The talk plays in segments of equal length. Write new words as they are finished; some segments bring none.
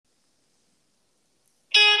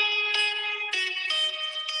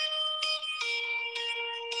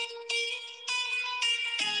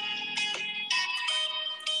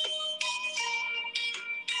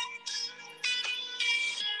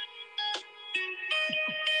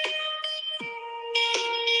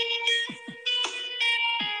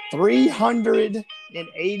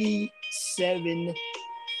...387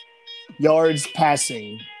 yards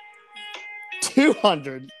passing,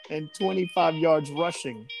 225 yards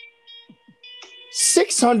rushing,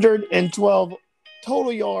 612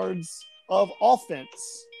 total yards of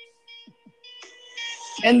offense.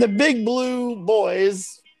 And the Big Blue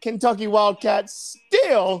Boys, Kentucky Wildcats,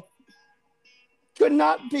 still could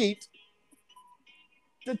not beat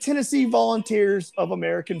the Tennessee Volunteers of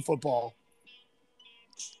American football.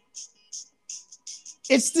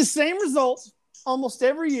 It's the same result almost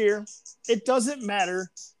every year. It doesn't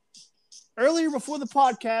matter. Earlier before the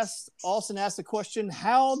podcast, Austin asked the question,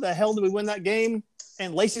 how the hell did we win that game?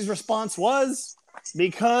 And Lacey's response was,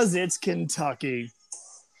 because it's Kentucky.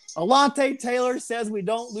 Alontae Taylor says we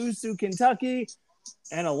don't lose to Kentucky,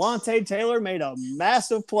 and Alontae Taylor made a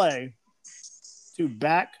massive play to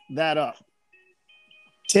back that up.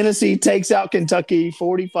 Tennessee takes out Kentucky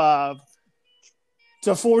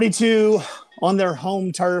 45-42 on their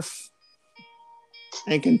home turf.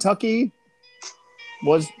 And Kentucky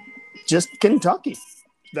was just Kentucky.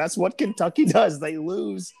 That's what Kentucky does. They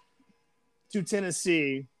lose to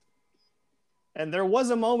Tennessee. And there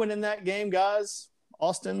was a moment in that game, guys,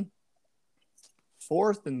 Austin,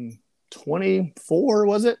 4th and 24,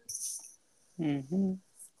 was it? Mm-hmm.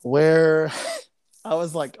 Where I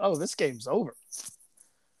was like, oh, this game's over.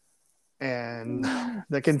 And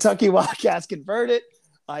the Kentucky Wildcats converted.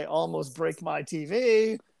 I almost break my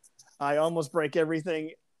TV. I almost break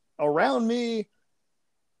everything around me.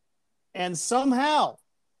 And somehow,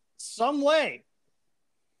 some way,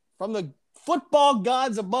 from the football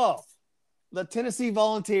gods above, the Tennessee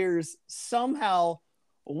Volunteers somehow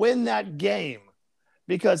win that game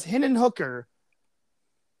because Hendon Hooker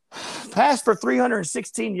passed for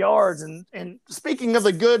 316 yards. And speaking of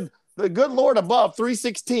the good Lord above,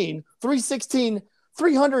 316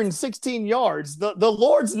 yards, the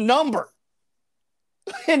Lord's number.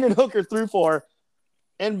 Hendon Hooker threw for,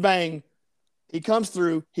 and bang, he comes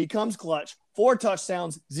through. He comes clutch. 4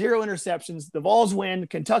 touchdowns, 0 interceptions. The Vols win.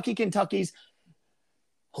 Kentucky's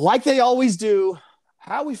like they always do.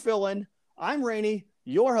 How we feeling? I'm Rainey,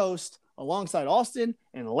 your host, alongside Austin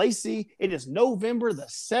and Lacey. It is November the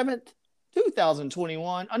 7th,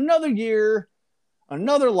 2021. Another year,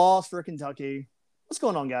 another loss for Kentucky. What's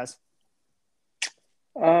going on, guys?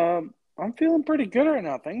 I'm feeling pretty good right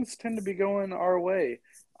now. Things tend to be going our way.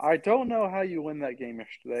 I don't know how you win that game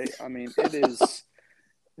yesterday. I mean, it is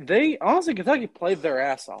 – honestly, Kentucky played their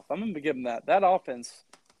ass off. I'm going to give them that. That offense,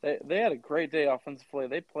 they had a great day offensively.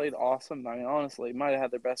 They played awesome. I mean, honestly, might have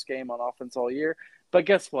had their best game on offense all year. But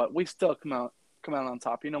guess what? We still come out on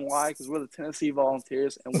top. You know why? Because we're the Tennessee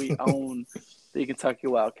Volunteers, and we own the Kentucky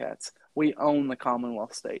Wildcats. We own the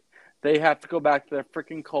Commonwealth State. They have to go back to their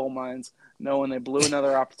freaking coal mines knowing they blew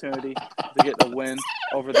another opportunity to get the win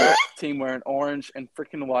over the team wearing orange and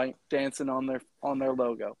freaking white dancing on their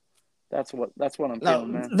logo. That's what I'm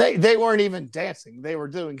feeling, man. They weren't even dancing. They were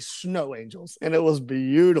doing snow angels, and it was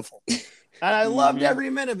beautiful. And I loved every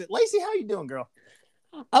minute of it. Lacey, how you doing, girl?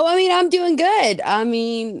 Oh, I mean, I'm doing good. I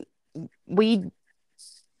mean, we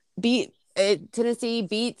beat Tennessee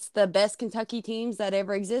beats the best Kentucky teams that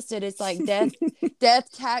ever existed. It's like death,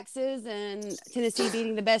 taxes, and Tennessee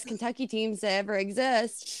beating the best Kentucky teams that ever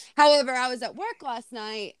exist. However, I was at work last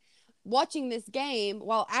night watching this game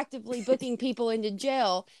while actively booking people into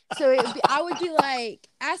jail. So I would be like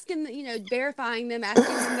asking, verifying them,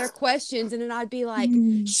 asking them their questions, and then I'd be like,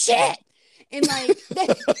 shit. And like,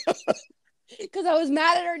 because I was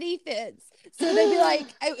mad at our defense. So they'd be like,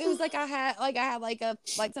 it was like I had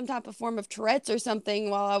some type of form of Tourette's or something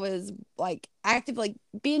while I was like actively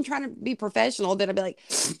trying to be professional. Then I'd be like,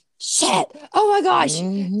 shit, oh my gosh,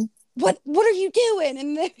 what are you doing?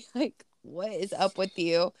 And they'd be like, what is up with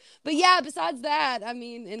you? But yeah, besides that, I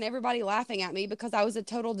mean, and everybody laughing at me because I was a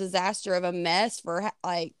total disaster of a mess for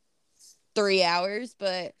like 3 hours.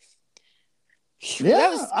 But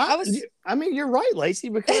yeah, I mean, you're right, Lacey,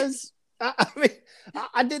 because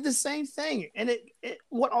I did the same thing. And it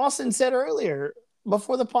what Austin said earlier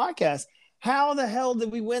before the podcast, how the hell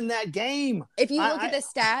did we win that game? If you look at the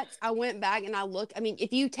stats, I went back and I looked. I mean,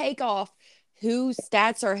 if you take off whose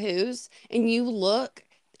stats are whose and you look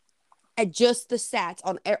at just the stats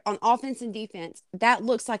on offense and defense, that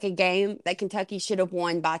looks like a game that Kentucky should have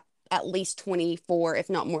won by at least 24, if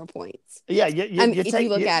not more points. Yeah, if you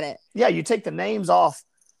look at it. Yeah, you take the names off.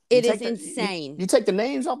 It is insane. You take the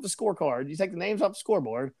names off the scorecard. You take the names off the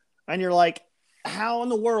scoreboard, and you're like, how in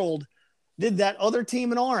the world did that other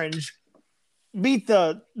team in orange beat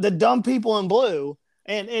the dumb people in blue?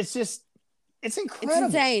 And it's just It's It's incredible.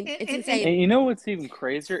 insane. It's insane. And you know what's even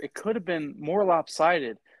crazier? It could have been more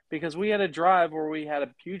lopsided because we had a drive where we had a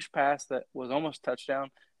huge pass that was almost a touchdown,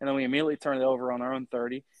 and then we immediately turned it over on our own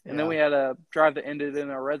 30. And then we had a drive that ended in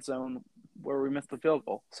a red zone where we missed the field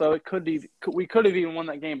goal. So we could have even won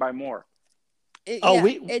that game by more.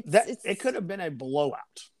 It could have been a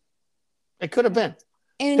blowout. It could have been.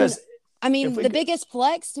 And I mean, the biggest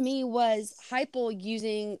flex to me was Heupel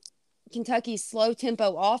using Kentucky's slow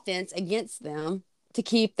tempo offense against them to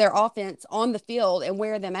keep their offense on the field and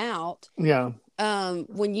wear them out. Yeah.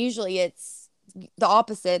 When usually it's the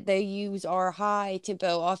opposite. They use our high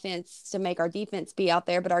tempo offense to make our defense be out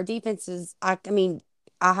there, but our defense is, I mean,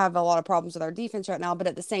 I have a lot of problems with our defense right now, but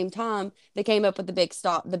at the same time, they came up with the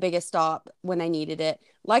biggest stop when they needed it,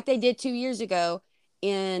 like they did 2 years ago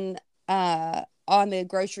on the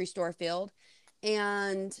grocery store field.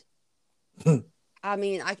 And I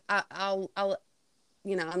mean, I'll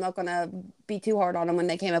I'm not going to be too hard on them when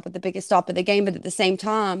they came up with the biggest stop of the game. But at the same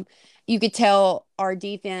time, you could tell our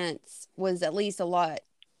defense was at least a lot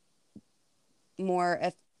more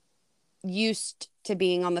used to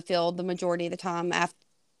being on the field the majority of the time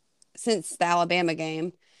since the Alabama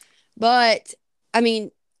game. But, I mean,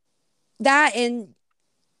 that and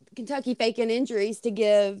Kentucky faking injuries to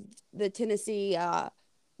give the Tennessee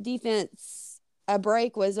defense a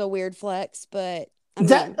break was a weird flex. But,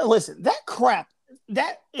 listen, that crap.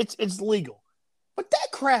 It's legal, but that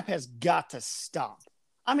crap has got to stop.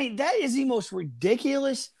 I mean, that is the most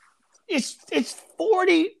ridiculous. It's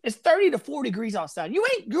 30 to 40 degrees outside.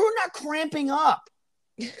 You're not cramping up.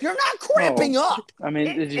 You're not cramping up. I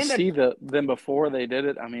mean, did you see them before they did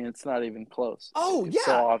it? I mean, it's not even close. Oh, it's yeah.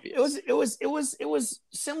 So obvious. It was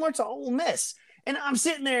similar to Ole Miss. And I'm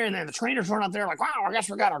sitting there, and then the trainers run out there like, wow, I guess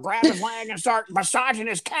we got to grab his leg and start massaging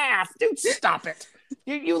his calf. Dude, stop it.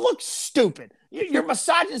 You look stupid. You're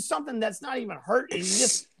massaging something that's not even hurting.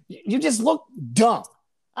 You just look dumb.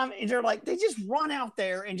 I mean, they just run out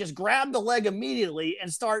there and just grab the leg immediately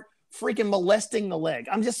and start freaking molesting the leg.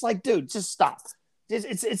 I'm just like, dude, just stop.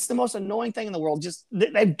 It's the most annoying thing in the world. Just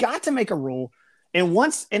they've got to make a rule. And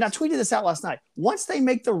I tweeted this out last night. Once they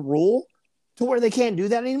make the rule to where they can't do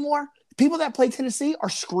that anymore, people that play Tennessee are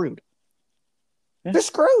screwed. Yeah. They're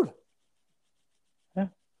screwed. Yeah,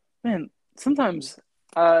 man. Sometimes,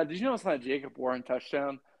 did you notice on that Jacob Warren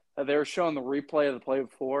touchdown that they were showing the replay of the play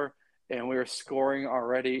before, and we were scoring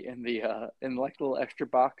already in the little extra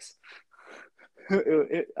box? I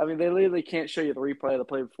mean, they literally can't show you the replay of the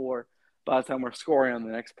play before by the time we're scoring on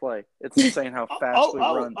the next play. It's insane how fast we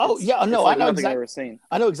run. I know exactly. I've ever seen.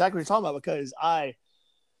 I know exactly what you're talking about because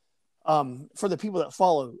for the people that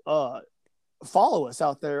follow us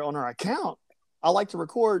out there on our account, I like to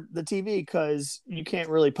record the TV because you can't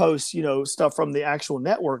really post, stuff from the actual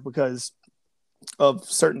network because of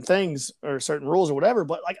certain things or certain rules or whatever.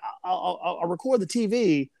 But like, I'll record the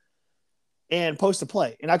TV and post a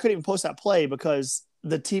play, and I couldn't even post that play because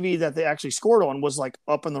the TV that they actually scored on was like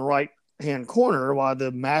up in the right hand corner while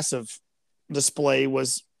the massive display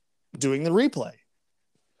was doing the replay.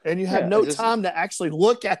 And you have no time to actually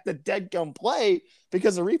look at the dead gum play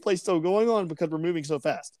because the replay's still going on because we're moving so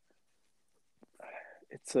fast.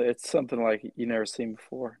 It's something like you never seen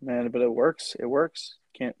before, man. But it works. It works.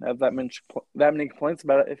 Can't have that many complaints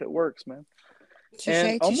about it if it works, man.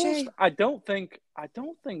 Touché. I don't think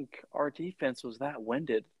our defense was that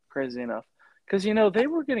winded. Crazy enough, because they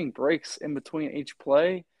were getting breaks in between each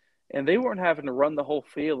play, and they weren't having to run the whole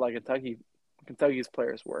field like Kentucky's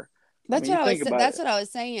players were. That's what I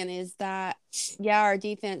was saying is that, our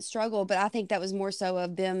defense struggled, but I think that was more so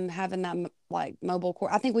of them having that like mobile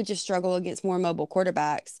I think we just struggle against more mobile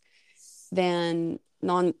quarterbacks than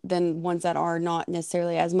ones that are not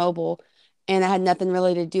necessarily as mobile. And it had nothing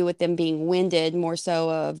really to do with them being winded, more so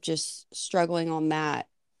of just struggling on the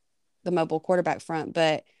mobile quarterback front.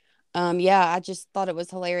 But I just thought it was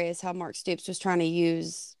hilarious how Mark Stoops was trying to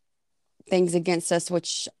use things against us,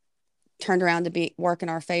 which turned around to work in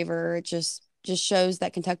our favor. It just shows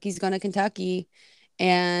that Kentucky's going to Kentucky,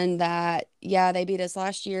 and that they beat us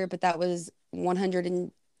last year, but that was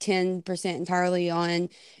 110% entirely on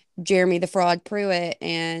Jeremy the Fraud Pruitt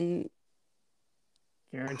and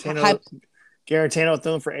Garantano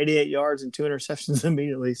thrown for 88 yards and 2 interceptions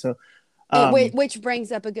immediately. So, which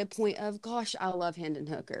brings up a good point of, gosh, I love Hendon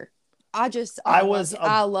Hooker. I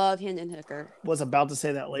love Hendon Hooker. Was about to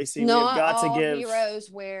say that, Lacey. Not all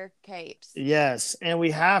heroes wear capes. Yes, and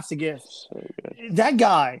we have to give that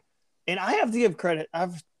guy, and I have to give credit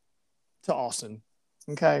to Austin.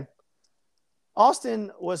 Okay,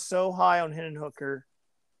 Austin was so high on Hendon Hooker,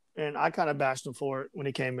 and I kind of bashed him for it when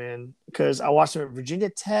he came in because I watched him at Virginia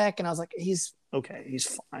Tech, and I was like, he's Okay,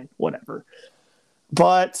 he's fine. Whatever.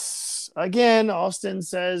 But again, Austin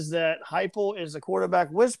says that Heupel is a quarterback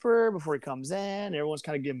whisperer before he comes in. Everyone's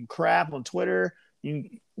kind of giving him crap on Twitter. You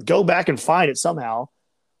can go back and find it somehow.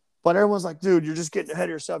 But everyone's like, dude, you're just getting ahead of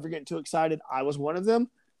yourself. You're getting too excited. I was one of them.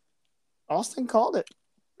 Austin called it.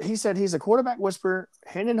 He said he's a quarterback whisperer.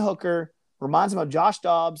 Hendon Hooker reminds him of Josh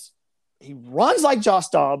Dobbs. He runs like Josh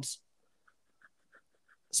Dobbs.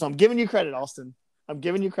 So I'm giving you credit, Austin. I'm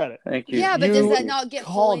giving you credit. Thank you. Yeah, but You does that not get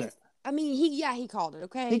called points? it. I mean, he called it,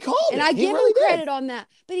 okay? He called it. And I He give really him credit did. on that.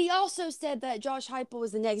 But he also said that Josh Heupel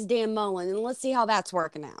was the next Dan Mullen, and let's see how that's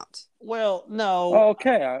working out. Well, no. Oh,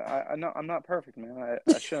 okay. I know I'm not perfect, man.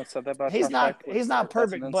 I shouldn't have said that about He's Josh not. Heupel. He's not That's an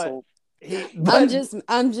perfect, but insult.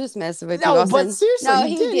 I'm just messing with No, you, Austin. but seriously, no, he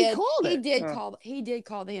he did. He did. called He it. did Yeah. call. He did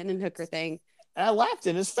call the Hendon Hooker thing. I laughed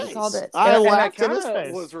in his face. He called it. I And laughed in his kind face.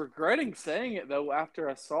 of was regretting saying it though after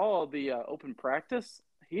I saw the open practice.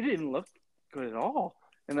 He didn't look good at all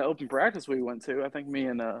in the open practice we went to. I think me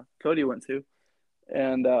and Cody went to,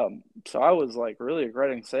 and so I was like really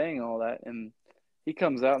regretting saying all that. And he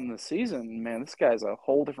comes out in the season, man. This guy's a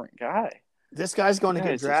whole different guy. This guy's going to Yeah,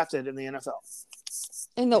 get it's just- drafted in the NFL.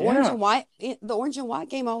 In the Yeah. orange and white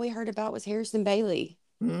game, all we heard about was Harrison Bailey.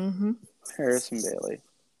 Mm-hmm. Harrison Bailey.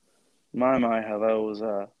 My, how those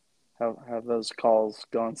have those calls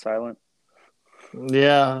gone silent?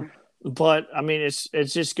 Yeah, but I mean, it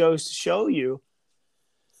just goes to show you,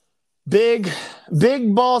 big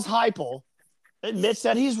balls Heupel admits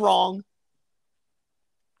that he's wrong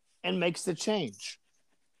and makes the change.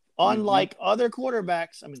 Unlike other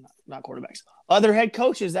quarterbacks, I mean, not quarterbacks, other head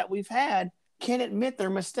coaches that we've had can't admit their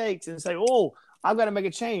mistakes and say, "Oh, I've got to make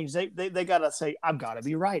a change." They got to say, "I've got to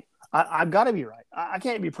be right. I've got to be right. I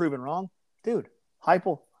can't be proven wrong." Dude,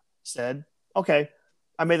 Heupel said, "Okay,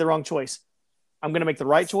 I made the wrong choice. I'm going to make the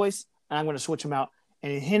right choice, and I'm going to switch him out."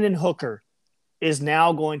 And Hendon Hooker is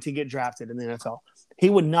now going to get drafted in the NFL.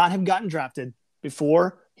 He would not have gotten drafted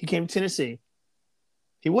before he came to Tennessee.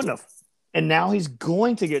 He wouldn't have. And now he's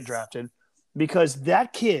going to get drafted because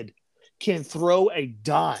that kid can throw a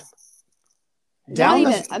dime. Not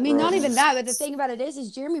even that. But the thing about it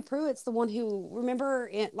is Jeremy Pruitt's the one who, remember,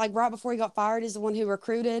 like right before he got fired, is the one who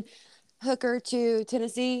recruited Hooker to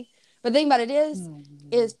Tennessee. But the thing about it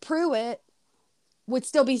is Pruitt would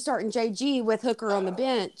still be starting JG with Hooker on the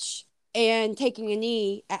bench and taking a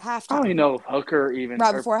knee at halftime. I don't even know if Hooker even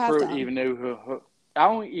Right before Pruitt halftime. even knew who. I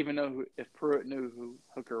don't even know if Pruitt knew who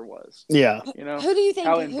Hooker was. Yeah. You know, Who do you think?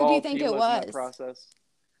 how Who do you involved think he it in was? that process.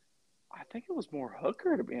 I think it was more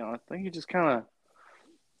Hooker, to be honest. I think he just kind of.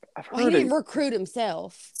 I've Well, he heard didn't it. recruit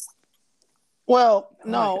himself. Well,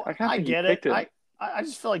 no, I kinda I think he get picked it. it. I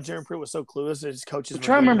just feel like Jeremy Pruitt was so clueless that his coaches. I'm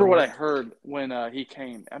trying to remember what I heard when he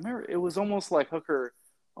came. I remember it was almost like Hooker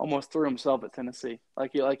almost threw himself at Tennessee.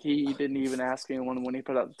 Like he didn't even ask anyone when he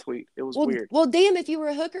put out the tweet. It was weird. Well, damn, if you were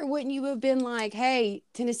a Hooker, wouldn't you have been like, hey,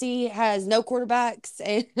 Tennessee has no quarterbacks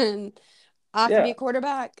and I can be a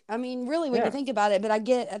quarterback? I mean, really, when you think about it, but I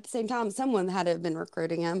get at the same time, someone had to have been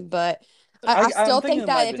recruiting him. But I still think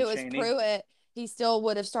that if it was Chaney. Pruitt, he still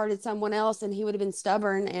would have started someone else and he would have been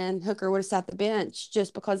stubborn and Hooker would have sat the bench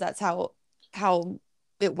just because that's how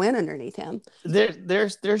it went underneath him.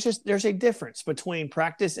 There's a difference between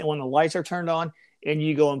practice and when the lights are turned on and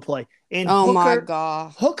you go and play. And my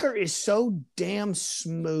God. Hooker is so damn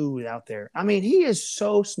smooth out there. I mean, he is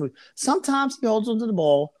so smooth. Sometimes he holds onto the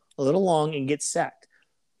ball a little long and gets sacked.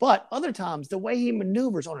 But other times, the way he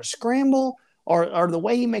maneuvers on a scramble or the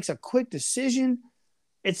way he makes a quick decision,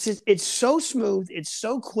 it's so smooth, it's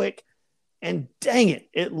so quick, and dang it,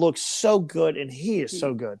 it looks so good, and he is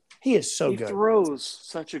so good. He is so good. He throws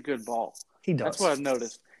such a good ball. He does. That's what I've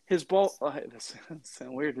noticed. His ball. This sounds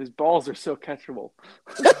weird. His balls are so catchable.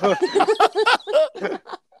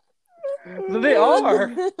 They are.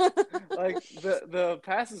 Like the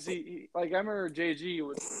passes he like. I remember JG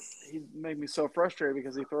would. He made me so frustrated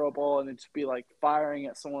because he throw a ball and it'd just be like firing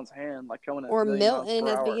at someone's hand, like coming at Or a million Milton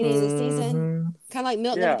miles at per the hour. beginning of the season. Kind of like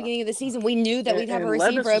Milton at the beginning of the season. We knew that we'd have a And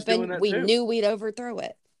receiver Levis was doing open. that We too. knew we'd overthrow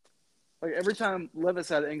it. Like every time Levis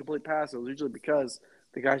had an incomplete pass, it was usually because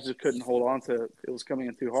the guys just couldn't hold on to it. It was coming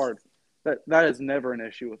in too hard. That is never an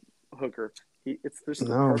issue with Hooker. It's just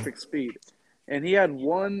the perfect speed. And he had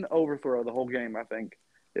one overthrow the whole game, I think.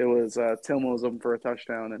 It was Tillman was open for a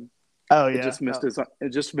touchdown and it just missed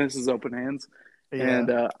his open hands. Yeah.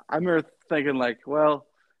 And I remember thinking like, well,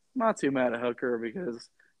 I'm not too mad at Hooker because,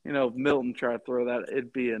 you know, if Milton tried to throw that,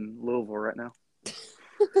 it'd be in Louisville right now.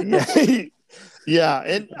 Yeah.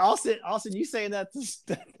 And Austin, you saying that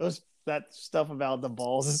stuff about the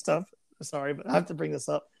balls and stuff. Sorry, but I have to bring this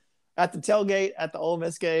up. At the tailgate at the Ole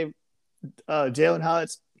Miss game, Jalen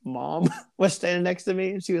Hurts mom was standing next to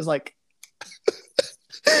me, and she was like,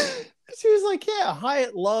 "Yeah,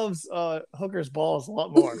 Hyatt loves Hooker's balls a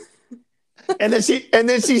lot more." And then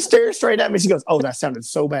she stares straight at me. She goes, "Oh, that sounded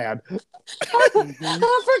so bad." I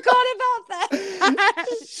forgot about that.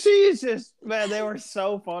 She's just, man, they were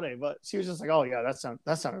so funny, but she was just like, "Oh yeah, that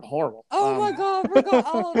sounded horrible." Oh my God, I forgot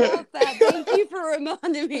all about that. Thank you for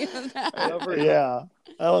reminding me of that. Yeah,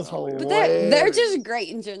 that was hilarious. But they're just great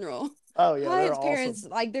in general. Oh yeah, they're Hyatt's awesome. parents,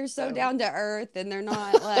 like, they're so Yeah. down to earth, and they're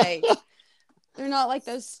not like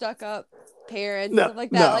those stuck up parents No, stuff like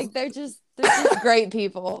that. no. Like they're just great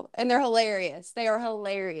people, and they're hilarious. They are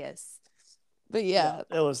hilarious. But yeah.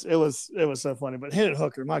 It was so funny. But Hendon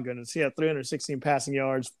Hooker, my goodness, he had 316 passing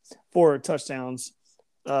yards, 4 touchdowns,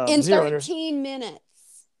 In 0 13 minutes.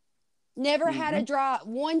 Never had a drive.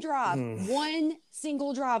 One drive. Mm. One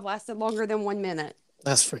single drive lasted longer than 1 minute.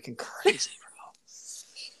 That's freaking crazy, bro.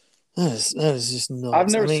 That is just nuts. I've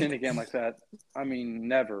never seen a game like that. I mean,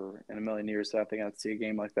 never in a million years I think I'd see a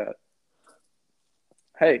game like that.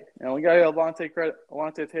 Hey, and we got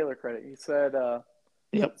Alontae Taylor credit. He said,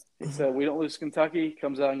 Yep. He said, "We don't lose Kentucky."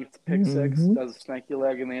 Comes out and gets a pick six, does a snaky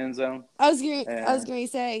leg in the end zone. I was going to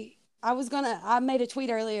say, I made a tweet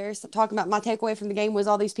earlier talking about my takeaway from the game was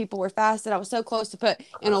all these people were fast, and I was so close to put,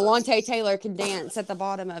 and Alontae Taylor can dance at the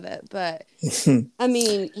bottom of it. But, I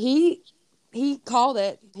mean, he called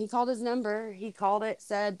it. He called his number. He called it,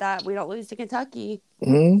 said that we don't lose to Kentucky.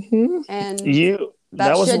 Mm-hmm. And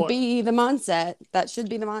that should be the mindset. That should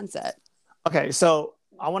be the mindset. Okay, so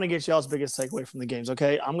I want to get y'all's biggest takeaway from the games.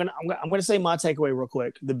 Okay, I'm gonna say my takeaway real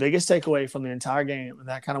quick. The biggest takeaway from the entire game, and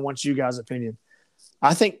I kind of want you guys' opinion.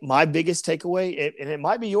 I think my biggest takeaway, and it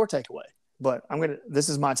might be your takeaway, but this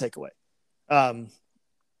is my takeaway.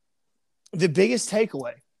 The biggest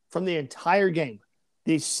takeaway from the entire game,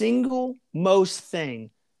 the single most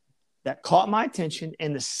thing that caught my attention,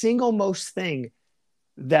 and the single most thing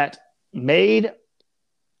that made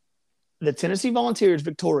the Tennessee Volunteers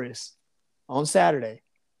victorious on Saturday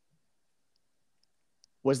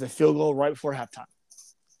was the field goal right before halftime.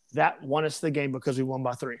 That won us the game because we won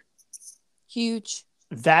by 3. Huge.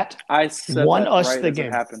 That I said won that us right the as game.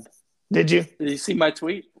 It happened. Did you? Did you see my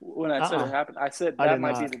tweet when I said it happened? I said that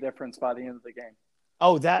might be the difference by the end of the game.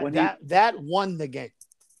 Oh, that won the game.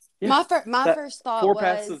 Yeah. My first thought 4 was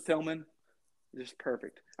passes to Tillman, just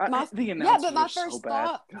perfect. The announcers but my first so bad.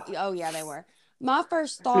 thought. Oh yeah, they were. My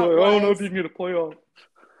first thought. I was, don't know if you can get a playoff.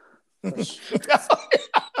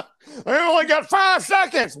 We only got 5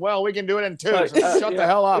 seconds. Well, we can do it in 2. So shut the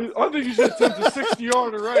hell up. I think you should attempt a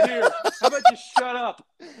 60-yarder right here. How about you shut up?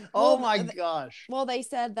 Oh my gosh. Well, they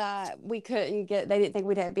said that we couldn't get. They didn't think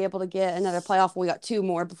we'd be able to get another playoff. We got 2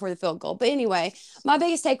 more before the field goal. But anyway, my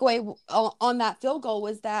biggest takeaway on that field goal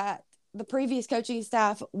was that the previous coaching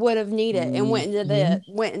staff would have needed and went into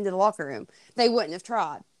the locker room. They wouldn't have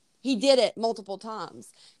tried. He did it multiple times,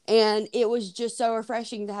 and it was just so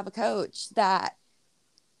refreshing to have a coach that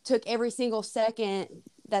took every single second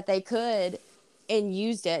that they could and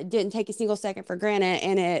used it. Didn't take a single second for granted,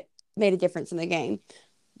 and it made a difference in the game.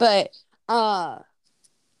 But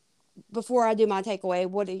before I do my takeaway,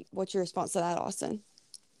 what's your response to that, Austin?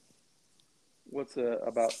 What's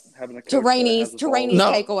about having a coach to Rainey's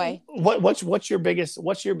takeaway? What's your biggest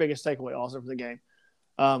takeaway also from the game?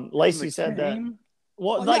 Lacey said that.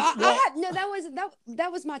 That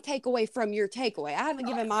was my takeaway from your takeaway. I haven't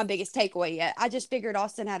given my biggest takeaway yet. I just figured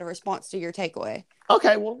Austin had a response to your takeaway.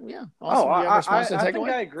 Okay, well, yeah. Austin, I think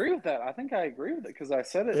I agree with that. I think I agree with it because I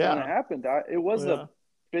said it when it happened. It was a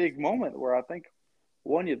big moment where I think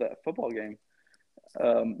won you that football game.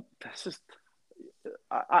 That's just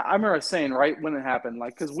I remember saying right when it happened,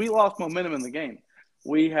 like because we lost momentum in the game.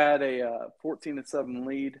 We had a 14-7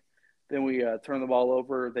 lead. Then we turn the ball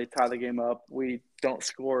over. They tie the game up. We don't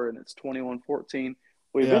score, and it's 21-14.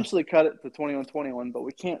 We eventually cut it to 21-21, but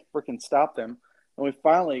we can't freaking stop them. And we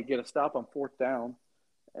finally get a stop on 4th down.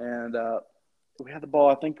 And we had the ball,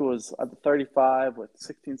 I think it was at the 35 with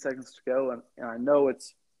 16 seconds to go. And I know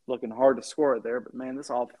it's looking hard to score it there, but, man, this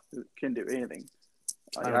offense can do anything.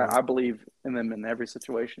 I believe in them in every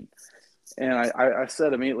situation. And I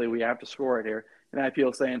said immediately we have to score it here. And I had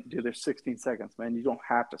people saying, dude, there's 16 seconds, man. You don't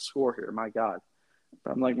have to score here. My God.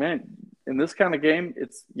 But I'm like, man, in this kind of game,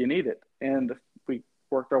 you need it. And we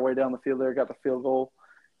worked our way down the field there, got the field goal,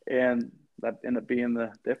 and that ended up being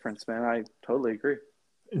the difference, man. I totally agree.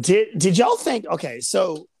 Did y'all think, okay,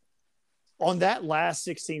 so on that last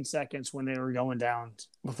 16 seconds when they were going down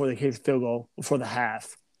before they kicked the field goal, before the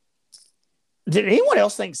half, did anyone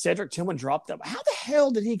else think Cedric Tillman dropped up? How the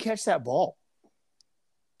hell did he catch that ball?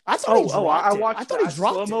 I thought he dropped it. I watched it. I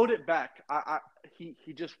slow-moed it back. He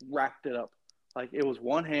just wrapped it up Like it was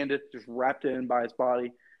one-handed, just wrapped it in by his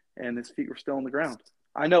body, and his feet were still on the ground.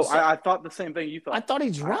 I know. I thought the same thing you thought. I thought he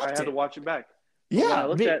I dropped had it. to watch it back. Yeah. When I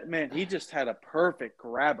looked at it, man, he just had a perfect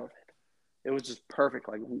grab of it. It was just perfect,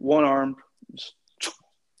 like one arm.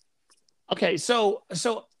 Okay, so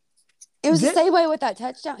It was the same way with that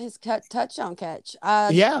touchdown, his touchdown catch. I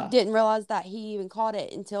Yeah. didn't realize that he even caught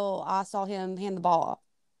it until I saw him hand the ball off.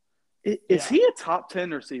 Is he a top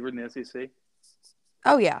 10 receiver in the SEC?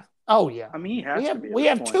 Oh, yeah. oh yeah, I mean, he has to be. we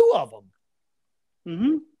have two of them,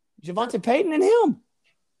 Mm-hmm. Javonte Payton and him.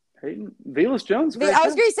 Peyton, Velus Jones. I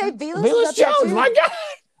was going to say Velus Velus Jones, my God.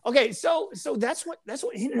 Okay, so that's what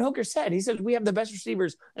Hendon Hooker said. He said we have the best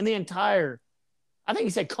receivers in the entire. I think he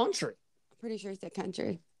said country. Pretty sure he said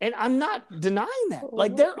country. And I'm not denying that. Oh,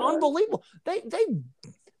 Like they're God. unbelievable. They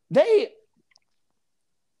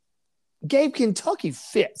gave Kentucky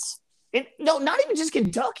fits. And no, not even just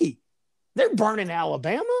Kentucky. They're burning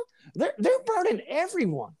Alabama. They're burning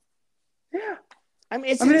everyone. Yeah. I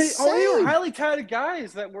mean, it's They insane. were highly touted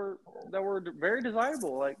guys that were very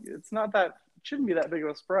desirable. Like it's not that shouldn't be that big of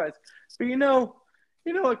a surprise. But you know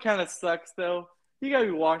what kind of sucks though. You gotta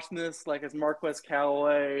be watching this like as Marquez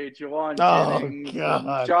Callaway, Jawan Jennings,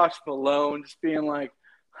 God. Josh Malone, just being like,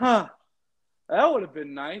 "Huh, that would have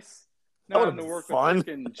been nice." That Not would've having to work been fun. with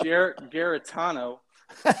freaking Jarrett Garantano.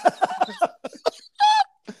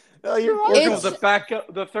 No, you're right. Working with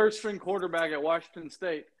the third string quarterback at Washington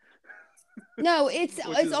State. No, it's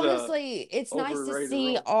Which is, honestly it's nice to overrated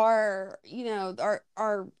see role.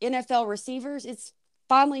 our NFL receivers. It's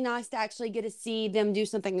finally nice to actually get to see them do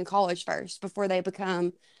something in college first before they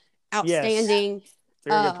become outstanding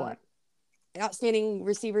Very good point. outstanding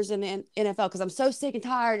receivers in the NFL, because I'm so sick and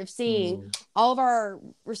tired of seeing all of our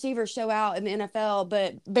receivers show out in the NFL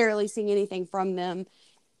but barely seeing anything from them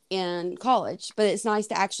in college. But it's nice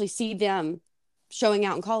to actually see them showing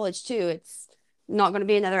out in college too. It's not going to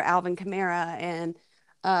be another Alvin Kamara and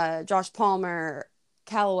Josh Palmer,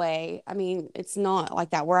 Callaway. I mean, it's not like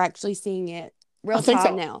that. We're actually seeing it real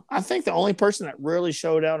time now. I think the only person that really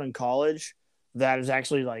showed out in college that is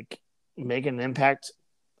actually like making an impact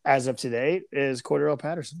as of today is Cordell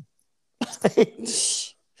Patterson. Yeah,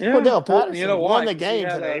 Cordell Patterson you know won why? the game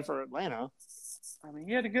today for Atlanta. I mean,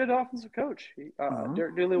 he had a good offensive coach.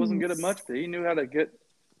 Derek Dooley wasn't good at much, but he knew how to get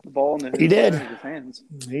the ball in his hands.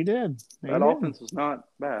 He did. That offense was not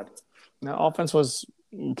bad. The offense was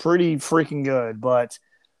pretty freaking good, but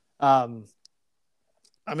I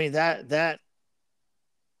mean that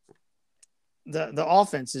the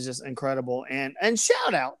offense is just incredible. And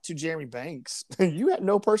shout out to Jeremy Banks. You had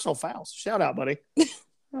no personal fouls. Shout out, buddy.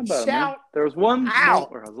 Shout there was one out.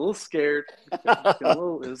 where I was a little scared. It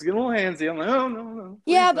was getting a little handsy. I'm like, oh, no.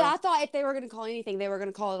 Yeah, but I thought if they were going to call anything, they were going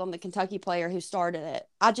to call it on the Kentucky player who started it.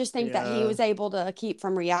 I just think that he was able to keep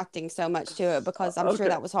from reacting so much to it, because I'm sure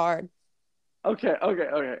that was hard. Okay.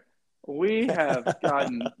 We have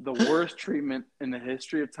gotten the worst treatment in the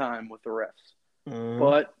history of time with the refs.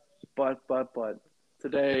 But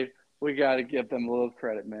today we got to give them a little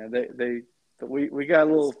credit, man. We got a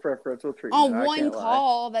little preferential treatment. On one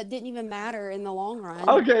call that didn't even matter in the long run.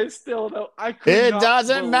 Okay, still though, it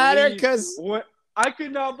doesn't matter because I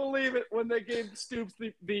could not believe it when they gave Stoops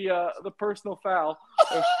the personal foul.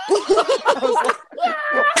 I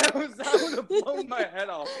would have blown my head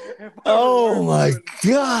off. Oh my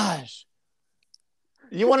gosh!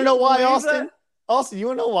 You want to know why, Austin? Austin, you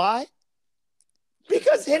want to know why?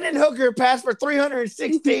 Because Hendon Hooker passed for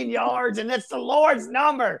 316 yards, and that's the Lord's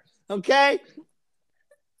number. Okay,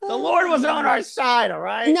 the Lord was on our side. All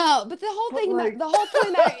right. No, but the whole point about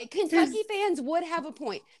Kentucky fans would have a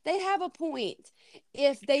point. They'd have a point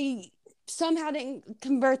if they somehow didn't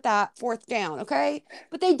convert that fourth down. Okay,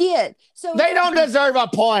 but they did. So they don't deserve a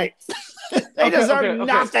point. They deserve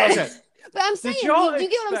nothing. Okay. But I'm saying, you get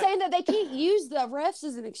what I'm saying? That they can't use the refs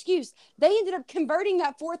as an excuse. They ended up converting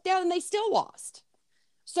that fourth down, and they still lost.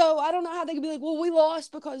 So I don't know how they could be like, well, we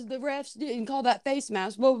lost because the refs didn't call that face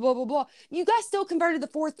mask, blah, blah, blah, blah. You guys still converted the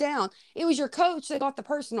fourth down. It was your coach that got the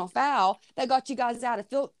personal foul that got you guys out of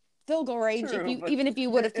field goal range, even if you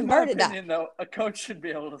would have converted that. Though, a coach should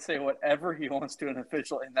be able to say whatever he wants to an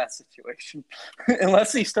official in that situation,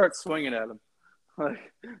 unless he starts swinging at him.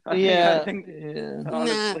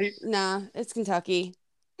 Honestly, Nah, it's Kentucky.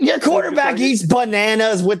 Your quarterback eats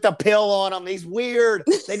bananas with the pill on him. He's weird.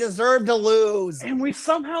 They deserve to lose. And we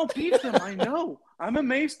somehow beat them. I know. I'm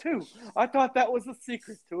amazed, too. I thought that was the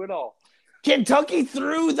secret to it all. Kentucky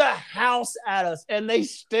threw the house at us, and they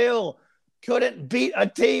still couldn't beat a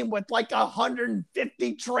team with like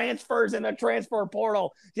 150 transfers in the transfer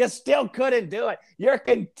portal. You still couldn't do it. You're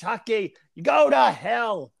Kentucky. Go to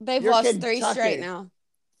hell. They've lost Kentucky. 3 straight now.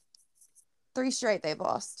 3 straight they've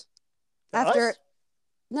lost. To After us?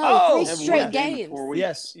 no, Oh, 3 they haven't straight won a game in games. 4 weeks.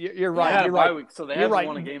 Yes, you're They right. had You're a bye right. week, so they You're haven't right.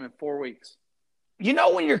 won a game in 4 weeks. You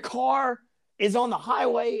know when your car is on the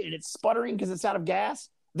highway and it's sputtering because it's out of gas?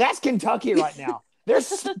 That's Kentucky right now. They're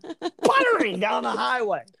sputtering down the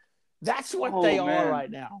highway. That's what they are right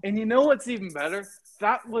now. And you know what's even better?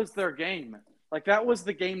 That was their game. Like, that was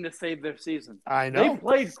the game to save their season. I They know.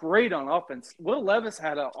 played great on offense. Will Levis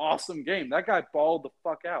had an awesome game. That guy balled the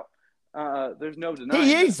fuck out. There's no denying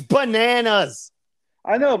He that. eats bananas.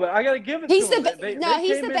 I know, but I got to give it He's to him. the They he's came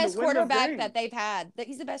the in to best win their quarterback game. that they've had.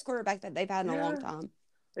 He's the best quarterback that they've had in a long Yeah. time.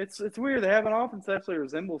 It's weird. They have an offense that actually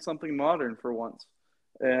resembles something modern for once.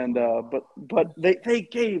 And but they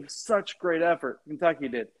gave such great effort. Kentucky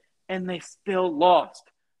did, and they still lost.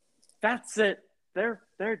 That's it. They're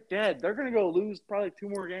dead. They're gonna go lose probably 2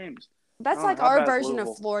 more games. That's Oh, like how our bad's version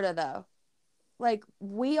Louisville? of Florida, though. Like,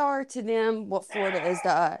 we are to them what Florida is to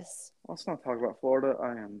us. Let's not talk about Florida.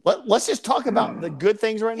 I am. Let's just talk about the good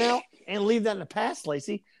things right now and leave that in the past,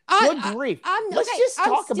 Lacey. Good grief. Let's just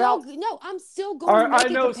talk about. No, I'm still going to make I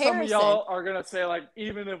know a some of comparison. y'all are gonna say, like,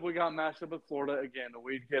 even if we got matched up with Florida again,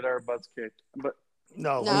 we'd get our butts kicked. But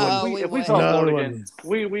No, No, if we wouldn't. saw No, Florida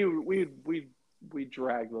we again, we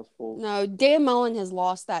drag those fools. No, Dan Mullen has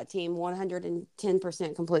lost that team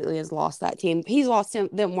 110% completely has lost that team. He's lost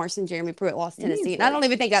them worse than Jeremy Pruitt lost Tennessee. And I don't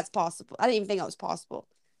even think that's possible. I didn't even think that was possible.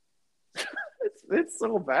 It's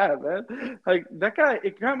so bad, man. Like, that guy,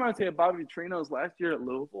 it kind of reminds me of Bobby Trino's last year at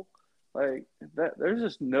Louisville. Like, that, there's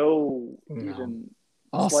just no even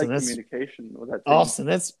Austin, slight communication with that team. Austin,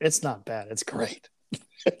 it's not bad. It's great.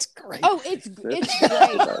 It's great. Oh, it's great.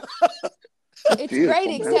 It's beautiful,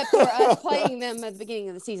 great, man. except for us playing them at the beginning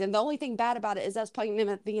of the season. The only thing bad about it is us playing them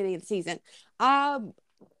at the beginning of the season. I'm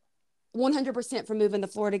 100% for moving the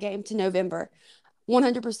Florida game to November.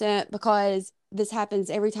 100% because this happens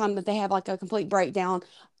every time that they have like a complete breakdown.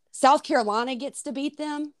 South Carolina gets to beat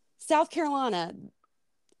them. South Carolina,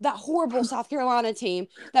 that horrible South Carolina team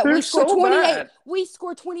that They're we scored so 28. bad. We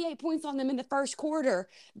scored 28 points on them in the first quarter.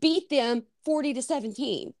 Beat them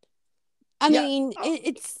 40-17. I Yeah. mean,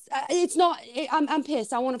 it's not. I'm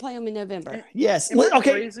pissed. I want to play them in November. Yes. Am I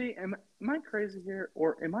Okay. crazy? Am I crazy here,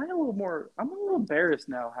 or am I a little more? I'm a little embarrassed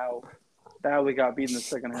now how bad we got beat in the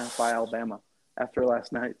second half by Alabama after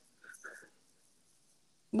last night.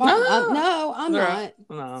 Well, no, I'm not.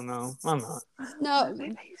 No, I'm not. No,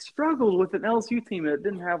 They struggled with an LSU team that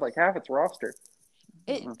didn't have like half its roster.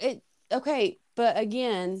 okay, but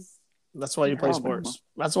again, That's why you play Alabama. sports.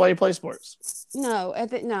 That's why you play sports. no, I'm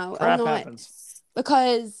Crap not happens.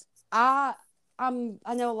 because I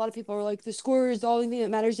know a lot of people are like the score is the only thing that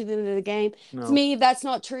matters at the end of the game. No. To me, that's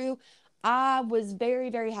not true. I was very,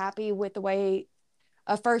 very happy with the way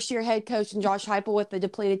a first-year head coach and Josh Heupel with the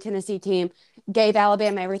depleted Tennessee team gave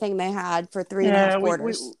Alabama everything they had for 3.5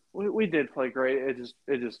 quarters. We did play great. It just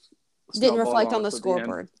Didn't snowballed reflect on the us at the end.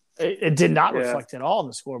 scoreboard. It did not Yeah. reflect at all on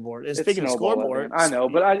the scoreboard. And It speaking of snowballed at the scoreboard, end. I know,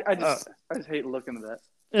 but I just hate looking at that.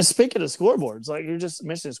 and speaking of scoreboards, like you're just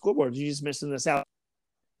missing scoreboards. You're just missing this out.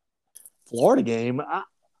 Florida game.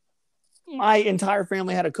 My entire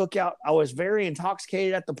family had a cookout. I was very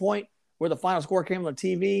intoxicated at the point where the final score came on the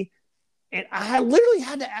TV. And I literally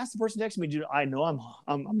had to ask the person next to me, dude, I know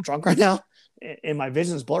I'm drunk right now and my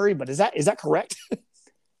vision's blurry, but is that correct?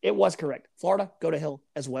 It was correct. Florida, go to hell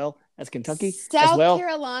as well as Kentucky as South well.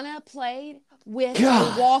 Carolina played with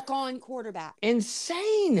God. a walk-on quarterback.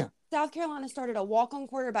 Insane. South Carolina started a walk-on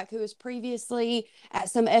quarterback who was previously at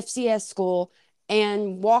some FCS school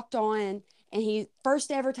and walked on, and he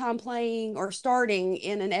first ever time playing or starting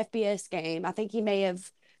in an FBS game. I think he may have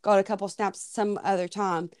got a couple snaps some other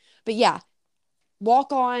time. But yeah,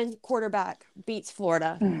 walk-on quarterback beats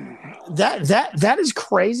Florida. That is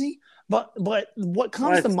crazy. But what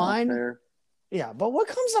comes That's to not mind? fair. Yeah, but what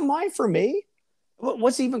comes to mind for me?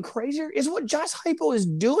 What's even crazier is what Josh Heupel is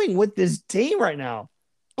doing with this team right now.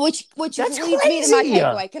 Which That's leads me to my crazy.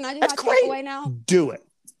 takeaway. Can I do That's my crazy. takeaway now? Do it.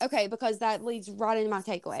 Okay, because that leads right into my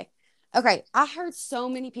takeaway. Okay, I heard so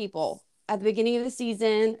many people at the beginning of the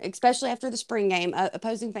season, especially after the spring game,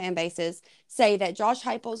 opposing fan bases, say that Josh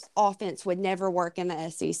Heupel's offense would never work in the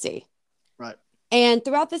SEC. Right. And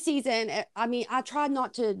throughout the season, I mean, I tried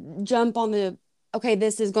not to jump on the, okay,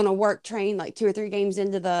 this is going to work train like 2 or 3 games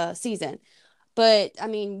into the season. But, I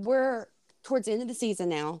mean, we're towards the end of the season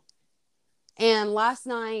now. And last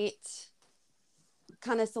night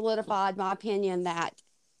kind of solidified my opinion that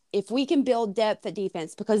if we can build depth at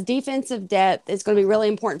defense, because defensive depth is going to be really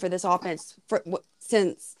important for this offense,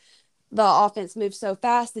 since the offense moves so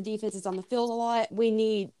fast, the defense is on the field a lot. We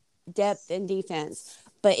need depth in defense.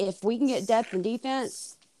 But if we can get depth in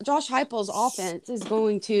defense, Josh Heupel's offense is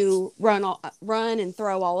going to run and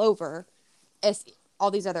throw all over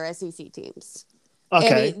all these other SEC teams.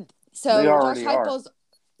 Okay. They Josh already are. Heupel's.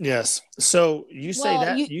 Yes. So you say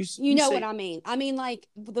that you know what I mean. I mean, like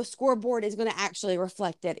the scoreboard is going to actually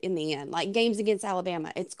reflect it in the end. Like games against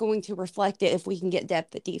Alabama, it's going to reflect it if we can get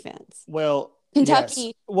depth at defense. Well, Kentucky,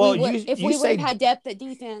 yes. Well, if we would have had depth at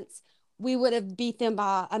defense, we would have beat them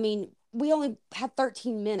by. I mean, we only had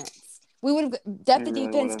 13 minutes. We would have depth at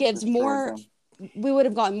defense gives more. We would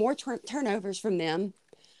have gotten more turnovers from them.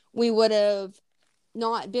 We would have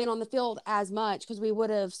not been on the field as much because we would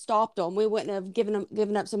have stopped them. We wouldn't have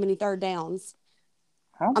given up so many third downs.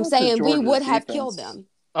 I'm saying we would have killed them.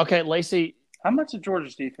 Okay, Lacey. How much of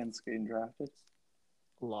Georgia's defense getting drafted?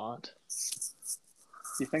 A lot.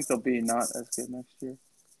 Do you think they'll be not as good next year?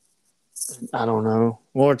 I don't know.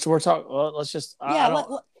 Well, we're talking. Well, let's just.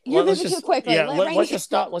 You're moving too quickly. Yeah, let's just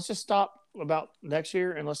stop. Let's just stop about next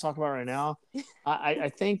year and let's talk about right now. I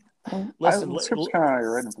think. Listen, the script's kind of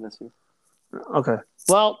written for this year. Okay.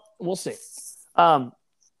 Well, we'll see. But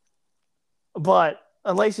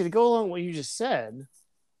Lacey, to go along with what you just said,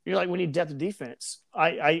 you're like, we need depth of defense.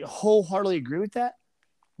 I wholeheartedly agree with that.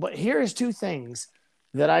 But here is two things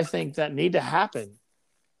that I think that need to happen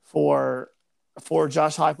for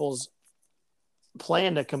Josh Heupel's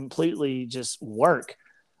plan to completely just work.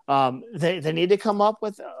 They need to come up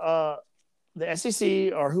with the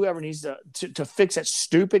SEC or whoever needs to fix that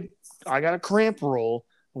stupid I got a cramp rule.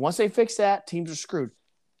 Once they fix that, teams are screwed.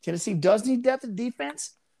 Tennessee does need depth at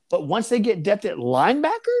defense, but once they get depth at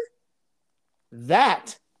linebacker,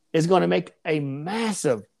 that is going to make a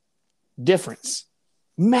massive difference.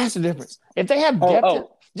 Massive difference. If they have depth,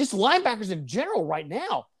 just linebackers in general right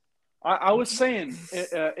now. I was saying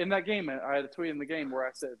in that game, I had a tweet in the game where I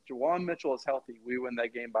said, Juwan Mitchell is healthy. We win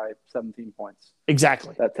that game by 17 points.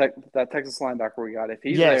 Exactly. That Texas linebacker we got. If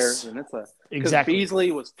he's there, then it's a – because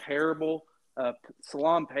Beasley was terrible.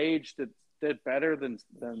 Salam Page did better than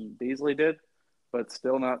Beasley did, but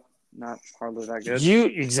still not hardly that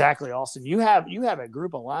good. Exactly, Austin. You have a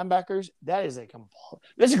group of linebackers that is a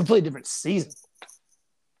completely different season.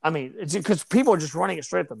 I mean, it's because people are just running it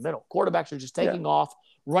straight at the middle. Quarterbacks are just taking off,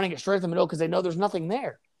 running it straight at the middle because they know there's nothing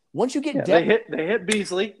there. Once you get depth, they hit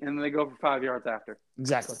Beasley and then they go for 5 yards after.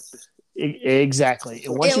 Exactly.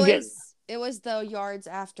 And once it was the yards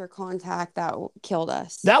after contact that killed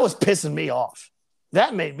us. That was pissing me off.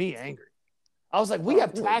 That made me angry. I was like, we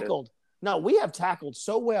have tackled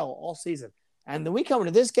so well all season. And then we come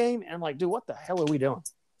into this game and I'm like, dude, what the hell are we doing?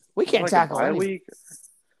 We can't tackle anything.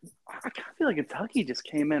 I kind of feel like Kentucky just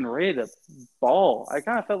came in ready to ball. I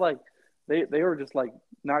kind of felt like they were just like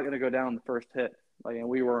not going to go down the first hit. Like, and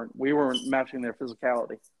we weren't matching their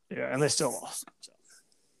physicality. Yeah, and they still lost. So.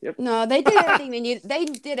 Yep. No, they did everything they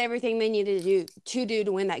did everything they needed to do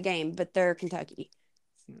to win that game, but they're Kentucky.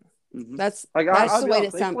 Mm-hmm. That's the way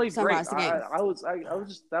to summarize the game. I was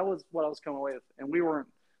that was what I was coming away with, and we weren't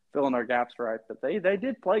filling our gaps right, but they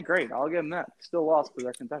did play great. I'll give them that. Still lost, but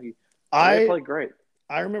they're Kentucky. They played great.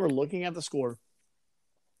 I remember looking at the score.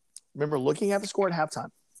 At halftime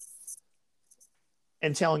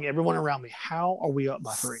and telling everyone around me, "How are we up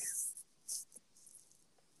by 3?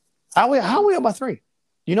 How are we up by 3?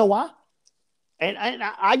 You know why?" And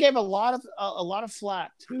I gave a lot of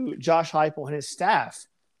flack to Josh Heupel and his staff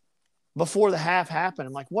before the half happened.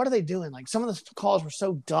 I'm like, what are they doing? Like, some of the calls were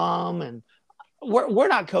so dumb, and we're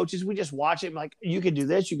not coaches. We just watch it. Like, you could do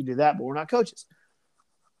this, you could do that, but we're not coaches.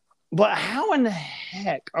 But how in the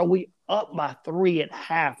heck are we up by 3 at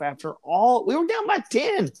half after all? We were down by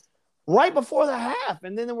 10 right before the half,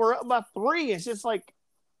 and then we're up by 3. It's just like,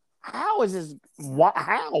 how is this?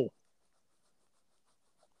 How?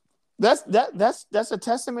 That's a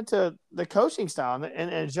testament to the coaching style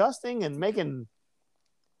and adjusting and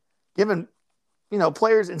giving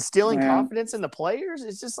players, instilling confidence in the players.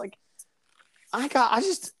 It's just like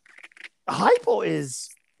Heupel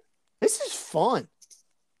this is fun.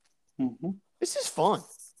 Mm-hmm. This is fun.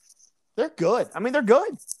 They're good. I mean, they're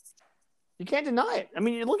good. You can't deny it. I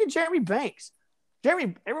mean, you look at Jeremy Banks.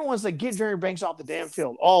 Everyone's like, get Jeremy Banks off the damn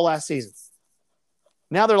field all last season.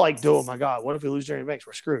 Now they're like, oh my God, what if we lose Jeremy Banks?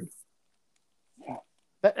 We're screwed.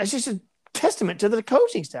 That's just a testament to the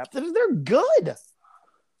coaching staff. They're good.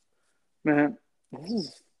 Man,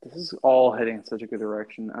 this is all heading in such a good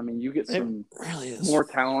direction. I mean, you get some more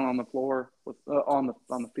talent on the floor on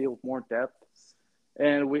the field, more depth,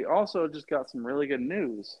 and we also just got some really good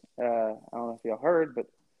news. I don't know if y'all heard, but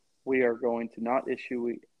we are going to not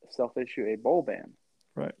self-issue a bowl ban.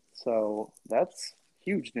 Right. So that's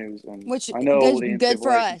huge news, and which I know good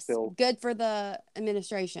for us, good for the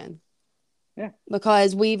administration. Yeah,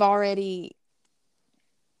 because we've already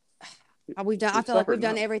We've done. I feel like we've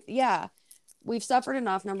done everything. Yeah, we've suffered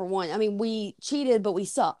enough. Number one, I mean, we cheated, but we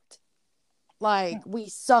sucked. Like we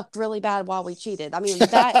sucked really bad while we cheated. I mean,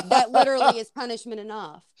 that literally is punishment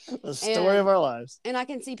enough. The story of our lives. And I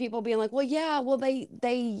can see people being like, "Well, yeah, well they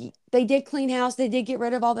did clean house. They did get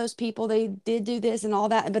rid of all those people. They did do this and all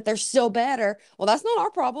that, but they're still better." Well, that's not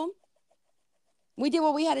our problem. We did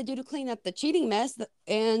what we had to do to clean up the cheating mess,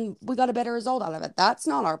 and we got a better result out of it. That's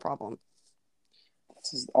not our problem.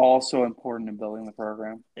 This is also important in building the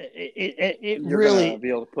program. You're really gonna be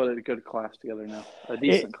able to put a good class together now, a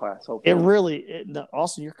decent class. Hopefully,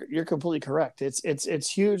 also you're completely correct. It's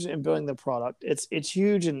huge in building the product. It's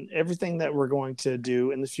huge in everything that we're going to do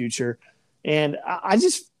in the future. And I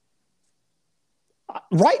just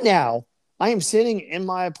right now I am sitting in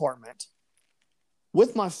my apartment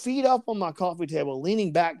with my feet up on my coffee table,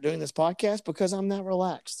 leaning back doing this podcast because I'm not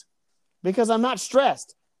relaxed, because I'm not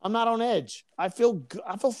stressed. I'm not on edge. I feel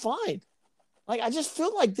fine. Like I just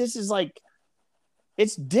feel like this is like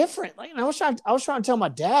it's different. Like I was trying to tell my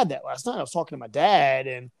dad that last night. I was talking to my dad,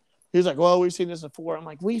 and he was like, "Well, we've seen this before." I'm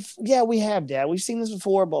like, "We have, Dad. We've seen this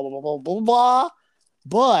before." Blah blah blah blah blah blah.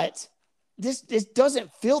 But this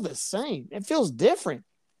doesn't feel the same. It feels different.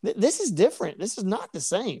 This is different. This is not the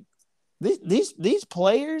same. These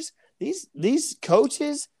players, these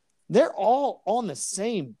coaches, they're all on the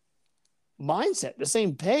same mindset, the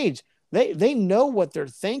same page. They know what they're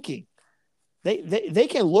thinking. They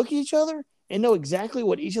can look at each other and know exactly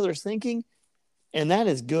what each other's thinking, and that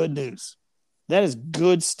is good news. That is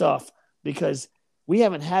good stuff because we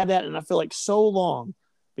haven't had that, and I feel like so long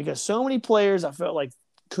because so many players I felt like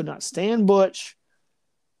could not stand Butch.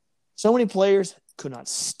 So many players could not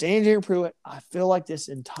stand Jerry Pruitt. I feel like this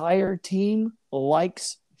entire team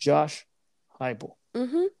likes Josh Heupel.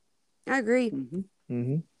 Mm-hmm. I agree. Mm-hmm.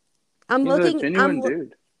 Mm-hmm. I'm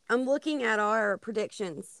dude. I'm looking at our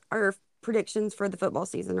predictions for the football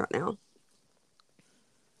season right now.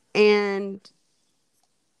 And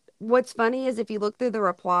what's funny is if you look through the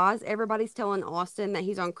replies, everybody's telling Austin that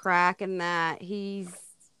he's on crack and that he's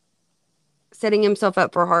setting himself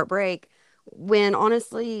up for heartbreak. When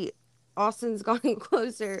honestly, Austin's gotten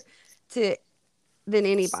closer to than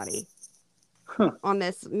anybody on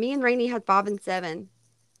this. Me and Rainey had 5-7.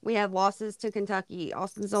 We had losses to Kentucky.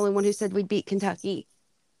 Austin's the only one who said we'd beat Kentucky.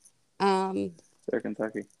 They're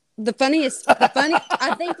Kentucky. I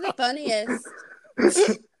think the funniest.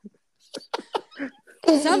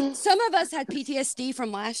 Some of us had PTSD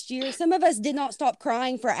from last year. Some of us did not stop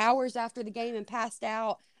crying for hours after the game and passed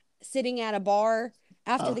out sitting at a bar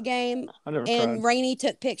after the game. And Rainey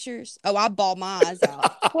took pictures. Oh, I bawled my eyes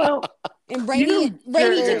out. Well, and Rainey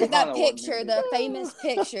took that picture, the famous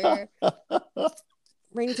picture.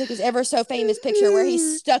 Rainey took his ever so famous picture where he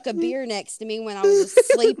stuck a beer next to me when I was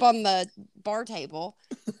asleep on the bar table.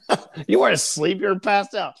 You weren't asleep. You were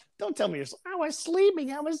passed out. Don't tell me I was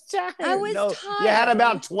sleeping. I was tired. Tired. You had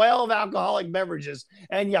about 12 alcoholic beverages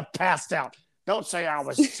and you passed out. Don't say I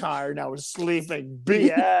was tired and I was sleeping.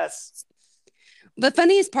 BS. The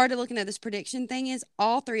funniest part of looking at this prediction thing is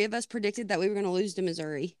all three of us predicted that we were going to lose to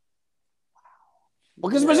Missouri.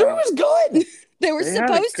 Because Missouri was good. They were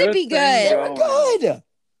supposed to be good. They were good.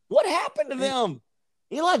 What happened to them?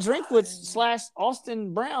 Eli Drinkwitz /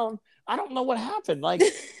 Austin Brown. I don't know what happened. Like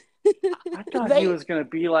I thought he was going to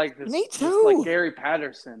be like this. Me too. Like Gary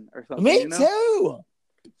Patterson or something. Me too.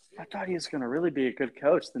 I thought he was going to really be a good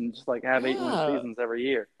coach than just like have 8-win seasons every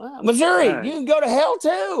year. Missouri, you can go to hell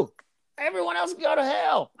too. Everyone else can go to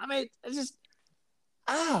hell. I mean, it's just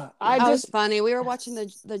was funny. We were watching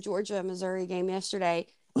the Georgia Missouri game yesterday,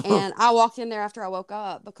 and I walked in there after I woke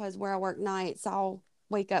up because where I work nights, I'll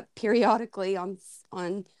wake up periodically on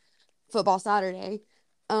football Saturday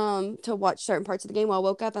to watch certain parts of the game. Well, I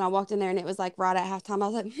woke up and I walked in there and it was like right at halftime. I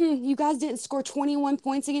was like, you guys didn't score 21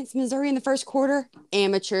 points against Missouri in the first quarter?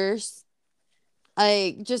 Amateurs.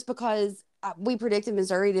 Like, just because we predicted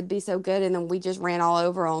Missouri to be so good and then we just ran all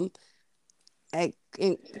over them.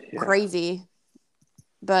 Crazy.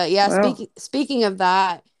 But yeah, well, speaking of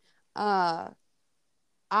that, I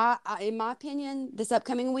in my opinion, this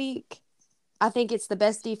upcoming week, I think it's the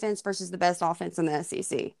best defense versus the best offense in the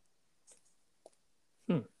SEC.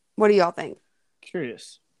 What do y'all think?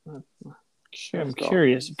 Curious. I'm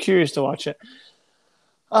curious. I'm curious to watch it.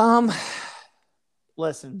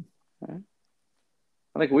 Listen.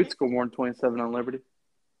 I think we'd score more than 27 on Liberty.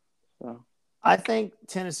 So I think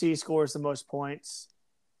Tennessee scores the most points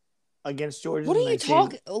against Georgia. What are you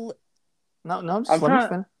talking? No, I'm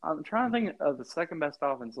trying to think of the second best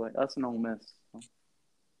offense, like us and Ole Miss.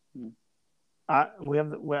 I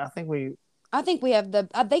think they have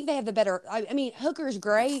the better. I mean, Hooker's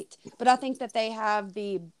great, but I think that they have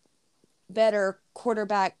the better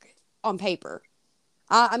quarterback on paper.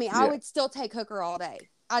 I mean, I Yeah. would still take Hooker all day.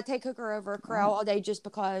 I'd take Hooker over Corral all day just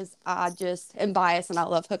because I just am biased and I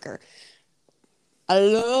love Hooker. I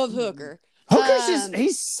love Hooker. Hooker's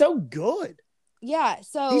he's so good. Yeah,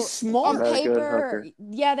 so He's smart. on Very good, paper, Hooker.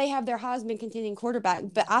 yeah, they have their Heisman contending quarterback,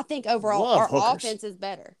 but I think overall Love our Hookers. offense is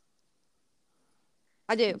better.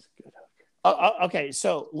 I do. Okay,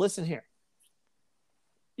 so listen here.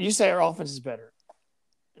 You say our offense is better.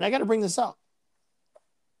 And I got to bring this up.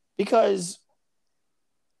 Because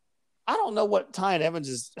I don't know what Tyon Evans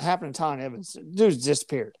is happening to Tyon Evans. Dude's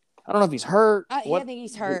disappeared. I don't know if he's hurt. I what? think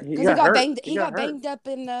he's hurt He because got hurt. banged. He He got got hurt. banged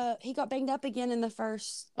up he got banged up again in the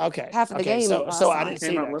first Okay. half of the game. So last I night. didn't see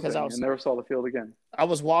Came that out because limping and never saw the field again. I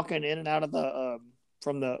was walking in and out of the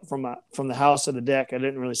from the house to the deck. I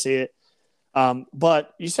didn't really see it.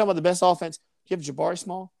 But you talking about the best offense. You have Jabari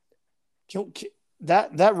Small.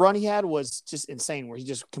 That run he had was just insane. Where he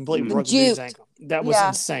just completely broke the dude's Juked. ankle. That was Yeah.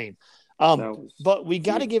 insane. That was But you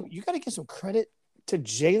got to give some credit to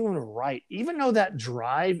Jalen Wright, even though that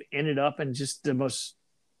drive ended up in just the most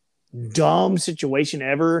dumb situation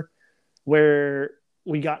ever, where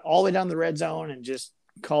we got all the way down the red zone and just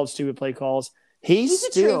called stupid play calls. He's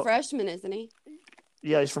a still, true freshman, isn't he?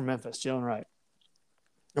 yeah, he's from Memphis, Jalen Wright.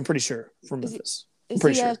 I'm pretty sure from Is he- Memphis. Is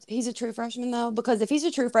pretty he sure. he's a true freshman though? Because if he's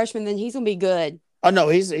a true freshman, then he's gonna be good. Oh no,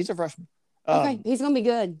 he's a freshman. Okay, he's gonna be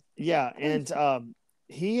good. Yeah, and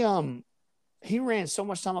he ran so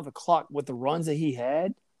much time off the clock with the runs that he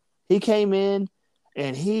had. He came in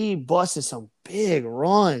and he busted some big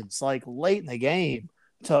runs like late in the game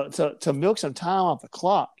to milk some time off the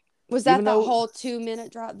clock. Was that Even the though- whole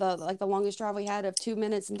 2-minute drive? The longest drive we had of 2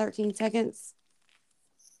 minutes and 13 seconds.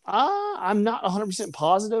 I'm not 100%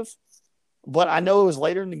 positive, but I know it was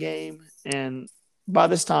later in the game, and by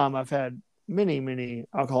this time I've had many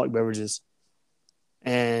alcoholic beverages,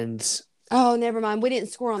 and Oh, never mind. We didn't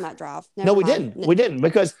score on that drive. no, we Never mind. didn't. We didn't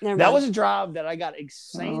because Never that mind. was a drive that I got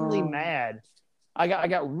insanely Oh. mad. I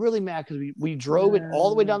got really mad because we drove it all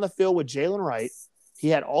the way down the field with Jalen Wright. He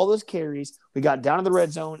had all those carries. We got down to the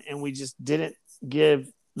red zone, and we just didn't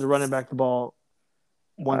give the running back the ball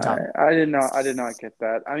one time. I did not get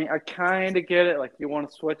that. I mean, I kind of get it. Like you want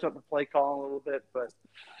to switch up the play call a little bit, but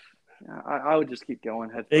I would just keep going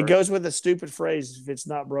head It first. goes with the stupid phrase: "If it's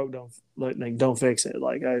not broke, don't fix it."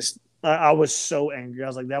 Like I was so angry. I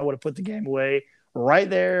was like, that would have put the game away right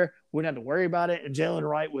there. We didn't have to worry about it. And Jalen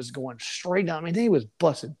Wright was going straight down. I mean, he was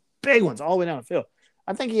busting big ones all the way down the field.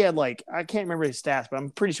 I think he had I can't remember his stats, but I'm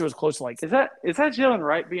pretty sure it was close to Is that Jalen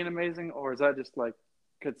Wright being amazing, or is that just like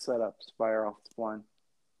good setups by our offensive line?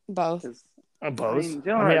 Both. 'Cause, both. I mean,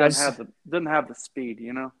 Jalen Wright doesn't have the speed,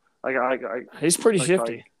 you know. He's pretty like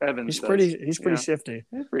shifty. Evans He's does, pretty you know? shifty.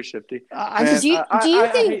 He's pretty shifty. I Man, just Do you I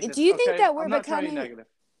hate think this, do you think okay? that we're I'm not trying to be becoming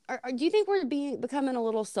negative. do you think we're becoming a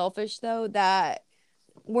little selfish though, that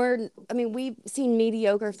we've seen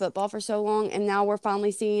mediocre football for so long, and now we're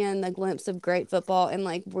finally seeing the glimpse of great football, and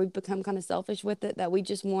we've become kind of selfish with it, that we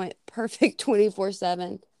just want perfect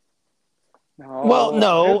 24/7. No, Well,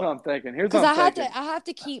 no. Here's what I'm thinking. Here's Because what I'm thinking. I have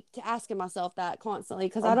to keep asking myself that constantly,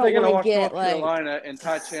 because I I'm don't thinking I want watched to get North Carolina and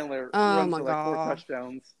Ty Chandler Oh run my for like 4 God.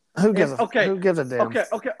 touchdowns. who gives Okay. who gives a damn? Okay.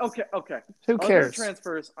 Who Other cares?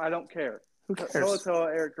 transfers, I don't care. Who cares? Toa,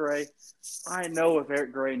 Eric Gray. I know if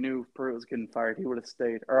Eric Gray knew Pruitt was getting fired, he would have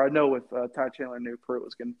stayed. Or I know if Ty Chandler knew Pruitt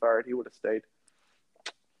was getting fired, he would have stayed.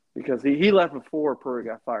 Because he left before Pruitt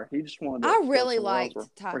got fired. He just wanted to I go really somewhere liked else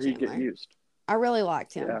Ty where he'd get Chandler. used. I really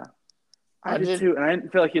liked him. Yeah. I I did did- too, and I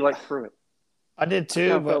didn't feel like he liked Pruitt. I did I too,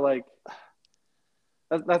 felt but like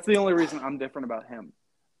that's the only reason I'm different about him.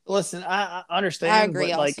 listen, I understand. I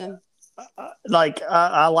agree, but Austin.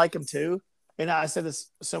 I like him too, and I said this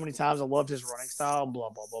so many times. I loved his running style. Blah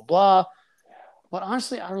blah blah blah. But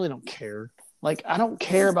honestly, I really don't care. I don't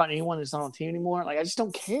care about anyone that's not on the team anymore. I just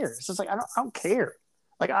don't care. It's just I don't care.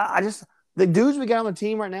 I just the dudes we got on the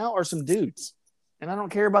team right now are some dudes, and I don't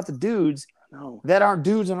care about the dudes No. that aren't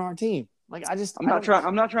dudes on our team. I'm not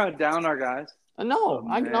I'm not trying to down our guys. No,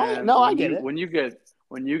 I Man, get it. When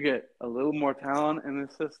you get a little more talent in the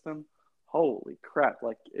system, holy crap!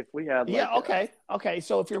 Like if we had Okay.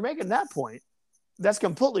 So if you're making that point, that's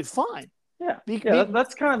completely fine.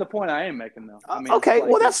 That's kind of the point I am making though. I mean, okay, like,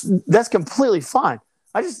 well that's completely fine.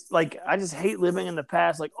 I just hate living in the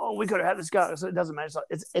past. We could have had this guy, so it doesn't matter. So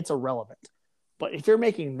it's irrelevant. But if you're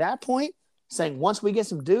making that point, saying once we get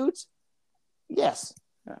some dudes, yes,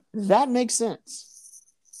 that makes sense.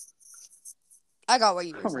 I got what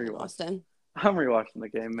you were I'm saying, rewatching. Austin. I'm rewatching the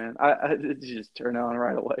game, man. I just turn on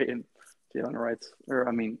right away, and Jalen Wright's,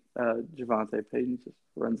 Javonte Payton just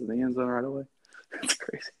runs in the end zone right away. It's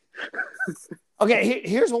crazy. Okay,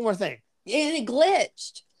 here's one more thing. and it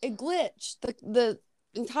glitched. It glitched. The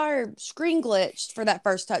entire screen glitched for that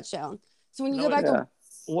first touchdown. So when you go back to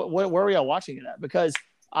where were y'all watching it at? Because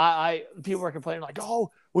I people were complaining like,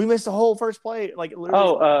 oh, we missed the whole first play. Like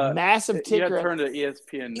literally massive ticker. You had turned to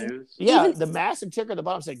ESPN News. Yeah, the massive ticker at the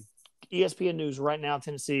bottom said ESPN News right now,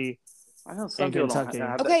 Tennessee. I know some people don't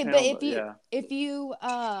have okay, that but channel, if you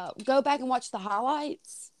go back and watch the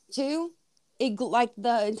highlights too, it like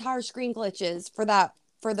the entire screen glitches for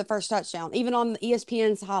the first touchdown, even on the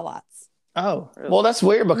ESPN's highlights. Oh, well, that's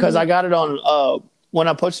weird because I got it on when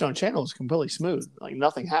I posted on channel, it's completely smooth. Like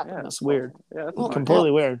nothing happened. Yeah, that's weird. Yeah, that's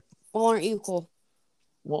completely weird. Well, aren't you cool?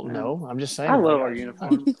 Well, no, I'm just saying. I love our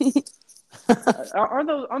uniforms. Are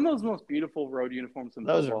those most beautiful road uniforms in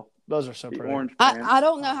football? Those are so the pretty. Orange I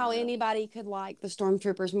don't know how anybody could like the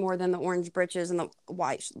Stormtroopers more than the orange breeches and the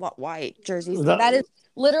white jerseys. That is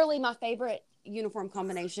literally my favorite uniform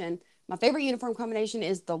combination. My favorite uniform combination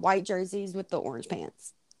is the white jerseys with the orange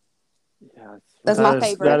pants. Yeah, that's my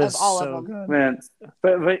favorite of all of them. Good. Man,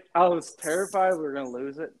 but I was terrified we were going to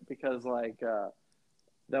lose it because like that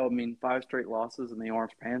would mean 5 straight losses in the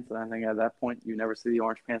orange pants, and I think at that point you never see the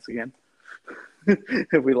orange pants again.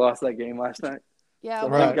 If we lost that game last night. Yeah,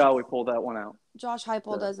 so thank God we pulled that one out. Josh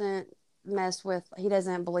Heupel doesn't mess with. He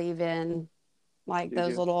doesn't believe in like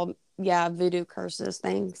those little voodoo curses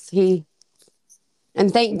things.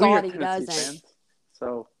 And thank God he doesn't. Fans,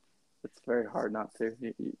 so it's very hard not to.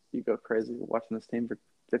 You go crazy watching this team for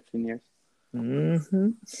 15 years. Mm-hmm.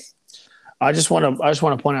 I just want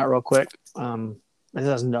to point out real quick. This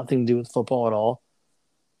has nothing to do with football at all,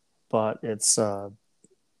 but it's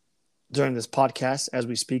during this podcast as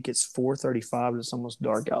we speak. It's 4:35. It's almost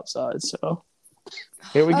dark outside, so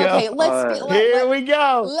here we go. Okay, here we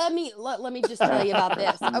go. Let me just tell you about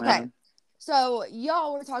this. Okay. So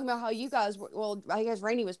y'all were talking about how you guys were, well, I guess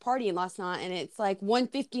Rainey was partying last night, and it's like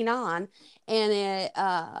 1:59, and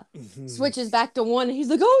it switches back to 1. And he's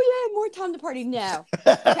like, "Oh yeah, more time to party." No,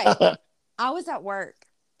 okay. I was at work,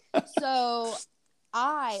 so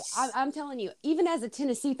I'm telling you, even as a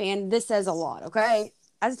Tennessee fan, this says a lot. Okay,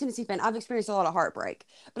 as a Tennessee fan, I've experienced a lot of heartbreak,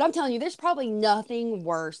 but I'm telling you, there's probably nothing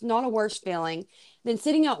worse, not a worse feeling, than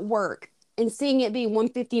sitting at work and seeing it be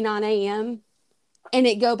 1:59 a.m. and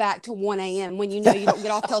it go back to 1 a.m. when you know you don't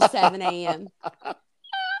get off till 7 a.m. I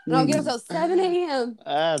don't get off till 7 a.m.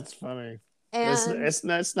 That's funny. And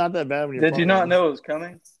it's not that bad when you're Did you not know it was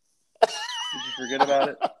coming? Did you forget about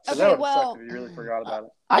it? Okay, that would suck if you really forgot about it.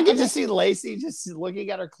 I could just see Lacey just looking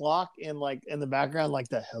at her clock and like in the background, like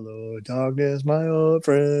the "Hello Darkness, my old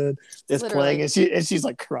friend" is playing, and she's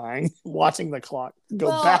like crying, watching the clock go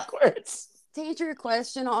backwards. To answer your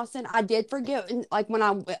question, Austin, I did forget, like when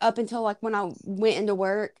I went into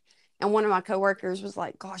work, and one of my coworkers was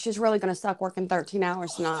like, "Gosh, it's really gonna suck working 13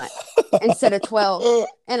 hours tonight instead of 12."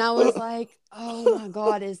 And I was like, "Oh my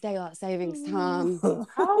God, it's daylight savings time."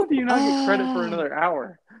 How do you not get credit for another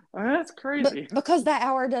hour? I mean, that's crazy. Because that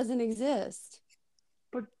hour doesn't exist.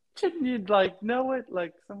 But shouldn't you like know it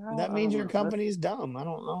like somehow? That means your company's dumb. I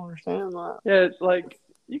don't understand that. Yeah, like.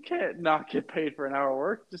 You can't not get paid for an hour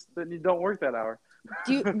work. Just then you don't work that hour.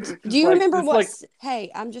 Do you remember what? Hey,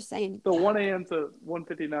 I'm just saying. The 1 a.m. to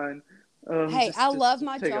 1:59. Hey, I love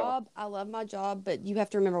my job. I love my job, but you have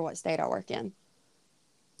to remember what state I work in.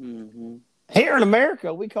 Mm-hmm. Here in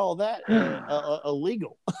America, we call that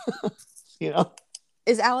illegal. You know.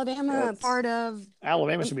 Is Alabama part of?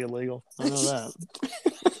 Alabama should be illegal. I know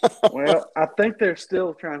that. Well, I think they're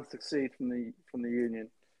still trying to succeed from the union.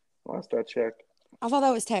 Last I checked. I thought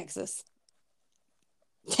that was Texas.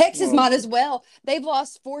 Texas might as well. They've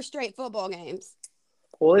lost 4 straight football games.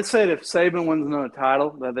 Well, they said if Saban wins another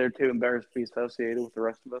title, that they're too embarrassed to be associated with the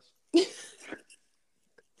rest of us.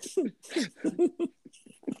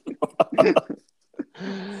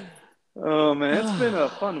 Oh, man. It's been a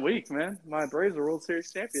fun week, man. My Braves are World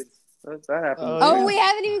Series champions. That happened. We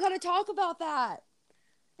haven't even got to talk about that.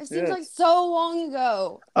 It seems like so long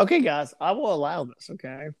ago. Okay, guys, I will allow this,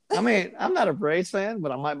 okay? I mean, I'm not a Braves fan,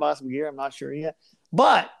 but I might buy some gear. I'm not sure yet.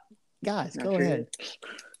 But, guys, go ahead.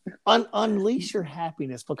 Unleash your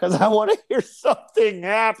happiness because I want to hear something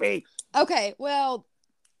happy. Okay, well,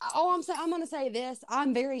 I'm going to say this.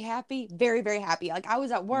 I'm very happy, very, very happy. Like, I was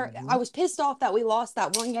at work. I was pissed off that we lost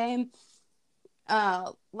that one game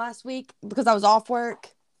last week because I was off work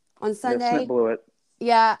on Sunday. Snip blew it.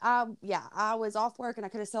 Yeah, I was off work and I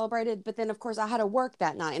could have celebrated, but then of course I had to work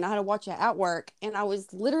that night and I had to watch it at work, and I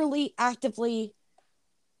was literally actively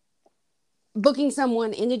booking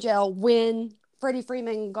someone into jail when Freddie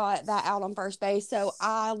Freeman got that out on first base. So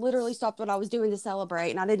I literally stopped what I was doing to celebrate,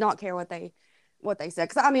 and I did not care what they said,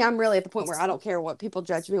 because I mean I'm really at the point where I don't care what people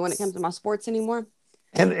judge me when it comes to my sports anymore.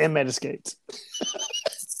 and Metascapes.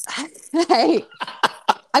 Hey,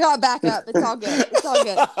 I got back up. It's all good. It's all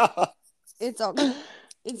good. It's all good.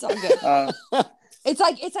 It's all good.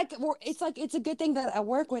 It's a good thing that I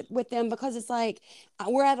work with them, because it's like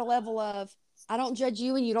we're at a level of I don't judge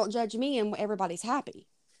you and you don't judge me and everybody's happy,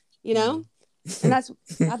 you know. And that's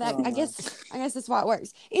I guess that's why it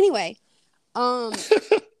works. Anyway,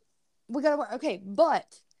 we gotta work. Okay, but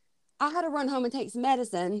I had to run home and take some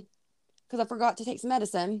medicine because I forgot to take some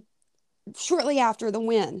medicine shortly after the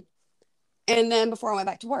win, and then before I went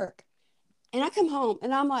back to work. And I come home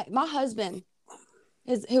and I'm like, my husband,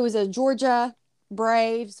 who was a Georgia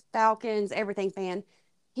Braves, Falcons, everything fan.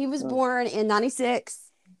 He was born in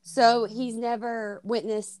 '96, so he's never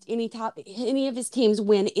witnessed any of his teams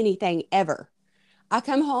win anything ever. I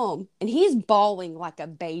come home and he's bawling like a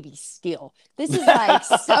baby still. This is like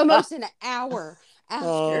almost an hour after.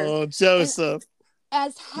 Oh, Joseph.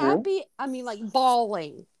 As happy, I mean, like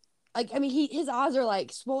bawling. Like, I mean, his eyes are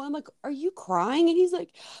like swollen. I'm like, are you crying? And he's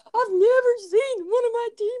like, I've never seen one of my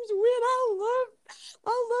teams win.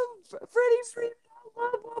 I love Freddie Freeman. I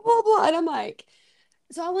love blah, blah, blah. And I'm like,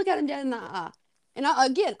 so I look at him dead in the eye. And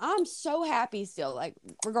I'm so happy still, like,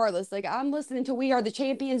 regardless. Like, I'm listening to We Are the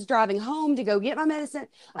Champions driving home to go get my medicine.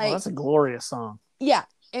 Like, that's a glorious song. Yeah.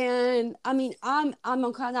 And I mean, I'm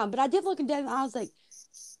on cloud nine, but I did look him dead in the eye. I was like,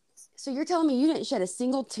 so you're telling me you didn't shed a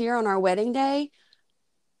single tear on our wedding day,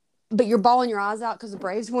 but you're bawling your eyes out because the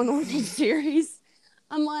Braves won the World Series?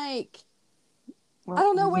 I'm like, I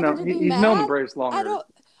don't know whether to be mad. He's known the Braves longer.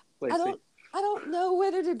 I don't know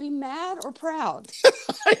whether to be mad or proud.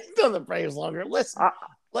 I've known the Braves longer. Listen,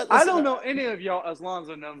 I don't know any of y'all as long as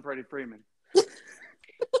I've known Freddie Freeman.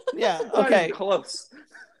 Yeah, Not okay. even close.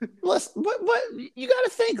 Listen, but you got to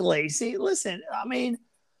think, Lacey. Listen, I mean,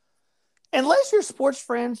 unless your sports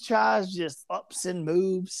franchise just ups and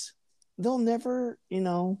moves, they'll never,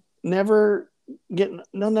 they'll never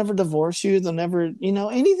divorce you. They'll never,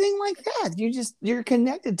 anything like that. You're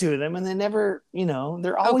connected to them, and they never,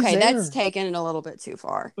 they're always there. Okay, that's taking it a little bit too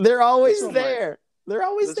far. They're always there. They're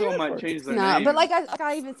always this there. This one might change their name. But like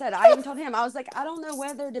I even said, I even told him, I was like, I don't know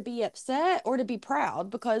whether to be upset or to be proud,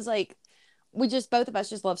 because like both of us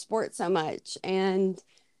just love sports so much, and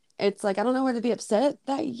it's like I don't know whether to be upset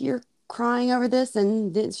that you're crying over this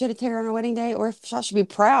and didn't shed a tear on our wedding day, or if I should be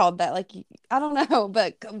proud that, like, I don't know.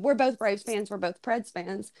 But we're both Braves fans, we're both Preds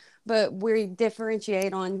fans, but we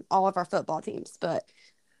differentiate on all of our football teams. But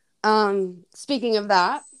speaking of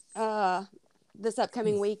that, this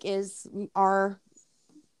upcoming week is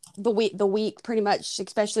the week pretty much,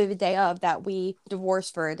 especially the day of that, we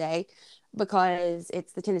divorce for a day because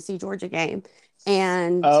it's the Tennessee Georgia game.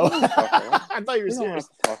 And I thought you were serious.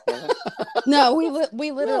 No, we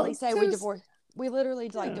literally say we divorce. We literally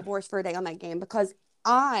divorce for a day on that game, because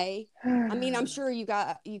I mean, I'm sure you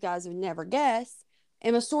guys would never guess,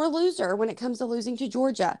 am a sore loser when it comes to losing to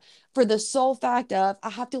Georgia, for the sole fact of I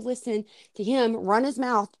have to listen to him run his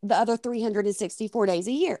mouth the other 364 days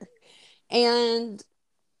a year. And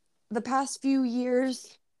the past few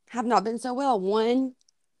years have not been so well. One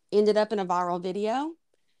ended up in a viral video.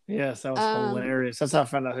 Yes, that was hilarious. That's how I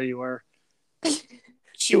found out who you were.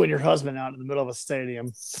 Chewing your husband out in the middle of a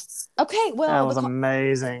stadium. Okay, well, that was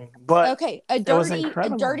amazing. But okay, a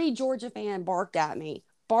dirty Georgia fan barked at me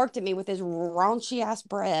with his raunchy ass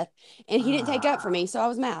breath, and he didn't take up for me, so I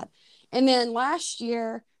was mad. And then last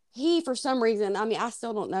year, he, for some reason, I mean, I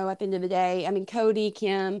still don't know at the end of the day. I mean, Cody,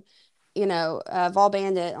 Kim, Vol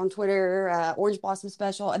Bandit on Twitter, Orange Blossom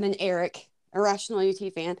Special, and then Eric, Irrational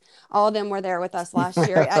UT fan. All of them were there with us last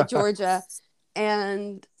year at Georgia.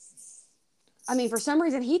 And I mean, for some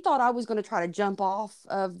reason, he thought I was going to try to jump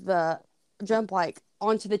like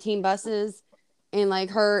onto the team buses and like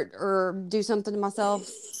hurt or do something to myself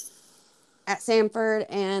at Samford.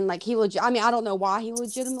 And like I mean, I don't know why he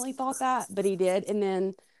legitimately thought that, but he did. And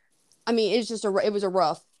then, I mean, it was a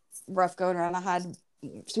rough going around. I had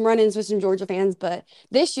some run-ins with some Georgia fans, but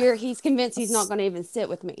this year he's convinced he's not going to even sit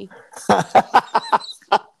with me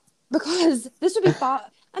because this would be fun.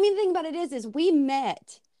 I mean, the thing about it is we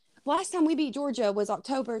met. Last time we beat Georgia was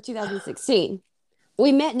October 2016.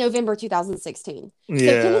 We met November 2016. Yeah.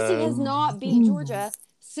 So Tennessee has not beat Georgia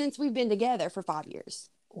since we've been together for 5 years.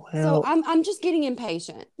 Well, so I'm just getting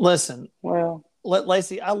impatient. Listen,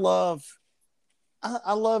 Lacey, I love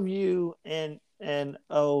you and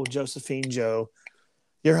Josephine Joe.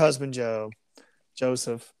 Your husband,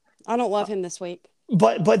 Joseph. I don't love him this week.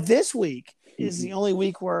 But this week is the only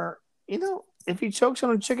week where, if he chokes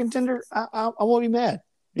on a chicken tender, I won't be mad.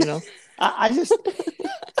 I just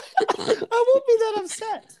I won't be that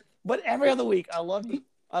upset. But every other week, I love you.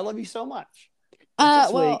 I love you so much.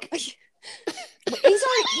 Week, He's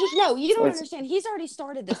already no, you don't understand. He's already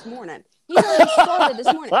started this morning.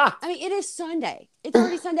 I mean, it is Sunday. It's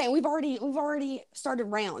already Sunday, and we've already started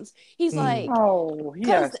rounds. He's like, Oh,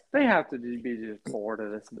 yes, they have to be just bored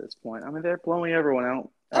of this point. I mean, they're blowing everyone out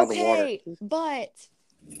of the water. okay, but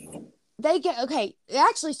it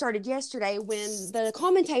actually started yesterday when the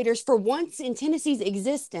commentators, for once in Tennessee's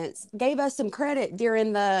existence, gave us some credit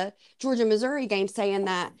during the Georgia-Missouri game, saying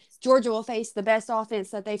that Georgia will face the best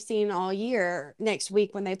offense that they've seen all year next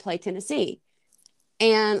week when they play Tennessee.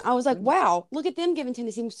 And I was like, wow, look at them giving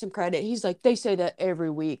Tennessee some credit. He's like, they say that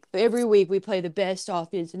every week. Every week we play the best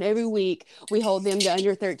offense, and every week we hold them to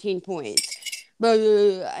under 13 points.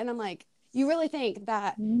 And I'm like, you really think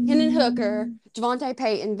that Hendon Hooker, Javonte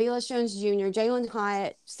Payton, Velus Jones Jr., Jalen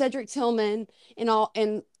Hyatt, Cedric Tillman,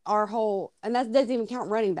 and our whole, and that doesn't even count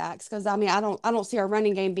running backs, because I mean I don't see our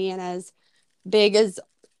running game being as big as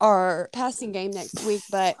our passing game next week.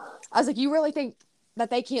 But I was like, you really think that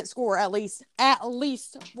they can't score at least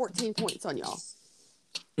 14 points on y'all?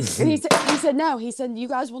 And he said no. He said, you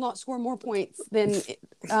guys will not score more points than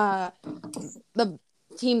the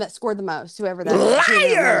team that scored the most, whoever that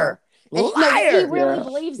Liar! is. Liar! No, he really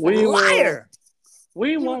believes that. Liar!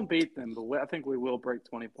 We won't beat them, but I think we will break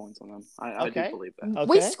 20 points on them. I do believe that. Okay.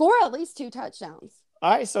 We score at least 2 touchdowns.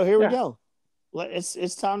 All right, so here we go.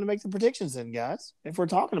 It's time to make the predictions then, guys. If we're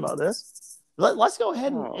talking about this, let's go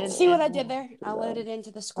ahead and see what I did there. I led it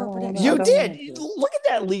into the score prediction. You did. Look at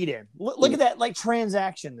that lead in. Look at that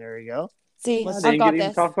transaction. There you go. See, I've got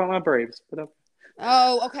this. Talk about my Braves.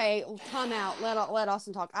 Oh, okay. Time out. Let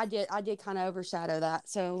Austin talk. I did kind of overshadow that.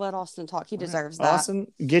 So let Austin talk. He deserves that.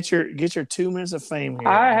 Austin, get your 2 minutes of fame here.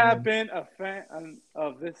 I have been a fan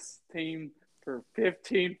of this team for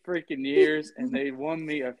 15 freaking years, and they won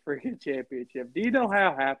me a freaking championship. Do you know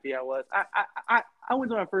how happy I was? I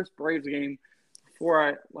went to my first Braves game before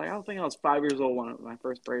I don't think I was 5 years old when my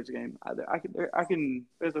first Braves game. I can.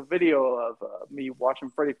 There's a video of me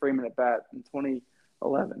watching Freddie Freeman at bat in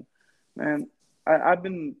 2011. Man, I've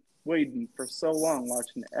been waiting for so long,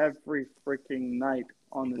 watching every freaking night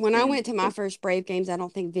on this. When I went to my first Brave games, I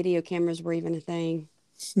don't think video cameras were even a thing.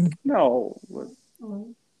 No.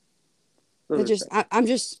 I'm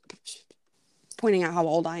just pointing out how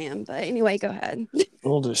old I am. But anyway, go ahead.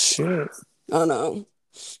 Old as shit. Oh no.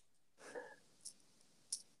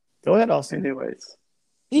 Go ahead, Austin. Anyways,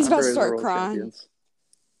 he's about to start crying. Champions.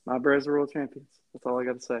 My Braves are world champions. That's all I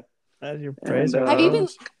got to say. That's your praise. Have you been?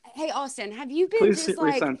 Hey, Austin, have you been? Please just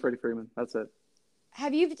resign Freddie Freeman. That's it.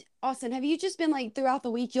 Have you just been like throughout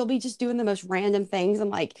the week? You'll be just doing the most random things,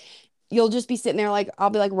 and like you'll just be sitting there like I'll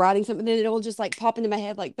be like writing something, and it'll just like pop into my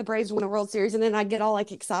head like the Braves won the World Series, and then I get all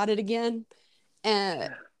like excited again,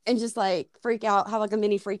 and just like freak out, have like a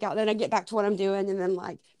mini freak out. Then I get back to what I'm doing, and then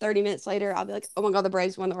like 30 minutes later, I'll be like, oh my God, the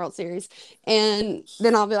Braves won the World Series. And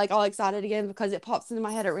then I'll be like all excited again because it pops into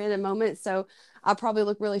my head at random moments. So I probably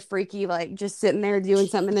look really freaky, like just sitting there doing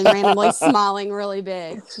something and then randomly smiling really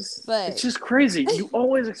big. It's just crazy. You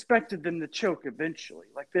always expected them to choke eventually.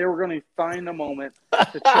 Like they were going to find a moment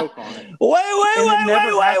to choke on it.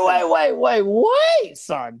 Wait,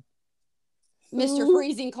 son. Mr.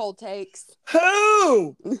 Freezing Cold Takes.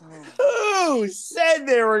 Who said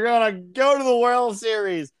they were going to go to the World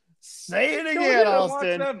Series? Say it again,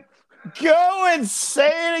 Austin. Go and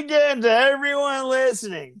say it again to everyone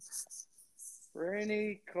listening.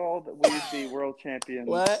 Rainey called that we'd be world champions.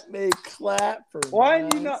 Let me clap for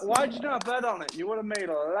why'd you not bet on it? You would have made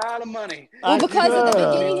a lot of money. Well, because at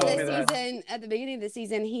the beginning of the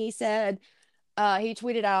season, he said he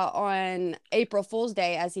tweeted out on April Fool's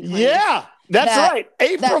Day, as he claimed. Yeah, that's right.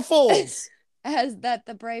 April Fool's. As that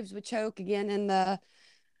the Braves would choke again in the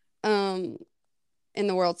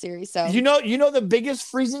World Series. So you know the biggest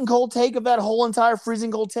freezing cold take of that whole entire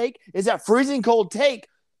freezing cold take is that freezing cold take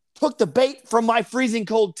took the bait from my freezing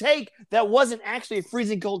cold take that wasn't actually a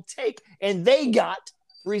freezing cold take, and they got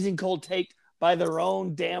freezing cold take by their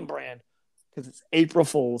own damn brand because it's April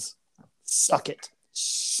Fool's. Suck it.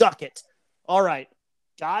 All right,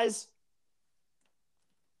 guys.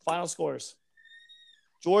 Final scores.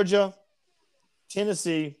 Georgia,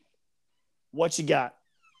 Tennessee. What you got?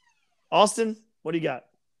 Austin, what do you got?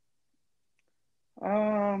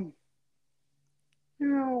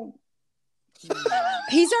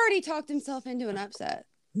 He's already talked himself into an upset.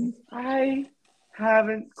 I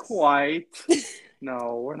haven't quite.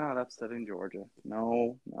 No, we're not upsetting Georgia.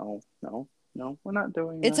 No, we're not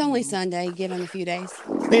doing that. It's only Sunday. Give him a few days.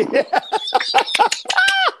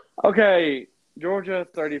 Okay, Georgia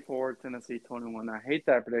 34, Tennessee 21. I hate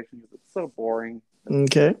that prediction because it's so boring.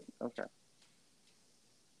 Okay.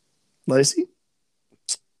 Lacey?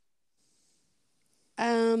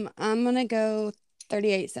 I'm going to go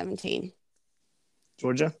 38-17.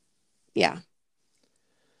 Georgia. Yeah.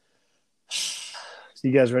 So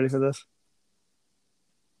you guys ready for this?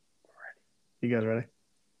 You guys ready?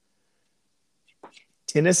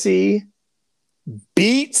 Tennessee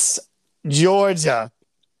beats Georgia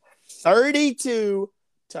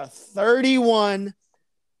 32-31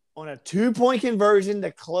 on a 2-point conversion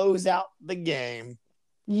to close out the game.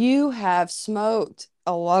 You have smoked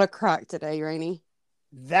a lot of crack today, Rainey.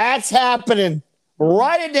 That's happening.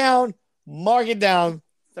 Write it down. Mark it down.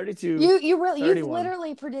 32. You've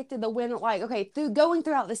literally predicted the win. Like, okay, going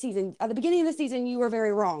throughout the season, at the beginning of the season, you were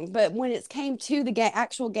very wrong. But when it came to the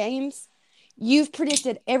actual games, you've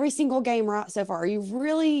predicted every single game right so far. You've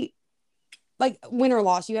really, like, win or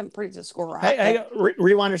loss, you haven't predicted a score right. Hey,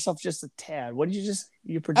 rewind yourself just a tad. What did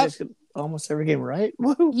you predicted almost every game, right?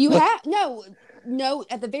 Woo. You have no.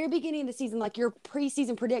 At the very beginning of the season, like your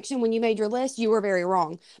preseason prediction when you made your list, you were very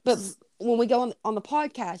wrong. But when we go on the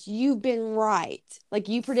podcast, you've been right. Like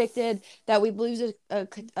you predicted that we'd lose a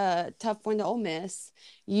tough one to Ole Miss.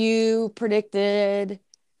 You predicted.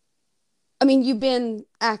 I mean, you've been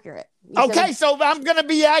accurate. Okay, so I'm going to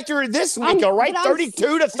be accurate this week, all right?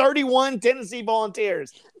 32-31 Tennessee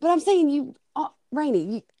Volunteers. But I'm saying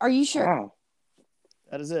Rainey, are you sure? Wow.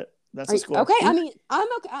 That is it. That's the score. Okay, I mean, I'm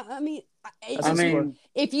okay. I mean,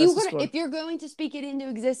 if you're going to speak it into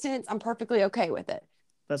existence, I'm perfectly okay with it.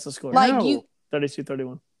 That's the score. Like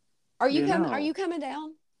 32-31. Are you coming? Are you coming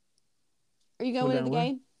down? Are you going to the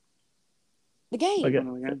game? The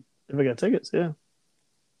game. If I got tickets, yeah.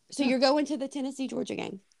 So you're going to the Tennessee-Georgia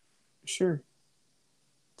game? Sure.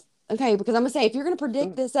 Okay, because I'm gonna say if you're gonna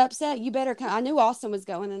predict this upset, you better come. I knew Austin was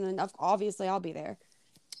going, and then obviously I'll be there.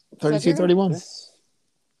 32-31.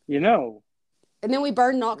 And then we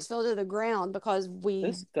burn Knoxville to the ground because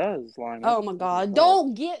this does line up. Oh my God!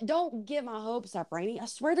 Don't get my hopes up, Rainey. I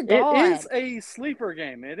swear to God, it is a sleeper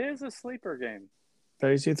game.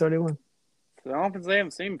 32-31. The offense they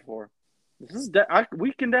haven't seen before.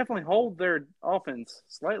 We can definitely hold their offense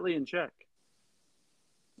slightly in check.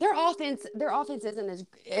 Their offense isn't as.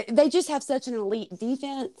 They just have such an elite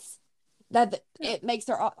defense that it makes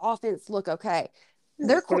their offense look okay.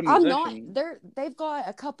 They've got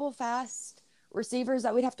a couple fast receivers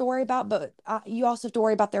that we'd have to worry about, but you also have to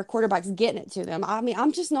worry about their quarterbacks getting it to them. I mean,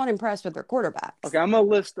 I'm just not impressed with their quarterbacks. Okay, I'm gonna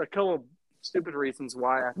list a couple of stupid reasons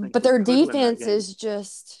why I think. But their defense is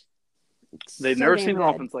just. They've never seen an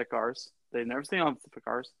offense like ours. They've never seen an offense like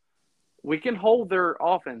ours. We can hold their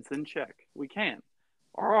offense in check. We can.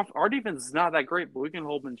 Our defense is not that great, but we can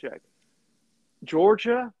hold them in check.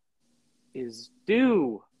 Georgia is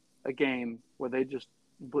due a game where they just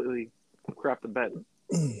completely crap the bed.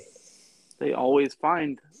 They always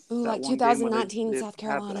find like 2019 South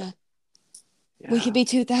Carolina. Yeah. We could be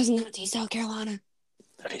 2019 South Carolina.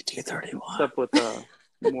 32-31. Except with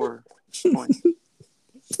more points.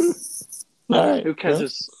 All right. Who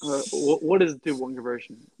catches? What is the 2-point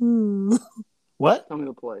conversion? What? Tell me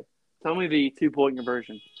the play. Tell me the 2-point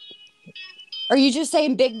conversion. Are you just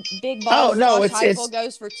saying big ball? Oh no, it's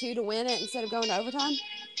goes for 2 to win it instead of going to overtime.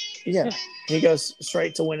 Yeah, he goes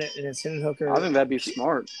straight to win it, and it's Hendon Hooker. I think that'd be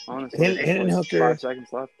smart, honestly. Hendon Hooker. 5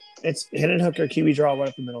 seconds left. It's Hendon Hooker, QB draw right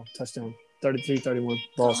up the middle, touchdown, 33-31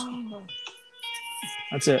 balls. Oh.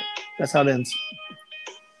 That's it. That's how it ends.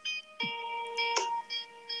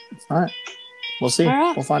 All right, we'll see.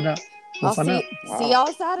 Right. We'll find out. We'll find out. See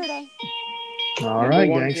y'all Saturday. All right,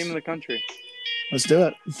 one gangs. team in the country. Let's do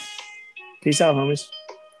it. Peace out, homies.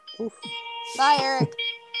 Oof. Bye, Eric.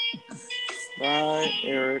 Bye,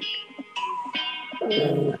 Eric.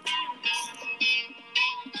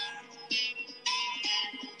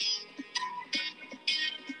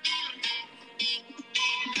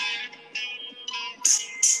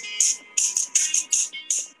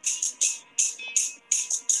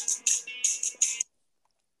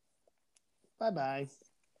 Bye-bye.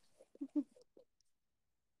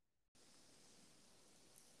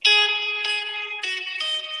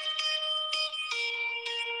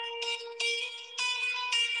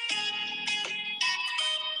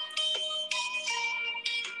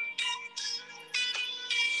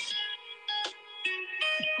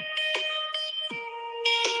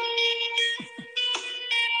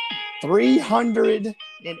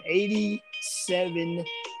 $387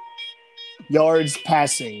 yards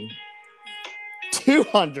passing,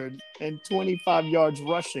 225 yards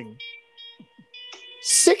rushing,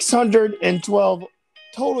 612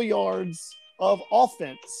 total yards of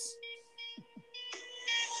offense.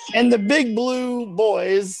 And the Big Blue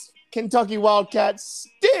Boys, Kentucky Wildcats,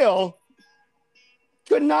 still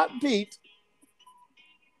could not beat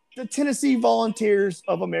the Tennessee Volunteers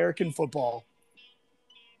of American football.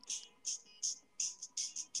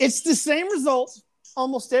 It's the same result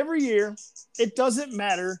almost every year. It doesn't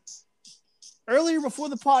matter. Earlier before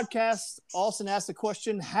the podcast, Austin asked the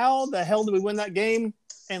question, how the hell did we win that game?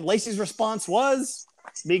 And Lacey's response was,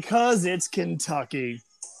 because it's Kentucky.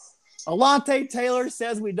 Alontae Taylor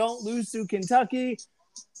says we don't lose to Kentucky,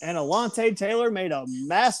 and Alontae Taylor made a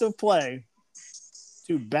massive play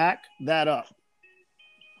to back that up.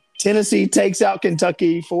 Tennessee takes out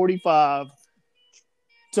Kentucky 45-42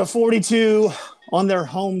 on their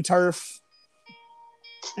home turf.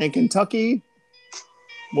 And Kentucky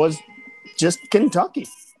was just Kentucky.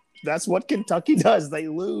 That's what Kentucky does. They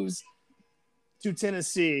lose to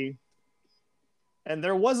Tennessee. And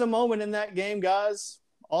there was a moment in that game, guys,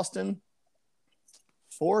 Austin,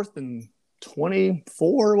 4th and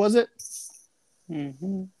 24, was it?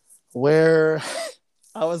 Mm-hmm. Where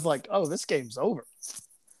I was like, oh, this game's over.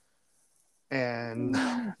 And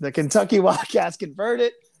the Kentucky Wildcats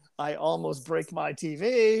converted. I almost break my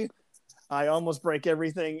TV. I almost break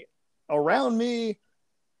everything around me.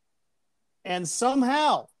 And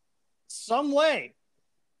somehow, some way,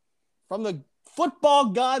 from the football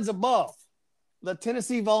gods above, the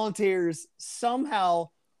Tennessee Volunteers somehow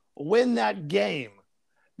win that game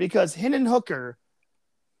because Hendon Hooker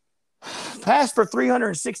passed for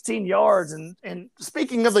 316 yards. And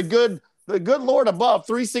speaking of the good Lord above,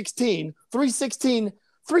 316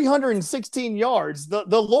 yards, the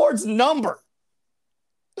Lord's number.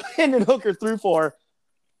 Hendon Hooker threw for,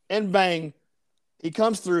 and bang, he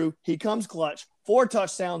comes through. He comes clutch. 4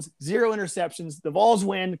 touchdowns, 0 interceptions. The Vols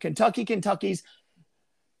win. Kentucky's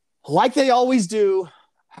like they always do.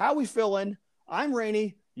 How we feeling? I'm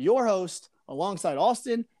Rainey, your host, alongside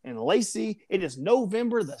Austin and Lacey. It is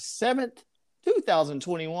November the 7th,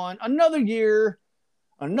 2021. Another year,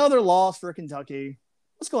 another loss for Kentucky.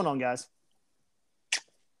 What's going on, guys?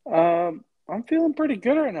 I'm feeling pretty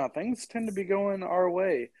good right now. Things tend to be going our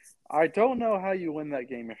way. I don't know how you win that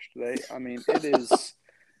game yesterday. I mean, it is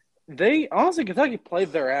 – honestly, Kentucky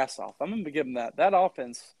played their ass off. I'm going to give them that. That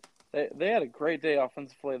offense, they had a great day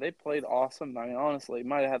offensively. They played awesome. I mean, honestly,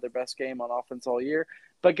 might have had their best game on offense all year.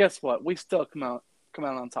 But guess what? We still come out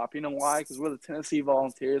on top. You know why? Because we're the Tennessee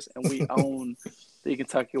Volunteers, and we own the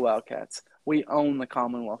Kentucky Wildcats. We own the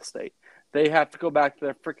Commonwealth State. They have to go back to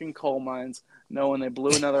their freaking coal mines knowing they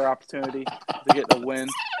blew another opportunity to get the win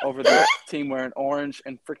over the team wearing orange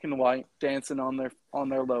and freaking white dancing on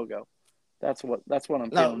their logo. That's what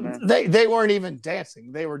I'm feeling, man. They weren't even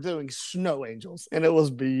dancing. They were doing snow angels, and it was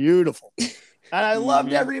beautiful. And I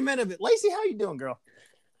loved every minute of it. Lacey, how you doing, girl?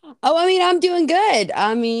 Oh, I mean, I'm doing good.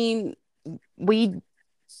 I mean, we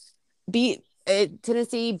beat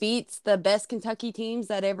Tennessee beats the best Kentucky teams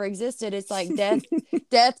that ever existed. It's like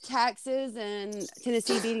death, taxes, and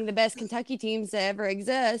Tennessee beating the best Kentucky teams that ever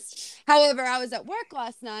exist. However, I was at work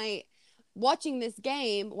last night watching this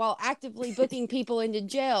game while actively booking people into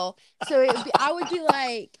jail. So I would be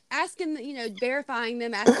like asking, verifying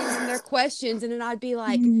them, asking them their questions, and then I'd be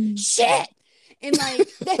like, shit. And like,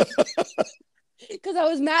 because I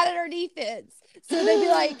was mad at our defense. So they'd be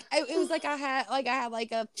like, it was like I had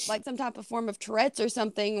some type of form of Tourette's or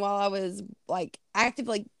something while I was like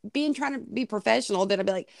actively trying to be professional. Then I'd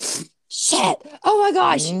be like, shit, oh my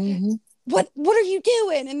gosh, what are you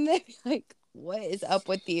doing? And they'd be like, what is up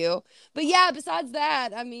with you? But yeah, besides that,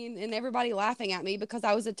 I mean, and everybody laughing at me because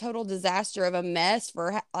I was a total disaster of a mess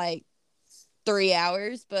for like 3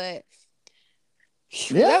 hours. But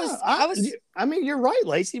yeah, I mean, you're right,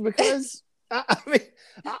 Lacey, because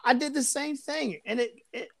I did the same thing. And it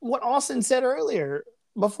what Austin said earlier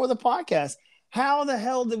before the podcast, how the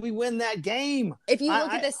hell did we win that game? If you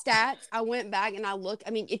look at the stats, I went back and I looked. I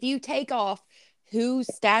mean, if you take off whose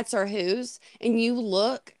stats are whose and you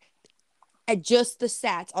look at just the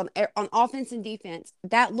stats on offense and defense,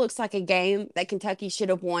 that looks like a game that Kentucky should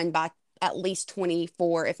have won by at least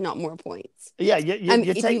 24, if not more points. Yeah, if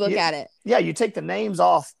you look at it. Yeah, you take the names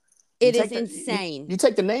off. It is insane. You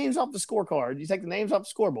take the names off the scorecard. You take the names off the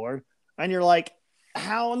scoreboard, and you're like,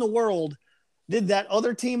 how in the world did that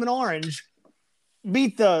other team in orange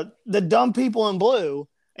beat the dumb people in blue?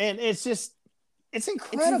 And it's incredible.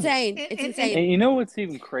 It's insane. It's insane. And you know what's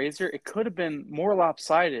even crazier? It could have been more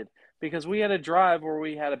lopsided because we had a drive where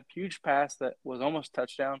we had a huge pass that was almost a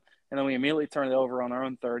touchdown, and then we immediately turned it over on our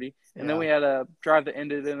own 30. And then we had a drive that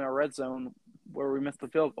ended in a red zone where we missed the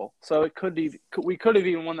field goal. So we could have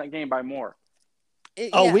even won that game by more.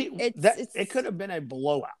 It could have been a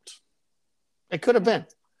blowout. It could have been.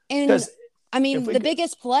 And I mean, the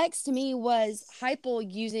biggest flex to me was Heupel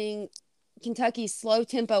using Kentucky's slow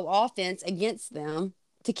tempo offense against them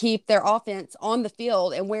to keep their offense on the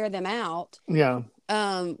field and wear them out. Yeah.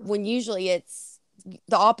 When usually it's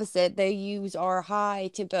the opposite. They use our high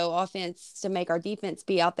tempo offense to make our defense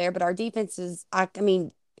be out there. But our defense is, I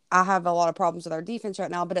mean, I have a lot of problems with our defense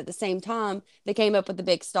right now. But at the same time, they came up with the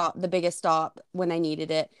biggest stop when they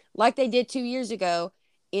needed it, like they did 2 years ago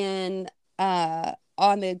in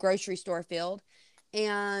on the grocery store field.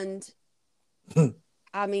 And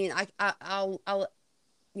I mean, I'll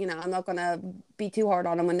I'm not gonna be too hard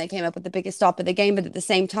on them when they came up with the biggest stop of the game, but at the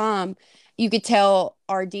same time, you could tell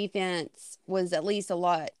our defense was at least a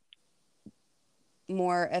lot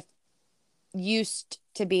more used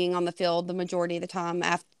to being on the field the majority of the time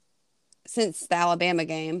since the Alabama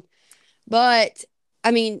game. But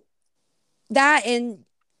I mean, that and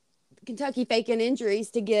Kentucky faking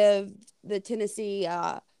injuries to give the Tennessee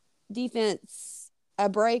defense a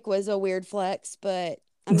break was a weird flex. But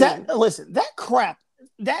I mean, listen, that crap.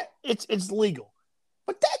 That it's legal,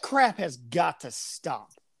 but that crap has got to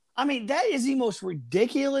stop. I mean, that is the most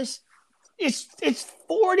ridiculous. It's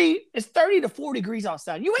 30 to 40 degrees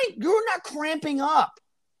outside. You're not cramping up.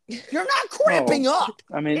 You're not cramping up.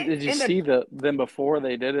 I mean, did you see them before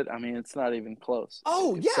they did it? I mean, it's not even close.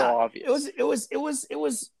 Oh, it's yeah. So obvious. It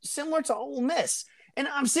was similar to Ole Miss. And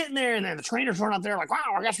I'm sitting there, and then the trainers run out there like,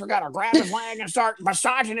 wow, I guess we got to grab his leg and start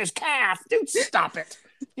massaging his calf. Dude, stop it.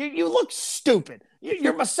 You look stupid.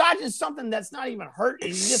 You're massaging something that's not even hurt.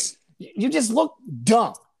 And you just look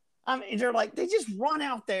dumb. I mean, they just run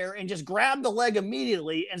out there and just grab the leg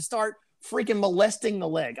immediately and start freaking molesting the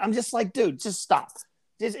leg. I'm just like, dude, just stop.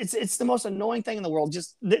 It's the most annoying thing in the world.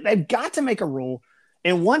 Just they've got to make a rule.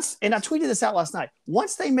 And I tweeted this out last night.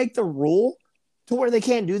 Once they make the rule to where they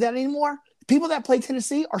can't do that anymore, people that play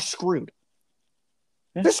Tennessee are screwed.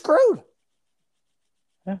 Yeah. They're screwed.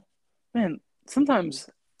 Yeah, man. Sometimes,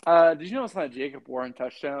 did you notice that Jacob Warren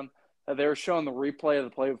touchdown? They were showing the replay of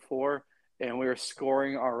the play before, and we were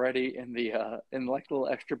scoring already in the little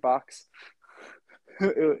extra box. I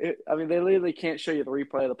mean, they literally can't show you the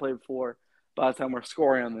replay of the play before by the time we're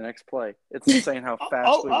scoring on the next play. It's insane how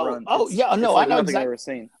fast we run. I know I've ever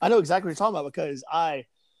seen. I know exactly what you're talking about because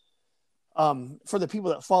for the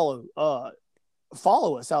people that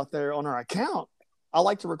follow us out there on our account, I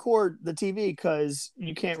like to record the TV because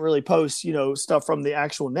you can't really post, stuff from the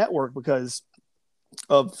actual network because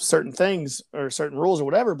of certain things or certain rules or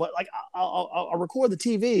whatever. But like, I'll record the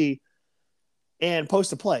TV and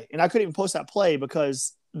post a play, and I couldn't even post that play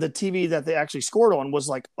because the TV that they actually scored on was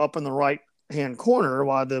like up in the right hand corner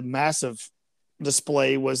while the massive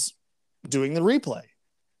display was doing the replay.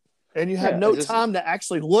 And you have no time to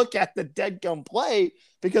actually look at the dead gum play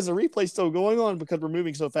because the replay's still going on because we're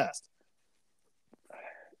moving so fast.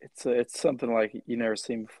 It's something like you never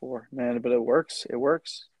seen before, man. But it works. It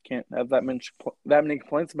works. Can't have that many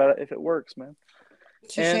complaints about it if it works, man.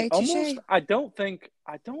 Touché. I don't think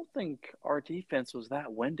our defense was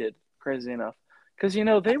that winded. Crazy enough, because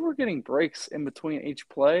they were getting breaks in between each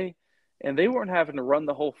play, and they weren't having to run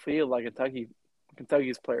the whole field like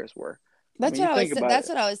Kentucky's players were. That's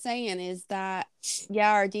what I was saying is that,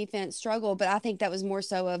 our defense struggled, but I think that was more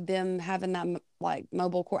so of them having that like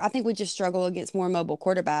mobile I think we just struggle against more mobile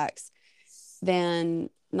quarterbacks than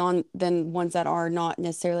ones that are not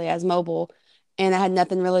necessarily as mobile. And it had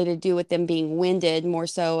nothing really to do with them being winded, more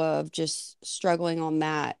so of just struggling on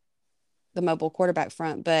the mobile quarterback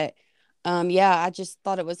front. But I just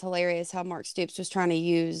thought it was hilarious how Mark Stoops was trying to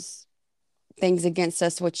use things against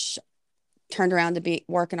us, which turned around to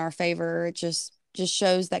work in our favor. It just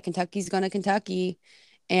shows that Kentucky's going to Kentucky,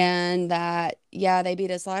 and that they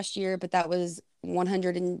beat us last year, but that was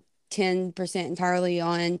 110% entirely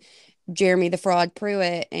on Jeremy the Fraud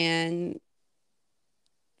Pruitt and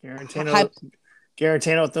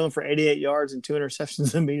Garantano thrown for 88 yards and 2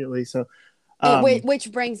 interceptions immediately. So,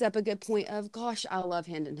 which brings up a good point of, gosh, I love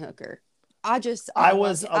Hendon Hooker. I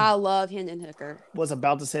love Hendon Hooker. Was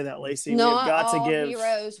about to say that, Lacey. Not all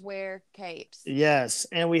heroes wear capes. Yes,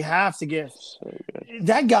 and we have to give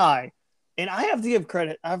that guy, and I have to give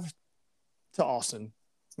credit to Austin.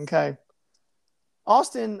 Okay,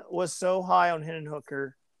 Austin was so high on Hendon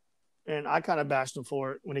Hooker, and I kind of bashed him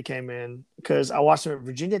for it when he came in because I watched him at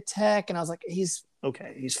Virginia Tech, and I was like, he's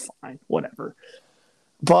okay, he's fine, whatever.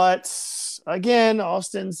 But again,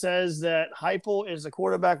 Austin says that Heupel is a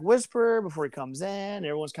quarterback whisperer before he comes in.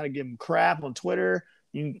 Everyone's kind of giving him crap on Twitter.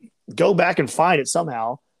 You can go back and find it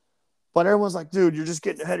somehow. But everyone's like, dude, you're just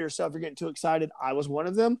getting ahead of yourself. You're getting too excited. I was one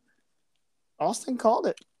of them. Austin called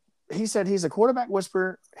it. He said he's a quarterback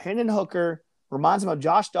whisperer. Hendon Hooker reminds him of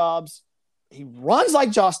Josh Dobbs. He runs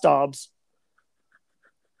like Josh Dobbs.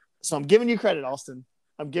 So I'm giving you credit, Austin.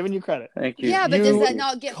 I'm giving you credit. Thank you. Yeah, but does that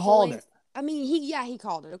not get points? I mean, he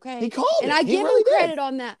called it, okay? He called and it. I He give really him did. credit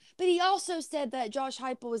on that. But he also said that Josh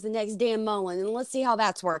Heupel was the next Dan Mullen, and let's see how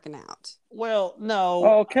that's working out. Well, no,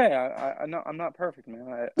 Oh, okay, I know I'm not perfect,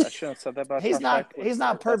 man. I shouldn't have said that about he's Josh not. Heupel. He's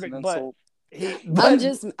not That's an perfect, but insult.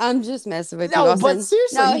 I'm just messing with you, no, but Austin.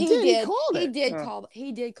 seriously, No, he did. He called He it. did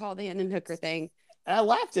Yeah. call the Hendon Hooker thing. And I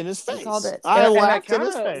laughed in his face. He called it. I And I laughed in kind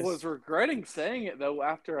his of face. was regretting saying it though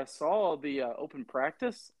after I saw the open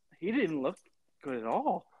practice. He didn't look good at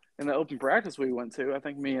all in the open practice we went to. I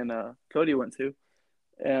think me and Cody went to,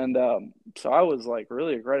 and so I was like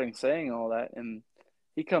really regretting saying all that. And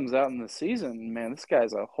he comes out in the season, man. This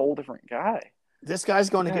guy's a whole different guy. This guy's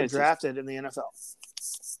going to Yeah, get it's just- drafted in the NFL.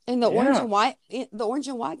 In the Yeah. orange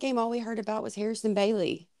and white game, all we heard about was Harrison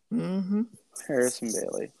Bailey. Mm-hmm. Harrison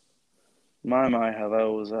Bailey. My, how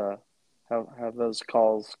those have those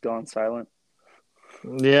calls gone silent.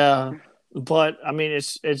 Yeah, but I mean,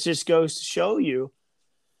 it just goes to show you,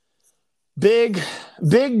 big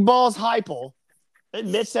balls Heupel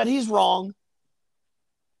admits that he's wrong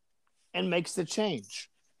and makes the change.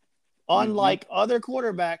 Unlike other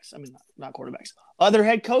quarterbacks, I mean, not quarterbacks, other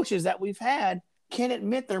head coaches that we've had can't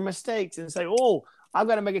admit their mistakes and say, "Oh, I've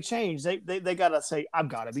got to make a change." They got to say, "I've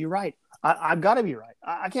got to be right. I've got to be right.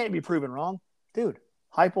 I can't be proven wrong." Dude,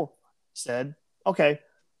 Heupel said, "Okay,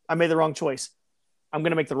 I made the wrong choice. I'm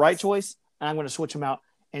going to make the right choice, and I'm going to switch him out."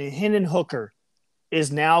 And Hendon Hooker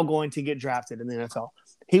is now going to get drafted in the NFL.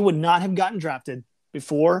 He would not have gotten drafted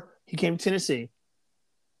before he came to Tennessee.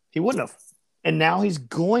 He wouldn't have. And now he's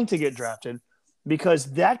going to get drafted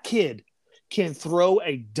because that kid can throw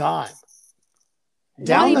a dime.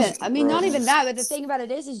 Not even that. But the thing about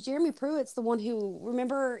it is Jeremy Pruitt's the one who,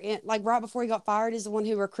 remember, like right before he got fired, is the one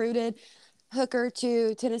who recruited Hooker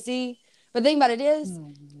to Tennessee. But the thing about it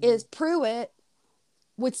is Pruitt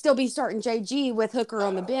would still be starting JG with Hooker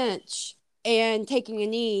on the bench and taking a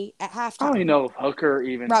knee at halftime. I don't even know if Hooker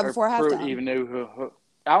even Right before Pruitt halftime. even knew who.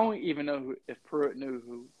 I don't even know if Pruitt knew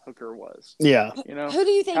who Hooker was. Yeah. You know, Who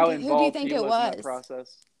do you think? how Who do you involved think he it was was? in that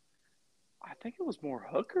process. I think it was more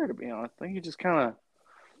Hooker, to be honest. I think he just kind of.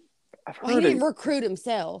 I've Well, he heard didn't it. recruit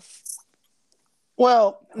himself.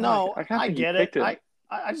 Well, no, I kinda I think he get picked it. it.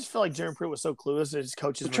 I just feel like Jeremy Pruitt was so clueless that his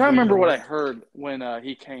coaches I'm were trying to doing remember the what I right- heard when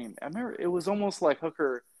he came. I remember it was almost like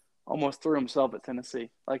Hooker almost threw himself at Tennessee.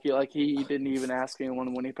 Like he didn't even ask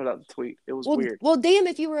anyone when he put out the tweet. It was weird. Well, damn,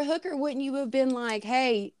 if you were a Hooker, wouldn't you have been like,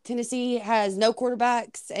 hey, Tennessee has no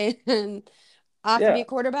quarterbacks and I can be a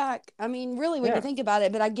quarterback? I mean, really, when you think about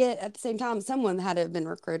it, but I get at the same time, someone had to have been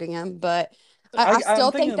recruiting him. But I still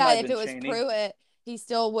I'm thinking think it that might if have it been was Chaney. Pruitt, he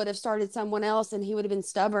still would have started someone else and he would have been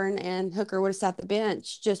stubborn and Hooker would have sat the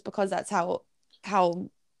bench just because that's how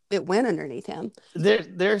it went underneath him.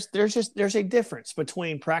 There's a difference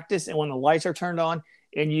between practice and when the lights are turned on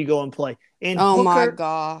and you go and play. And my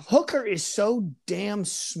God. Hooker is so damn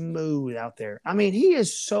smooth out there. I mean, he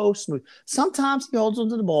is so smooth. Sometimes he holds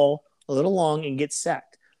onto the ball a little long and gets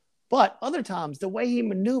sacked. But other times, the way he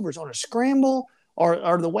maneuvers on a scramble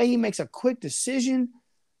or the way he makes a quick decision,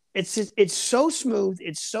 it's so smooth,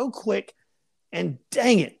 it's so quick, and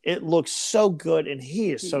dang it, it looks so good, and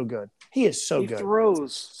he is so good. He is so good. He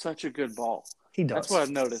throws such a good ball. He does. That's what I've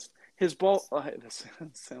noticed. His ball. This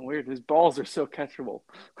sounds weird. His balls are so catchable.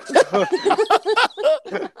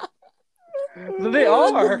 They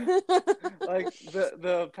are. Like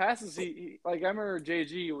the passes he like. I remember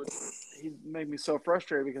JG he made me so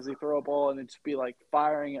frustrated because he throw a ball and it'd just be like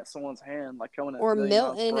firing at someone's hand, like coming at Or a million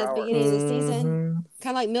Milton miles at per the hour. beginning of the season.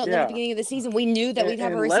 Kind of like Milton at the beginning of the season. We knew that we'd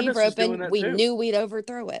have a And receiver Levis was doing open. that We too. knew we'd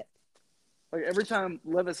overthrow it. Like every time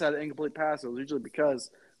Levis had an incomplete pass, it was usually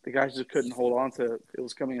because the guys just couldn't hold on to it. It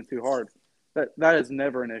was coming in too hard. That is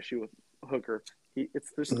never an issue with Hooker.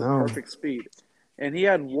 It's just the perfect speed. And he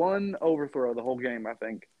had one overthrow the whole game, I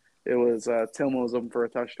think. It was Tillman was open for a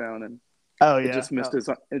touchdown and it just missed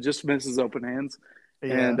his open hands.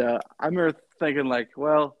 Yeah. And I remember thinking like,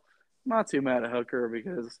 well, I'm not too mad at Hooker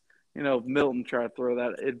because, you know, if Milton tried to throw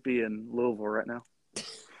that, it'd be in Louisville right now.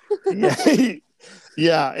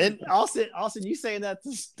 Yeah. And Austin, you saying that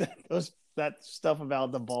stuff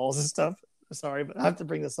about the balls and stuff. Sorry, but I have to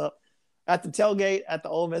bring this up. At the tailgate at the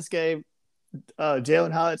Ole Miss game,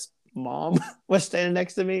 Jalen Hyatt's mom was standing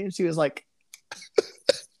next to me, and she was like,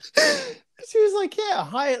 "Yeah,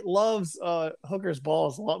 Hyatt loves Hooker's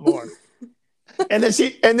balls a lot more." and then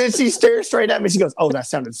she stared straight at me. She goes, "Oh, that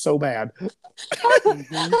sounded so bad." I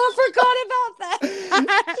forgot about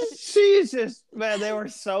that. She's just, man, they were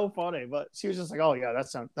so funny, but she was just like, "Oh yeah, that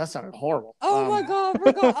sounded horrible." Oh my God, I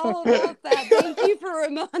forgot all about that. Thank you for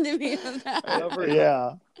reminding me of that.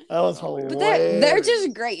 Yeah, that was hilarious. But they're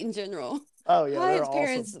just great in general. Oh yeah, they're Hyatt's awesome.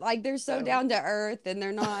 parents, like, they're so Yeah. down to earth, and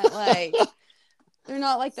they're not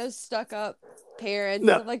like those stuck up parents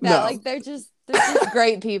No, stuff like that. no. Like they're just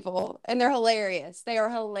great people, and they're hilarious. They are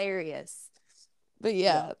hilarious. But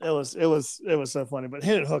yeah, It was so funny. But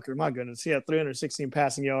Hendon Hooker, my goodness, he had 316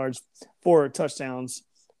 passing yards, 4 touchdowns,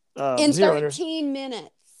 in 0 13 minutes.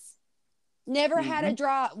 Never had a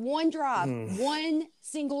drive. One drive, Mm. one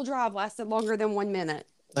single drive lasted longer than 1 minute.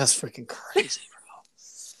 That's freaking crazy,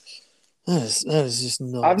 bro. That is just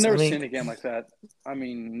nuts. I've never seen a game like that. I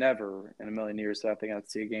mean, never in a million years I think I'd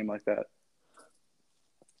see a game like that.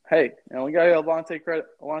 Hey, and we got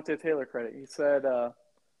Alontae Taylor credit. He said,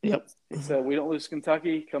 Yep. He said we don't lose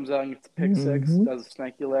Kentucky. Comes out and gets a pick six, does a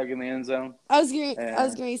snaky leg in the end zone. I was going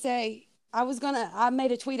to say, I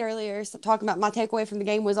made a tweet earlier talking about my takeaway from the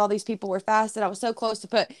game was all these people were fast, and I was so close to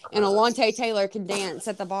put, and Alontae Taylor can dance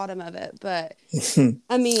at the bottom of it. But,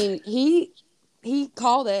 I mean, he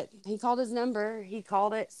called it. He called his number. He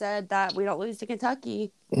called it, said that we don't lose to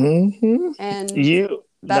Kentucky. Mm-hmm. And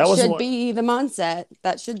that should be the mindset.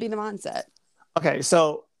 That should be the mindset. Okay,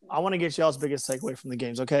 so I want to get y'all's biggest takeaway from the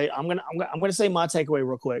games. Okay, I'm gonna say my takeaway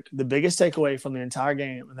real quick. The biggest takeaway from the entire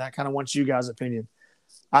game, and I kind of want you guys' opinion.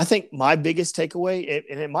 I think my biggest takeaway,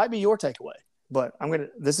 and it might be your takeaway, but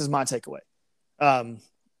this is my takeaway. The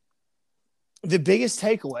biggest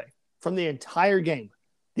takeaway from the entire game,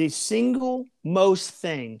 the single most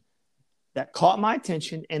thing that caught my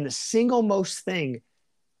attention, and the single most thing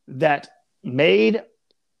that made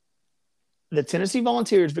the Tennessee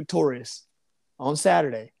Volunteers victorious on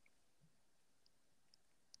Saturday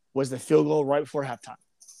was the field goal right before halftime.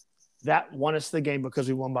 That won us the game because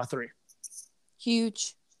we won by 3.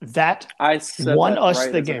 Huge. That I said won that us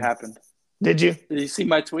right the as it game. happened. Did you? Did you see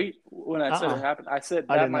my tweet when I said it happened? I said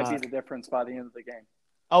I that did might be not. the difference by the end of the game.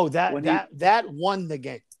 Oh, that won the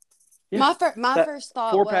game. Yeah. My first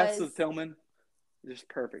thought 4 was passes to Tillman, just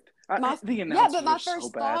perfect. The yeah, but my announcers were first so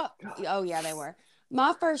bad. thought. Oh yeah, they were.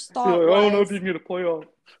 My first You're thought like, was. I don't know if you can get a playoff.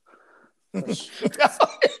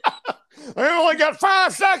 We only got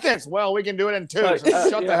 5 seconds. Well, we can do it in 2. So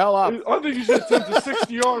shut the hell up. I think you should attempt a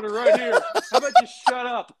 60-yarder right here. How about you shut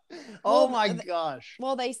up? Oh my gosh.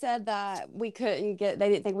 Well, they said that we couldn't get. They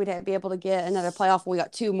didn't think we'd be able to get another playoff. We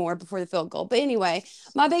got 2 more before the field goal. But anyway,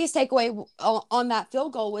 my biggest takeaway on that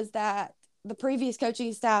field goal was that the previous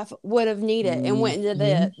coaching staff would have needed and went into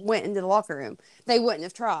the locker room. They wouldn't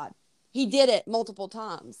have tried. He did it multiple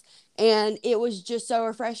times, and it was just so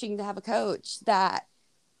refreshing to have a coach that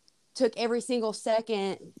took every single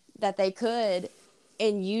second that they could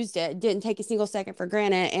and used it. Didn't take a single second for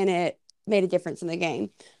granted, and it made a difference in the game.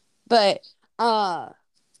 But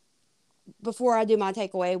before I do my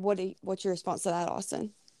takeaway, what's your response to that,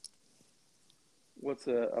 Austin? What's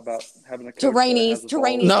about having a coach to Rainey's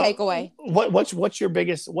takeaway? What's your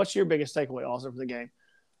biggest takeaway also from the game?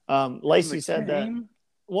 Lacey said that.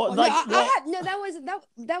 Well,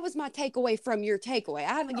 that was my takeaway from your takeaway.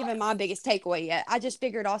 I haven't given my biggest takeaway yet. I just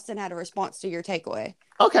figured Austin had a response to your takeaway.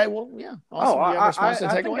 Okay, well, yeah. Austin,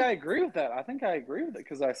 I think I agree with that. I think I agree with it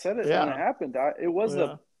because I said it when it happened. It was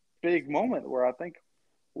a big moment where I think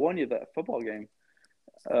won you that football game.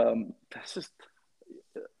 That's just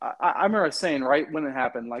I remember saying right when it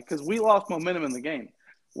happened, like because we lost momentum in the game.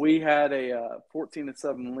 We had a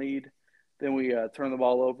 14-7 lead. Then we turn the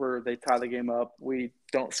ball over. They tie the game up. We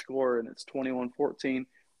don't score, and it's 21-14.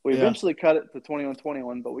 We eventually cut it to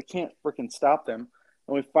 21-21, but we can't freaking stop them.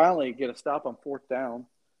 And we finally get a stop on 4th down.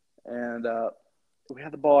 And we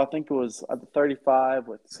had the ball, I think it was at the 35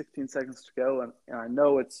 with 16 seconds to go. And I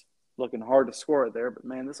know it's looking hard to score it there, but,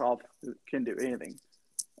 man, this offense can do anything.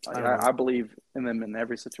 I believe in them in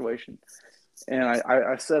every situation. And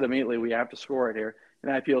I said immediately we have to score it here.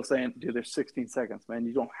 And I had people saying, dude, there's 16 seconds, man.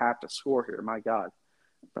 You don't have to score here. My God.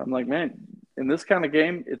 But I'm like, man, in this kind of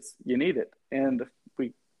game, you need it. And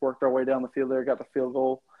we worked our way down the field there, got the field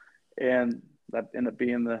goal, and that ended up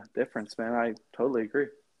being the difference, man. I totally agree.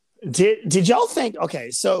 Did y'all think, okay,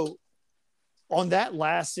 so on that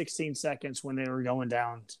last 16 seconds when they were going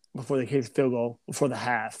down before they kicked the field goal, before the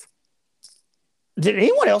half, did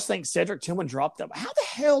anyone else think Cedric Tillman dropped that? How the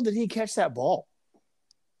hell did he catch that ball?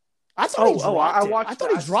 I thought he dropped it. I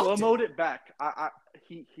thought he dropped it. Slow-moed it back.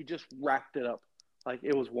 He just wrapped it up. Like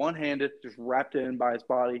it was one-handed, just wrapped it in by his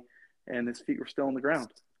body, and his feet were still on the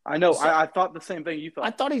ground. I know. So, I thought the same thing you thought.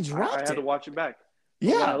 I thought he dropped it. I had to watch it back.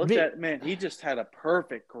 Yeah. When I looked at it, man, he just had a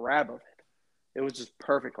perfect grab of it. It was just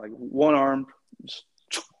perfect, like one arm.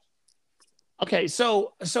 Okay,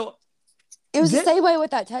 so it was the same way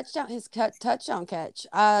with that touchdown, his touchdown catch.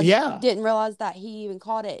 Didn't realize that he even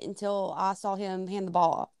caught it until I saw him hand the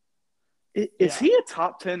ball off. Is he a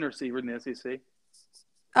top 10 receiver in the SEC?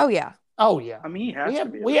 Oh, yeah. Oh yeah, I mean, he has to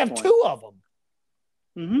be. We have two of them.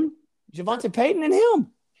 Mm-hmm. Javonte Payton and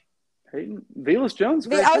him. Peyton, Velus Jones.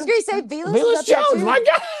 I was going to say Velus Velus Jones. too. My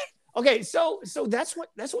God. Okay, so that's what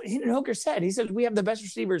Hendon Hooker said. He said we have the best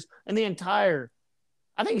receivers in the entire.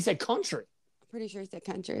 I think he said country. Pretty sure he said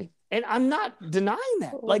country. And I'm not denying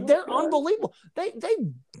that. Like they're unbelievable.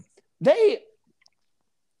 They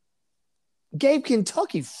gave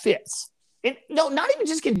Kentucky fits. And no, not even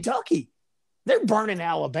just Kentucky. They're burning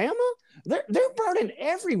Alabama. They're burning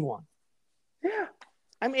everyone. Yeah.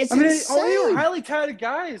 I mean, it's insane. They were highly touted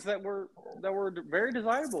guys that were very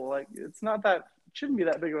desirable. Like it's not that shouldn't be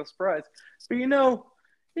that big of a surprise. But you know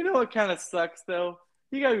what kind of sucks though?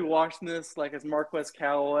 You gotta be watching this like as Marquez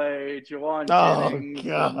Callaway, Juwan Jennings,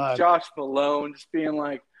 Josh Malone, just being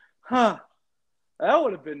like, huh, that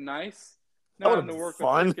would have been nice. Not having to work with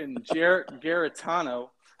freaking Jarrett Garantano.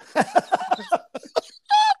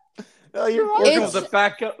 No, you're right. Working with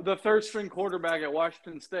the third string quarterback at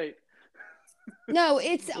Washington State. No,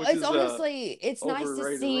 it's honestly it's nice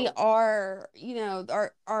to see our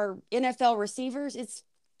NFL receivers. It's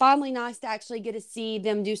finally nice to actually get to see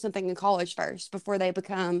them do something in college first before they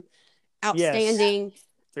become outstanding. Yes.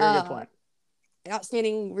 Very good point.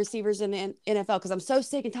 Outstanding receivers in the NFL, because I'm so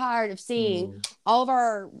sick and tired of seeing all of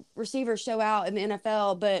our receivers show out in the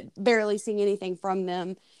NFL, but barely seeing anything from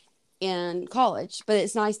them in college. But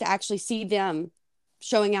it's nice to actually see them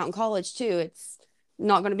showing out in college too. It's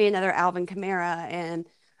not going to be another Alvin Kamara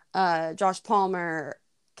and Josh Palmer,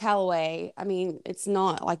 Callaway. I mean, it's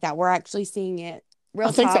not like that. We're actually seeing it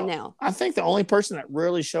real time now. I think the only person that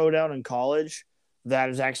really showed out in college that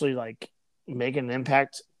is actually like making an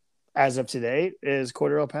impact as of today is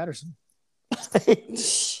Cordell Patterson.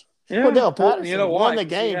 Cordell Patterson won the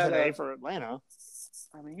game today for Atlanta.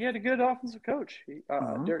 I mean, he had a good offensive coach.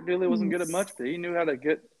 Derek Dooley wasn't good at much, but he knew how to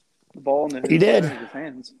get the ball in his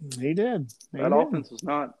hands. He did. That offense was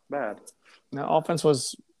not bad. The offense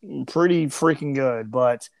was pretty freaking good,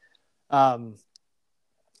 but I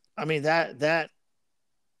mean that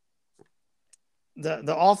the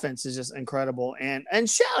offense is just incredible. And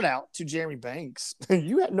shout out to Jeremy Banks.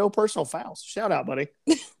 You had no personal fouls. Shout out, buddy.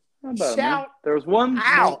 Shout. There was one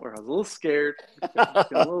out where I was a little scared. It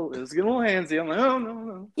was getting a little handsy. I'm like, oh,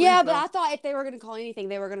 no. Yeah, but I thought if they were going to call anything,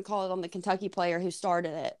 they were going to call it on the Kentucky player who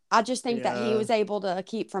started it. I just think that he was able to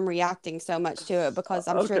keep from reacting so much to it, because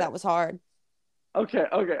I'm sure that was hard. Okay.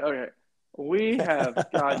 We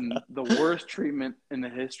have gotten the worst treatment in the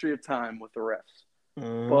history of time with the refs.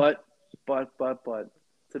 But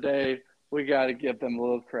today we got to give them a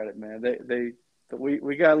little credit, man.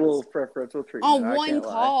 We got a little preferential treatment. On one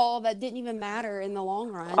call that didn't even matter in the long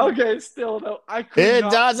run. Okay, still though, it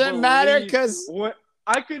doesn't matter because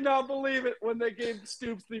I could not believe it when they gave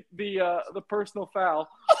Stoops the personal foul.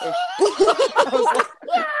 I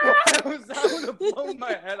would have blown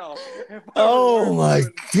my head off. Oh my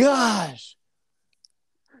gosh!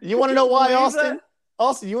 You want to know why, Austin?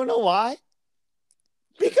 Austin, you want to know why?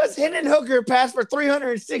 Because Hendon Hooker passed for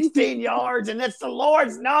 316 yards, and that's the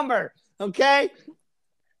Lord's number. Okay,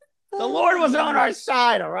 the Lord was on our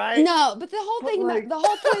side. All right. No, but the whole point about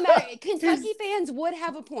it, Kentucky fans would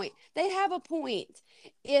have a point. They'd have a point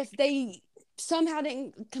if they somehow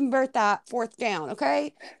didn't convert that fourth down.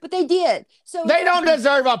 Okay, but they did. So they don't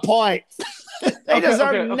deserve a point. They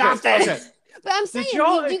deserve nothing. Okay. But I'm saying, you get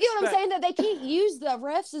what I'm saying? That they can't use the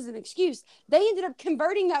refs as an excuse. They ended up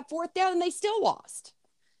converting that fourth down, and they still lost.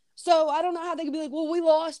 So I don't know how they could be like, well, we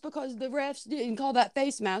lost because the refs didn't call that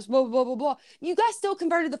face mask, blah, blah, blah, blah. You guys still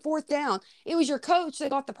converted the fourth down. It was your coach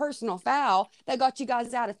that got the personal foul that got you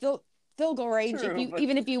guys out of field goal range,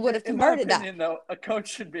 even if you would have converted that. In my opinion, though, a coach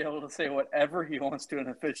should be able to say whatever he wants to an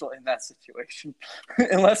official in that situation,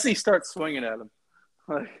 unless he starts swinging at him.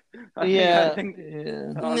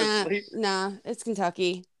 Honestly. Nah, it's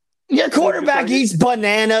Kentucky. Your quarterback eats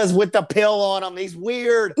bananas with the pill on him. He's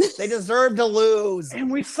weird. They deserve to lose. And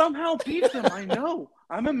we somehow beat them. I know.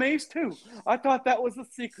 I'm amazed, too. I thought that was the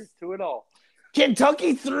secret to it all.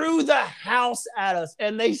 Kentucky threw the house at us,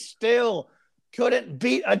 and they still couldn't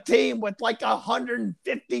beat a team with like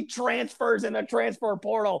 150 transfers in the transfer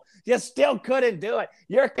portal. You still couldn't do it.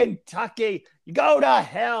 You're Kentucky. You go to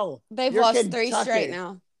hell. They've lost Kentucky. 3 straight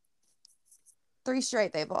now. 3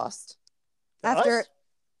 straight they've lost. After...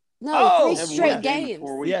 No, 3 straight games.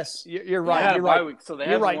 Yes, you're right. They had a bye week, so they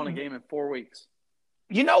haven't won a game in 4 weeks.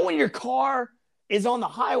 You know when your car is on the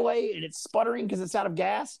highway and it's sputtering because it's out of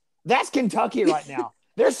gas? That's Kentucky right now.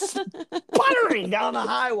 They're sputtering down the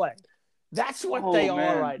highway. That's what they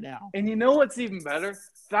are right now. And you know what's even better?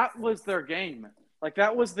 That was their game. Like,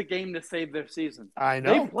 that was the game to save their season. I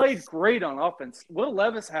They know. played great on offense. Will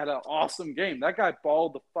Levis had an awesome game. That guy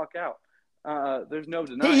balled the fuck out. There's no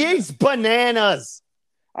denying He that. eats bananas.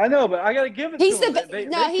 I know, but I got to give it He's to him. the They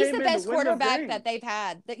he's came the in to best win the quarterback game. that they've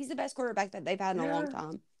had. He's the best quarterback that they've had in a long Yeah.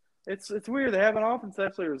 time. It's weird. They have an offense that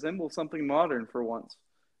actually resembles something modern for once.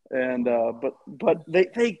 And but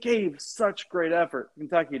they gave such great effort.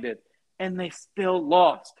 Kentucky did, and they still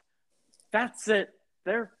lost. That's it.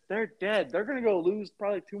 They're dead. They're gonna go lose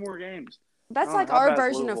probably 2 more games. That's Oh, like how our bad's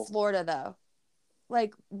version Louisville? of Florida, though.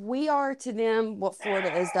 Like, we are to them what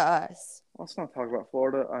Florida is to us. Let's not talk about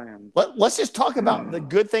Florida. I am. Let's just talk about the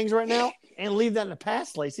good things right now and leave that in the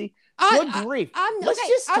past, Lacey. Good grief. Let's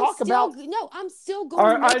just talk about. No, I'm still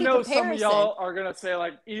going to make I know a some of comparison. y'all are gonna say,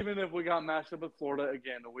 like, even if we got matched up with Florida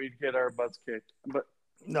again, we'd get our butts kicked. But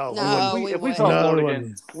No, No, we we if we wouldn't. saw No, Florida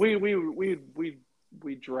we again,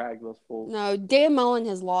 we drag those fools. No, Dan Mullen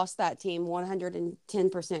has lost that team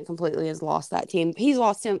 110% completely has lost that team. He's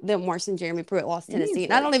lost them worse than Jeremy Pruitt lost Tennessee.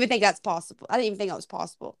 And I don't even think that's possible. I didn't even think that was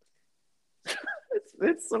possible.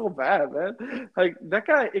 It's so bad, man. Like, that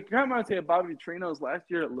guy, it kind of reminds me of Bobby Trino's last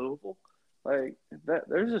year at Louisville. Like, that,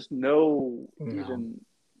 there's just no even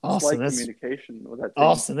Austin, slight it's communication with that team.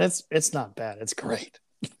 Austin. It's not bad. It's great.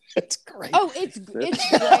 It's great. Oh, it's great.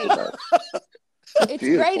 It's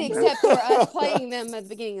beautiful, great, man. except for us playing them at the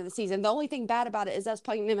beginning of the season. The only thing bad about it is us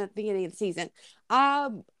playing them at the beginning of the season.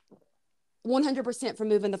 I'm 100% for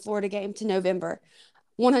moving the Florida game to November.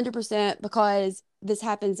 100% because this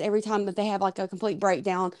happens every time that they have like a complete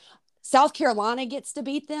breakdown. South Carolina gets to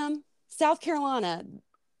beat them. South Carolina,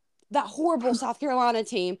 that horrible South Carolina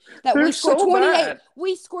team that They're we scored so 28. bad.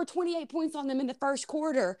 We scored 28 points on them in the first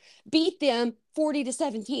quarter. Beat them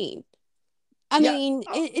 40-17. I Yeah. mean,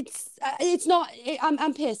 it's not.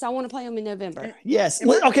 I'm pissed. I want to play them in November. Yes.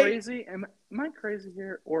 Am I Okay. crazy? Am I crazy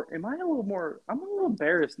here, or am I a little more? I'm a little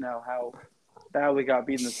embarrassed now how bad we got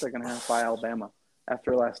beat in the second half by Alabama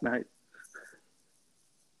after last night.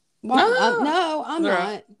 Well, No. no, I'm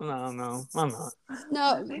not. No, I'm not.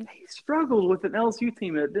 No, They struggled with an LSU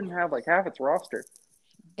team that didn't have like half its roster.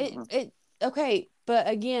 okay, but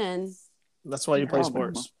again, That's why you play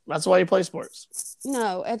Alabama. sports. That's why you play sports.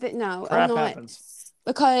 no, Crap I'm not happens.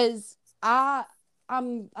 because I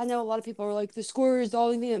know a lot of people are like the score is the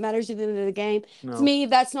only thing that matters at the end of the game. No. To me,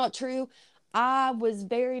 that's not true. I was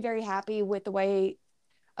very, very happy with the way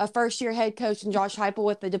a first-year head coach and Josh Heupel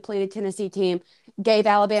with the depleted Tennessee team gave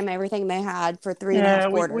Alabama everything they had for 3.5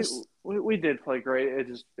 quarters. We did play great. It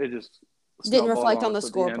just Didn't snowballed reflect on the us at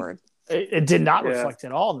end. scoreboard. It did not Yeah. reflect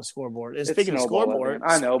at all on the scoreboard. And It speaking of snowballed at the scoreboard, end.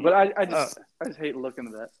 I know, but I just hate looking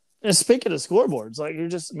at that. and speaking of scoreboards, like you're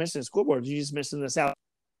just missing scoreboards. You're just missing this out.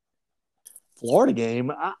 Florida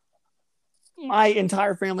game. My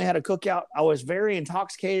entire family had a cookout. I was very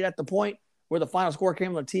intoxicated at the point where the final score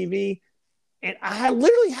came on the TV. And I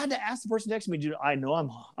literally had to ask the person next to me, dude, I know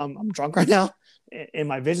I'm drunk right now and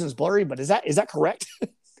my vision's blurry, but is that correct?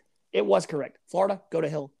 It was correct. Florida, go to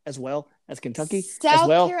hell as well as Kentucky South as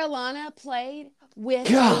well. Carolina played with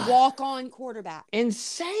God. a walk-on quarterback.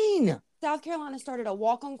 Insane. South Carolina started a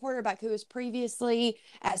walk-on quarterback who was previously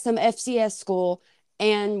at some FCS school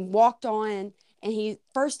and walked on, and he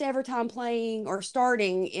first ever time playing or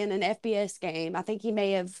starting in an FBS game. I think he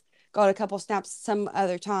may have got a couple snaps some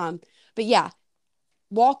other time. But yeah,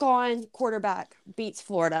 walk-on quarterback beats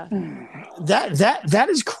Florida. That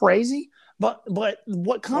is crazy. But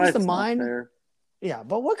what comes That's to not mind? fair. Yeah,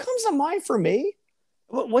 but what comes to mind for me?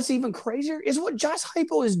 What's even crazier is what Josh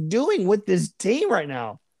Heupel is doing with this team right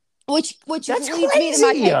now. Which That's leads me to my crazy.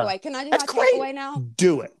 takeaway. Can I do That's my crazy. takeaway now?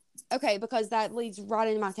 Do it. Okay, because that leads right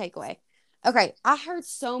into my takeaway. Okay, I heard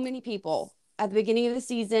so many people at the beginning of the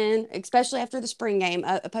season, especially after the spring game,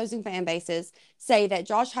 opposing fan bases, say that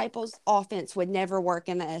Josh Heupel's offense would never work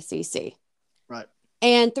in the SEC. Right.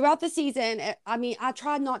 And throughout the season, I mean, I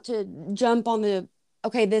tried not to jump on the,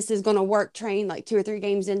 okay, this is going to work train like 2 or 3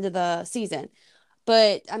 games into the season.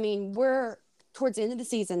 But, I mean, we're towards the end of the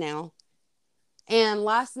season now. And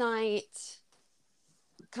last night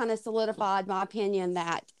kind of solidified my opinion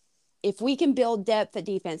that if we can build depth at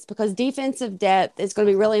defense, because defensive depth is going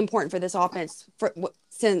to be really important for this offense,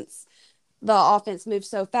 since the offense moves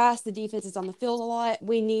so fast, the defense is on the field a lot.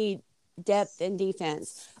 We need depth in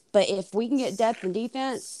defense. But if we can get depth in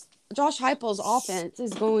defense, Josh Heupel's offense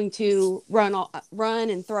is going to run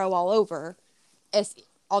and throw all over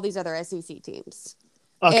all these other SEC teams.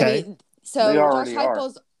 Okay. I mean, so They Josh already are.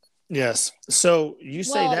 Heupel's Yes. So you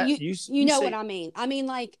say well, that you know what I mean. I mean,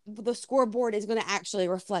 like the scoreboard is going to actually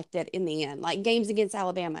reflect it in the end. Like games against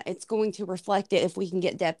Alabama, it's going to reflect it if we can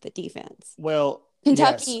get depth at defense. Well,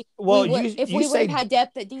 Kentucky, yes. Well, if we would have had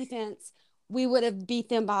depth at defense, we would have beat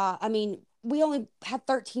them by. I mean, we only had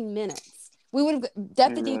 13 minutes. We would have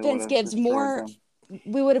depth of really defense would've gives destroyed more. them.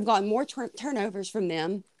 We would have gotten more turnovers from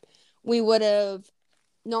them. We would have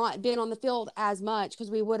not been on the field as much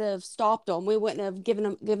because we would have stopped them. We wouldn't have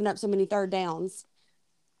given up so many third downs.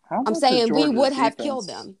 How I'm much is saying we Georgia's would have defense- killed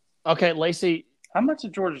them. Okay, Lacey. How much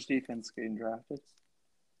of Georgia's defense getting drafted?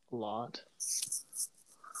 A lot.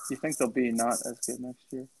 You think they'll be not as good next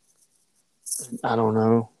year? I don't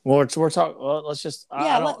know. Well, we're talking. Well, let's just.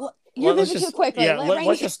 Yeah, you're let's moving just, too quickly. Yeah, Let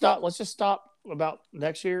let's just stop. Let's just stop about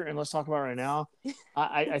next year and let's talk about right now.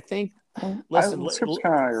 I think. Listen, the script's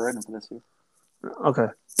kind of already written for this year. Okay.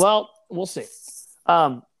 Well, we'll see.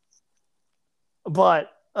 But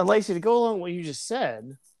Lacey, to go along with what you just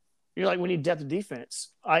said, you're like, we need depth of defense.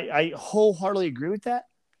 I wholeheartedly agree with that.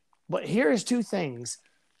 But here is two things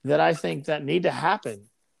that I think that need to happen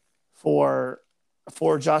for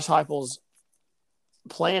Josh Heupel's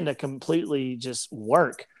plan to completely just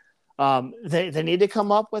work. They need to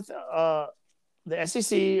come up with the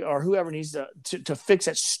SEC or whoever needs to fix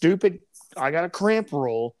that stupid I got a cramp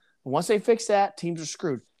rule. Once they fix that, teams are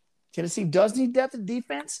screwed. Tennessee does need depth at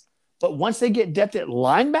defense, but once they get depth at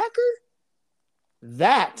linebacker,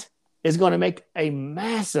 that is going to make a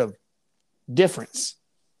massive difference.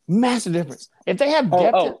 Massive difference. If they have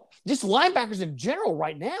depth at just linebackers in general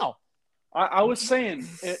right now. I was saying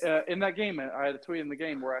in that game, I had a tweet in the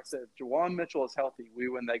game where I said, Juwan Mitchell is healthy. We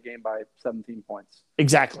win that game by 17 points.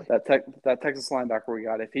 Exactly. That Texas linebacker we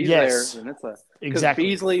got. If he's Yes. there, then it's a – because Exactly.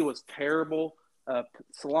 Beasley was terrible.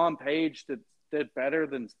 Salam Page did better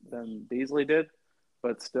than Beasley did,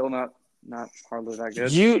 but still not hardly that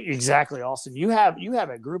good. Exactly, Austin. You have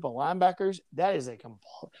a group of linebackers. That is a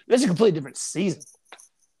completely different season.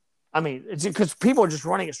 I mean, it's because people are just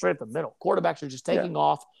running it straight up the middle. Quarterbacks are just taking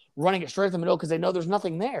off, running it straight up the middle because they know there's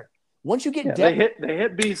nothing there. Once you get depth, they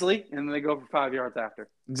hit Beasley and then they go for 5 yards after.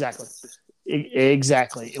 Exactly.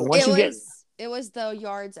 Exactly. And once it was the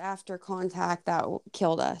yards after contact that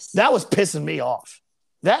killed us. That was pissing me off.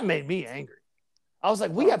 That made me angry. I was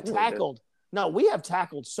like, we have tackled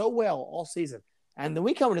so well all season. And then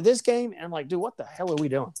we come into this game and I'm like, dude, what the hell are we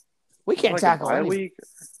doing? We can't tackle anything.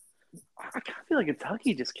 I kind of feel like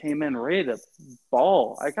Kentucky just came in ready to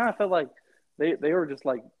ball. I kind of felt like they were just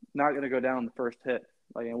like not going to go down the first hit.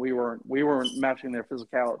 Like, and we weren't matching their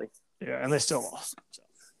physicality. Yeah, and they still lost. So.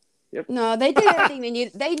 Yep. No, they did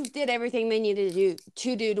everything they did everything they needed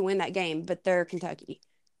to do to win that game, but they're Kentucky.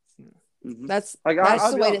 Mm-hmm. That's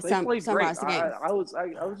the way to summarize the game. I was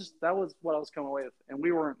just that was what I was coming away with, and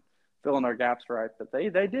we weren't filling our gaps right, but they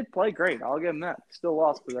did play great. I'll give them that. Still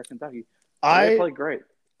lost because they're Kentucky. They played great.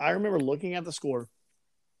 I remember looking at the score.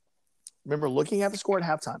 At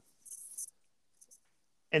halftime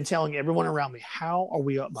and telling everyone around me, "How are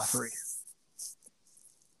we up by 3?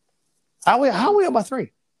 How are we up by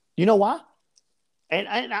 3? You know why?"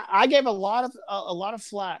 And I gave a lot of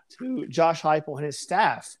flack to Josh Heupel and his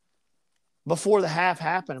staff before the half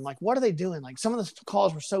happened. I'm like, what are they doing? Like, some of the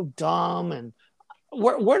calls were so dumb, and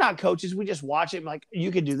we're not coaches. We just watch it. I'm like,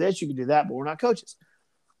 you could do this, you could do that, but we're not coaches.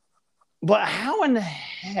 But how in the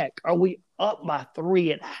heck are we up by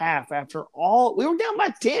 3 at half after all? We were down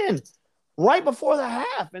by 10 right before the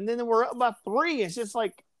half, and then we're up by 3. It's just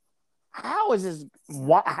like, how is this?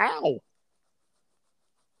 How?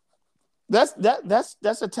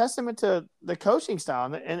 That's a testament to the coaching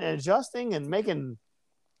style and adjusting and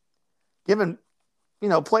giving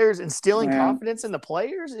players, instilling confidence in the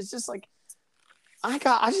players. It's just like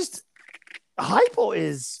Heupel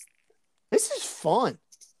this is fun.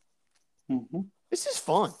 Mm-hmm. This is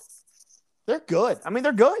fun. They're good. I mean,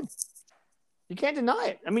 they're good. You can't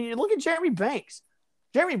deny it. I mean, you look at Jeremy Banks.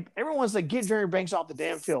 Everyone's like, get Jeremy Banks off the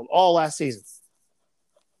damn field all last season.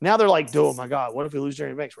 Now they're like, oh my God, what if we lose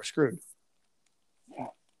Jeremy Banks? We're screwed.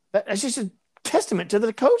 That's just a testament to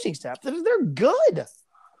the coaching staff. They're good.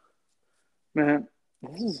 Man,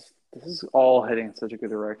 this is all heading in such a good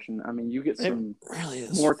direction. I mean, you get some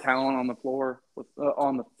more talent on the floor with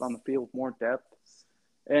on the field, more depth,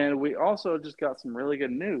 and we also just got some really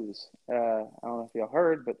good news. I don't know if y'all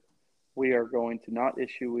heard, but we are going to not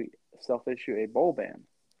self-issue a bowl ban.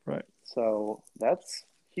 Right. So that's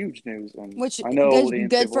huge news, and which I know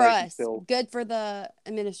good for us, good for the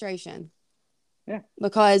administration. Yeah,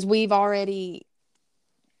 because we've already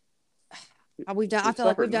I feel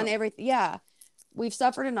like we've done everything. Yeah, we've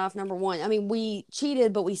suffered enough. Number one, I mean, we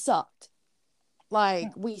cheated, but we sucked.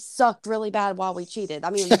 We sucked really bad while we cheated. I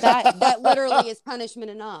mean, that literally is punishment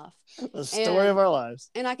enough. The story of our lives.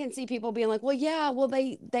 And I can see people being like, well,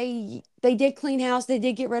 they did clean house. They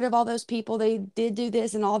did get rid of all those people. They did do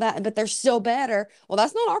this and all that, but they're still better. Well,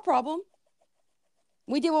 that's not our problem.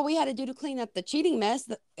 We did what we had to do to clean up the cheating mess,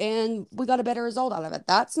 and we got a better result out of it.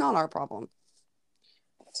 That's not our problem.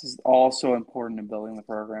 This is also important in building the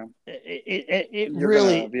program. It You're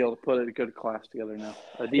really gonna be able to put a good class together now,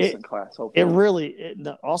 a decent class. Hopefully,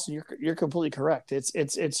 also you're completely correct.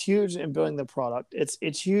 It's huge in building the product.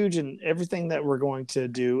 It's huge in everything that we're going to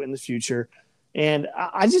do in the future. And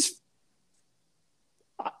I just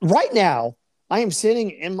right now I am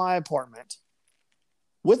sitting in my apartment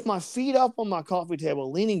with my feet up on my coffee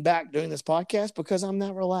table, leaning back doing this podcast because I'm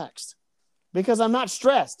not relaxed, because I'm not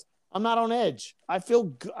stressed. I'm not on edge. I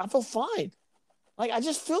feel fine. Like, I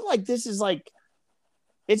just feel like this is like,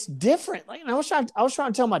 it's different. Like, and I was trying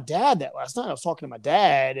to tell my dad that last night. I was talking to my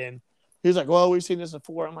dad, and he was like, "Well, we've seen this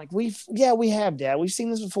before." I'm like, we have, Dad. We've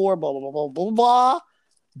seen this before. Blah blah blah blah blah.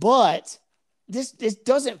 But this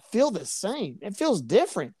doesn't feel the same. It feels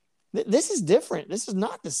different. This is different. This is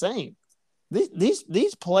not the same.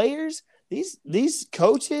 These players, these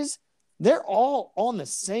coaches, they're all on the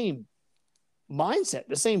same mindset,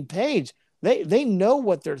 the same page. They know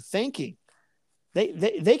what they're thinking.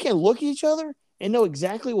 They can look at each other and know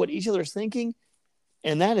exactly what each other's thinking,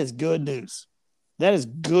 and that is good news. That is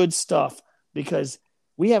good stuff, because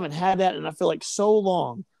we haven't had that, and I feel like so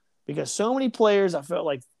long, because so many players I felt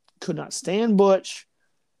like could not stand Butch.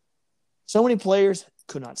 So many players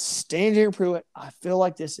could not stand Jerry Pruitt. I feel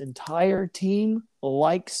like this entire team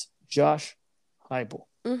likes Josh Heupel.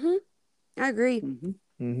 Mm-hmm. I agree. Mm-hmm.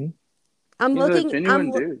 Mm-hmm. I'm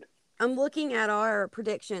dude. I'm looking at our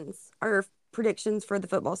predictions for the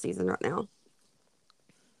football season right now.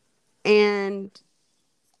 And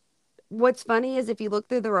what's funny is if you look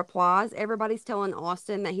through the replies, everybody's telling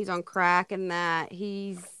Austin that he's on crack and that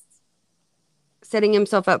he's setting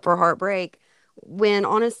himself up for heartbreak, when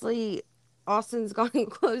honestly, Austin's gotten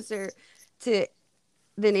closer to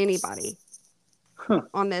than anybody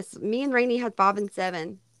on this. Me and Rainey had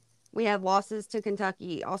 5-7. We had losses to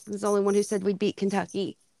Kentucky. Austin's the only one who said we'd beat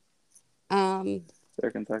Kentucky. They're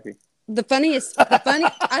Kentucky. I think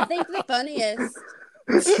the funniest.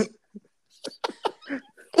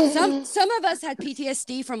 Some of us had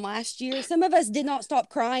PTSD from last year. Some of us did not stop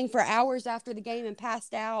crying for hours after the game and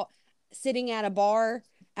passed out sitting at a bar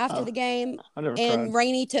after the game. I and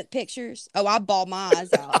Rainey took pictures. Oh, I bawled my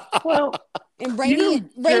eyes out. Well, and Rainey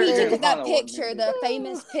took that picture, the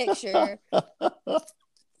famous picture.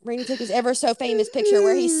 Rainey took his ever so famous picture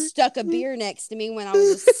where he stuck a beer next to me when I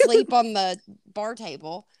was asleep on the bar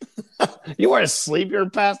table. You weren't asleep. You were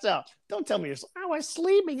passed out. Don't tell me I was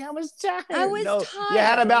sleeping. I was tired. Tired. You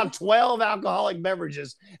had about 12 alcoholic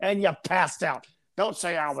beverages and you passed out. Don't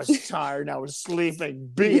say I was tired and I was sleeping.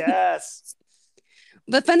 BS.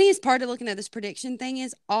 The funniest part of looking at this prediction thing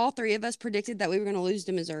is all three of us predicted that we were going to lose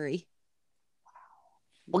to Missouri.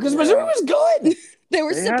 Well, because Missouri was good. They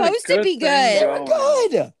were supposed to be good. They were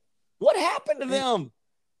good. What happened to them?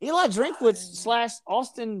 Eli Drinkwitz /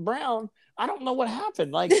 Austin Brown. I don't know what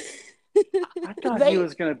happened. Like, I thought he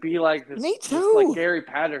was going to be like this. Me too. Like Gary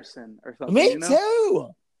Patterson or something. Me too.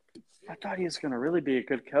 I thought he was going to really be a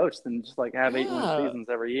good coach than just like have 8-win seasons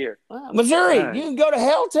every year. Missouri, you can go to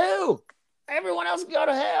hell too. Everyone else can go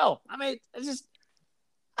to hell. I mean, it's just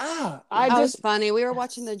was funny. We were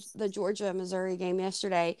watching the Georgia Missouri game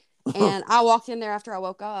yesterday, and I walked in there after I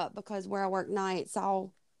woke up because where I work nights,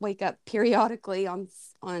 I'll wake up periodically on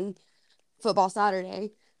football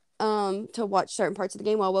Saturday to watch certain parts of the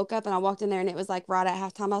game. Well, I woke up and I walked in there and it was like right at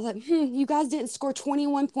halftime. I was like, you guys didn't score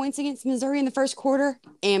 21 points against Missouri in the first quarter?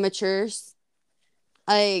 Amateurs.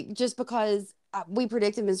 Like, just because we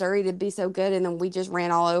predicted Missouri to be so good and then we just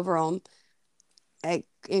ran all over them.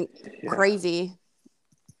 Crazy.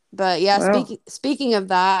 But yeah, speaking of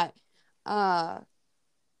that, I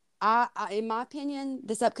in my opinion,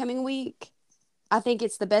 this upcoming week, I think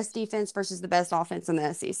it's the best defense versus the best offense in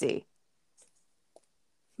the SEC.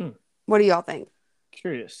 What do y'all think?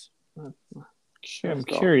 Curious. I'm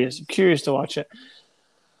curious. I'm curious to watch it.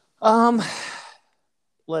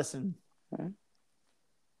 Listen.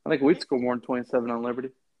 I think we'd score more than 27 on Liberty.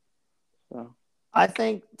 So I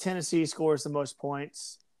think Tennessee scores the most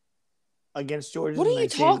points against Georgia. What are you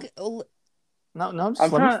talking? No, just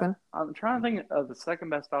I'm trying to think of the second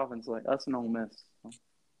best offense, like us and Ole Miss.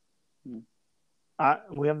 I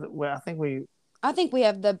think they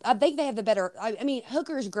have the better. I mean,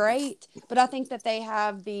 Hooker's great, but I think that they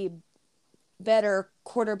have the better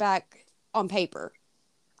quarterback on paper.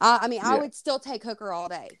 I would still take Hooker all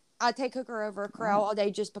day. I'd take Hooker over Corral all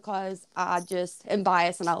day just because I just am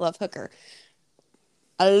biased and I love Hooker.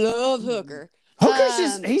 I love Hooker.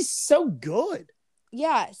 Hooker's he's so good.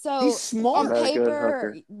 Yeah, so he's smart. On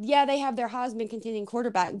paper, yeah, they have their Heisman contending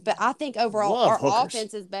quarterback, but I think overall our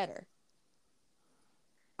offense is better.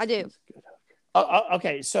 I do.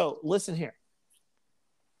 Okay, so listen here.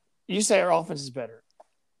 You say our offense is better.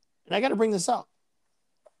 And I got to bring this up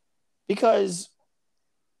because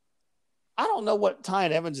I don't know what Tyon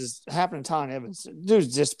Evans is happening to Tyon Evans.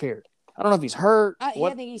 Dude's disappeared. I don't know if he's hurt. I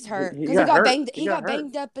think he's hurt because He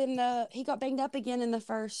got banged up again in the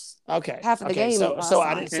first half of the game. So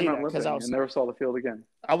I didn't see that because I never saw the field again.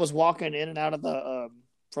 I was walking in and out of the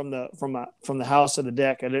from the house to the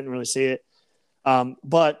deck. I didn't really see it.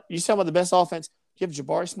 But you talking about the best offense? You have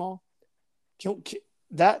Jabari Small.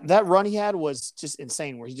 That run he had was just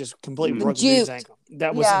insane. Where he just completely broke the dude's ankle.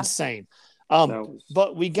 That was insane.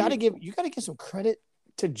 But you got to give some credit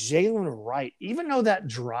to Jalen Wright, even though that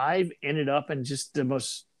drive ended up in just the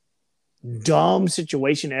most dumb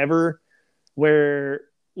situation ever, where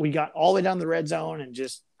we got all the way down the red zone and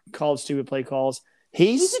just called stupid play calls.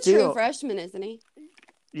 He's a true freshman, isn't he?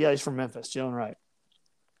 Yeah, he's from Memphis. Jalen Wright.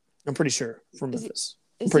 I'm pretty sure from Memphis.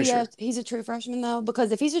 He's a true freshman though,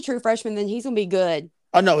 because if he's a true freshman, then he's gonna be good.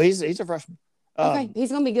 Oh no, he's a freshman. Okay,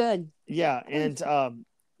 he's gonna be good. Yeah, and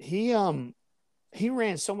he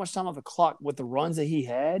ran so much time off the clock with the runs that he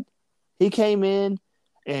had. He came in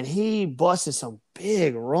and he busted some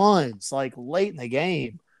big runs like late in the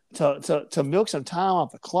game to milk some time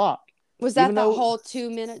off the clock. Was that the whole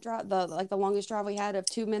 2-minute drive, the longest drive we had of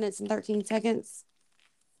 2 minutes and 13 seconds?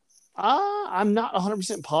 I'm not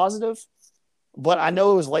 100% positive, but I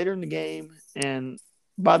know it was later in the game, and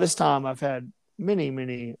by this time I've had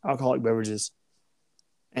many alcoholic beverages,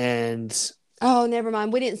 and oh, never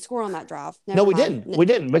mind. We didn't score on that drive. We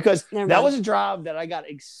didn't because that was a drive that I got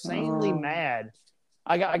insanely mad.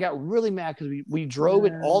 I got really mad because we drove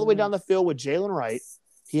it all the way down the field with Jalen Wright.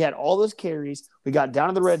 He had all those carries. We got down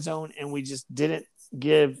to the red zone, and we just didn't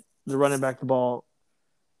give the running back the ball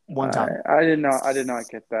one time. I did not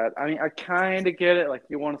get that. I mean, I kind of get it. Like,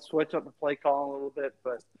 you want to switch up the play call a little bit,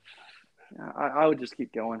 but I would just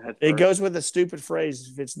keep going. It goes with the stupid phrase: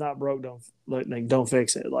 "If it's not broke, don't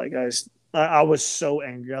fix it." Like I was so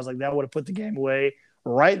angry. I was like, that would have put the game away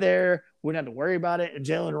right there. We didn't have to worry about it. And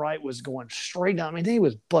Jalen Wright was going straight down. I mean, he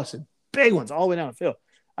was busting big ones all the way down the field.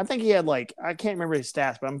 I think he had I can't remember his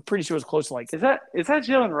stats, but I'm pretty sure it was close to Is that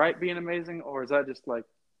Jalen Wright being amazing, or is that just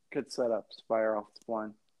good setups by our offensive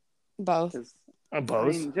line? Both. Both. I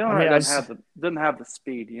mean, Jalen Wright doesn't have the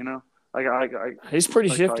speed, you know. He's pretty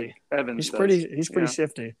shifty. Evans he's pretty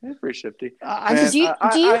shifty. He's pretty shifty.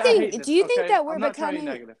 Do you think that we're becoming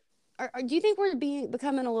negative? Do you think we're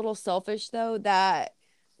becoming a little selfish though? That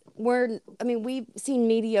we've seen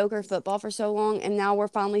mediocre football for so long, and now we're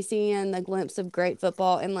finally seeing the glimpse of great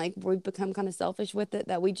football, and we've become kind of selfish with it,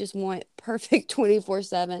 that we just want perfect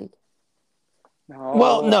 24/7.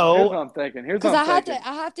 No. Here's what I'm thinking. Because I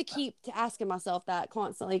have to keep asking myself that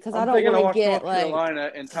constantly, because I don't want to get North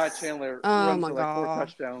Carolina and Ty Chandler runs for 4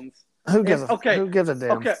 touchdowns. Who gives a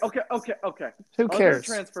damn? Okay. Who cares? Other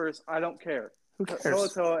transfers, I don't care. Who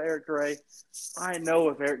cares? Eric Gray. I know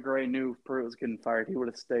if Eric Gray knew Pruitt was getting fired, he would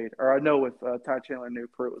have stayed. Or I know if Ty Chandler knew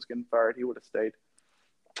Pruitt was getting fired, he would have stayed.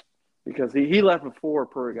 Because he left before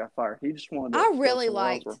Pruitt got fired. He just wanted to. I really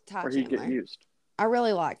liked Ty Chandler. He'd get used. I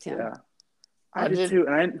really liked him. Yeah. I did too,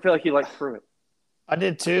 and I didn't feel like he liked Pruitt. I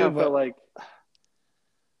did too, but felt like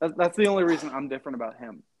that's the only reason I'm different about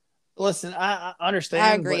him. Listen, I understand.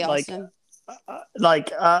 I agree, Austin.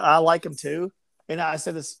 I like him too, and I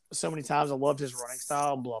said this so many times. I loved his running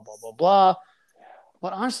style. Blah blah blah blah.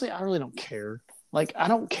 But honestly, I really don't care. I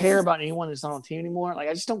don't care about anyone that's not on the team anymore.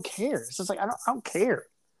 I just don't care. It's just I don't care.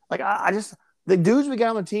 I just the dudes we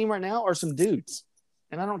got on the team right now are some dudes,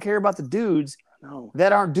 and I don't care about the dudes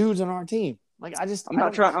that aren't dudes on our team. I'm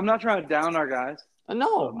not trying to down our guys.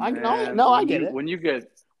 No, I get it. When you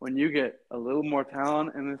get a little more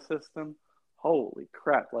talent in the system, holy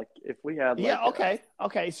crap! If we had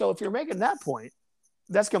okay. So if you're making that point,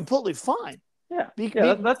 that's completely fine. Yeah,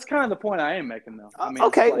 that's kind of the point I am making, though.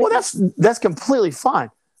 That's completely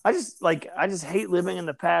fine. I just hate living in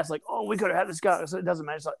the past. We could have had this guy, so it doesn't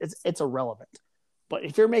matter. It's irrelevant. But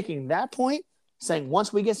if you're making that point, saying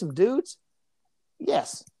once we get some dudes,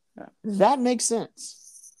 yes. Yeah. That makes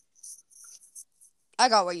sense. I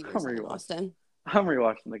got what you were saying, Austin. I'm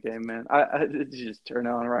rewatching the game, man. I just turn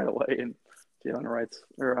on right away, and Javonte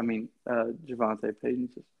Payton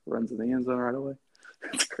just runs in the end zone right away.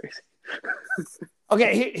 It's crazy.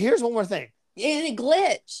 Okay, here's one more thing. And it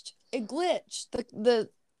glitched. The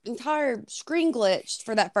entire screen glitched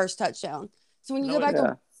for that first touchdown. So when you go back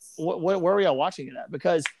to where were y'all watching it at?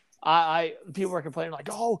 Because people were complaining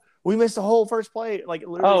we missed the whole first play.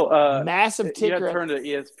 Literally massive ticker. You had to turn to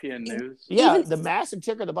ESPN News. Yeah, the massive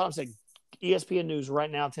ticker at the bottom said ESPN News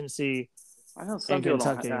right now, Tennessee I know some in people don't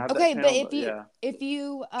Kentucky. have that Okay, but channel, if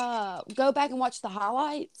you go back and watch the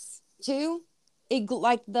highlights too,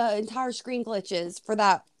 like the entire screen glitches for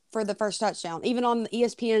the first touchdown, even on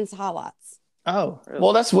ESPN's highlights. Oh, Really?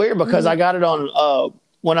 well, that's weird because I Mhm. got it on.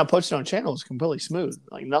 When I posted it on channel, it was completely smooth.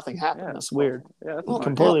 Like nothing happened. Yeah, That's weird. Yeah, that's Well, nice.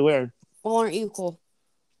 Completely weird. Well, aren't you cool?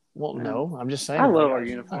 Well, Man. no, I'm just saying. I love like, our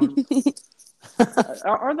uniforms.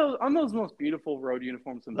 Aren't those the most beautiful road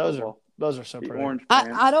uniforms in football? Those are so The pretty. orange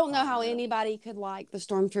pants. I don't know how yeah. anybody could like the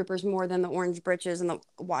Stormtroopers more than the orange breeches and the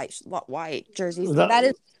white jerseys. That- That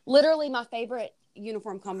is literally my favorite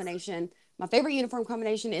uniform combination. My favorite uniform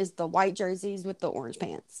combination is the white jerseys with the orange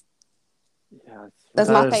pants. Yeah, That's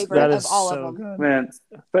my favorite that of is all so of them. good. man.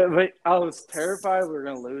 But I was terrified we were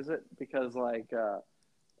gonna lose it because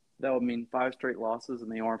that would mean 5 straight losses in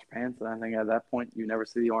the orange pants, and I think at that point you never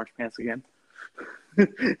see the orange pants again.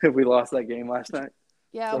 If we lost that game last night,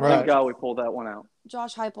 Yeah, so well, thank God we pulled that one out.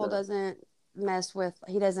 Josh Heupel So- doesn't mess with.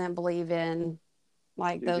 He doesn't believe in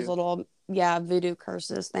like those Voodoo. little voodoo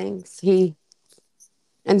curses things.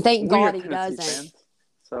 And thank We God are he Tennessee doesn't. fans,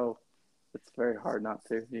 so it's very hard not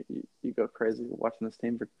to. You go crazy watching this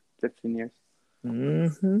team for 15 years.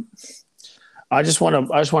 Mm-hmm. I just want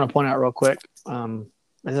to point out real quick.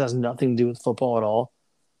 This has nothing to do with football at all,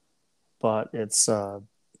 but it's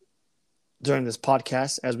during this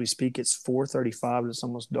podcast as we speak. It's 4:35 and it's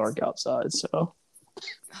almost dark outside. So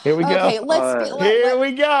here we go. Okay, Here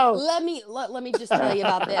we go. let me just tell you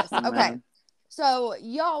about this. Okay. Man. So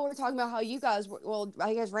y'all were talking about how you guys were, well,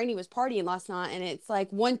 I guess Rainey was partying last night and it's like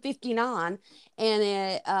 1:59 and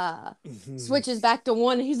it switches back to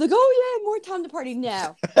 1 and he's like, "Oh yeah, more time to party."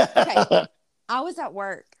 No. Okay. I was at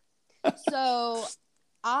work. So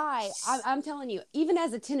I'm telling you, even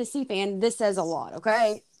as a Tennessee fan, this says a lot,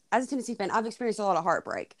 okay? As a Tennessee fan, I've experienced a lot of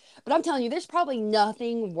heartbreak. But I'm telling you, there's probably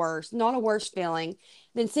nothing worse, not a worse feeling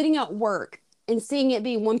than sitting at work and seeing it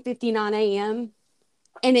be 1:59 a.m.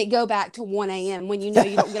 and it go back to 1 a.m. when you know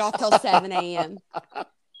you don't get off till 7 a.m. I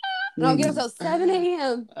don't get off till 7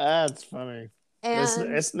 a.m. That's funny.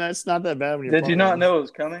 And It's not that bad when you're Did you not partying. know it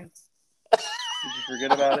was coming? Did you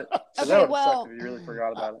forget about it? 'Cause Okay, that would well- suck if you really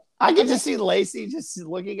forgot about it. I can just see Lacey just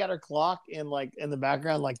looking at her clock and like in the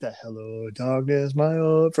background, like the "Hello Darkness, my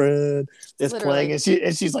old friend" is Literally. playing,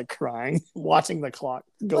 and she's like crying, watching the clock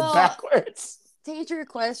go Well, backwards. to answer your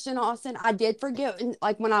question, Austin, I did forget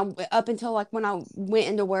like up until like when I went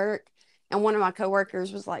into work and one of my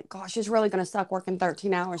coworkers was like, "Gosh, it's really gonna suck working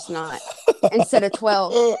 13 hours tonight instead of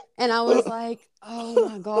 12." And I was like, "Oh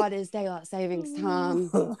my God, it's daylight savings time."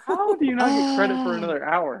 How do you not get credit for another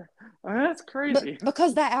hour? I mean, that's crazy.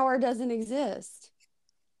 Because that hour doesn't exist.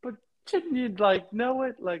 But shouldn't you like know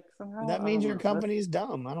it like somehow? That I means don't your know. company's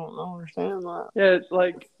dumb. I don't understand that. Yeah,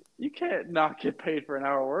 like you can't not get paid for an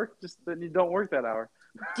hour of work. Just then you don't work that hour.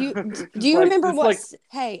 Do you Like, remember it's what? like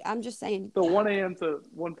Hey, I'm just saying. the 1 a.m. to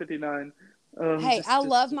 1:59. Hey, I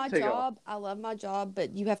love my take off. job. I love my job,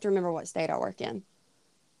 but you have to remember what state I work in.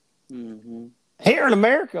 Mm-hmm. Here in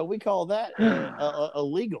America, we call that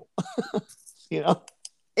illegal. You know,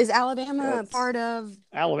 Is Alabama That's- part of?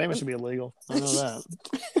 Alabama should be illegal. I know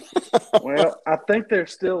that. Well, I think they're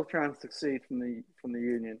still trying to succeed from the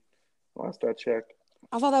union. Last I checked.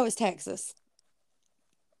 I thought that was Texas.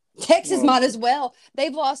 Texas Well- might as well.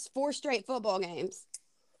 They've lost 4 straight football games.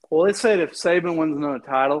 Well, they said if Saban wins another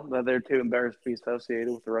title, that they're too embarrassed to be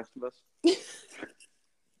associated with the rest of us.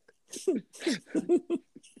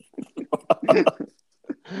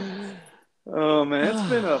 Oh man, it's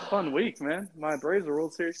been a fun week, man. My Braves are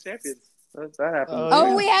World Series champions. That happened. Oh, Oh,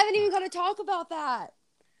 yeah. we haven't even got to talk about that.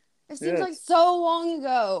 It seems Yes. like so long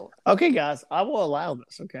ago. Okay, guys, I will allow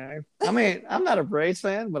this. Okay, I mean, I'm not a Braves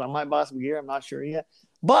fan, but I might buy some gear. I'm not sure yet.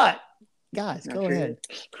 But guys, Not go sure ahead,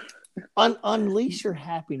 unleash your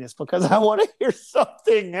happiness because I want to hear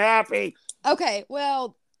something happy. Okay,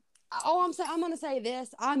 well, all I'm going to say this.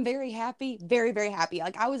 I'm very happy, very, very happy.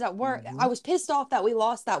 Like I was at work. Mhm. I was pissed off that we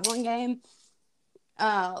lost that one game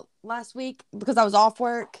last week because I was off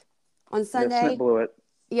work on Yeah, Sunday. Snip blew it.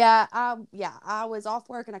 Yeah, I was off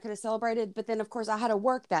work and I could have celebrated, but then of course I had to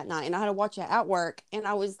work that night and I had to watch it at work, and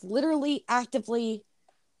I was literally actively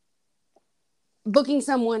booking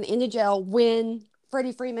someone into jail when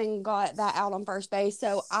Freddie Freeman got that out on first base.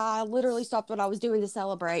 So I literally stopped what I was doing to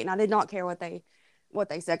celebrate, and I did not care what they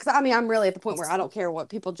said, because I mean I'm really at the point where I don't care what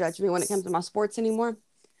people judge me when it comes to my sports anymore.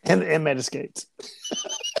 And Metaskates.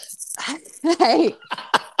 Hey,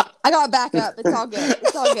 I got back up. It's all good.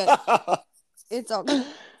 It's all good. It's all good.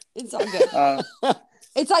 It's all good.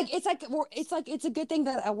 It's a good thing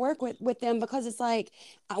that I work with them, because it's like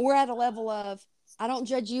we're at a level of I don't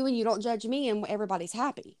judge you and you don't judge me and everybody's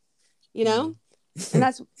happy, you know? And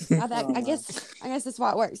that's I man. guess that's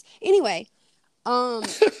why it works. Anyway,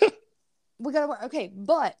 we gotta work. Okay,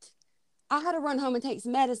 but I had to run home and take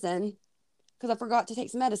some medicine because I forgot to take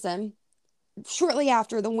some medicine shortly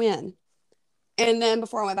after the win, and then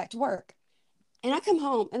before I went back to work. And I come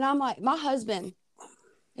home and I'm like, my husband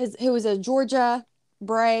who was a Georgia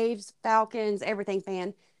Braves, Falcons, everything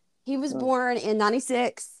fan. He was born in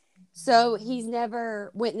 '96, so he's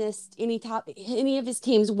never witnessed any of his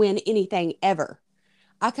teams win anything ever.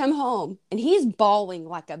 I come home and he's bawling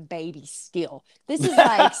like a baby still. This is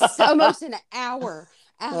like almost an hour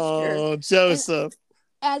after. Oh, Joseph.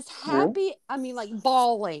 As happy, I mean, like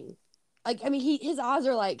bawling. Like, I mean, his eyes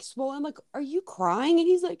are like swollen. I'm like, are you crying? And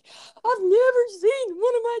he's like, I've never seen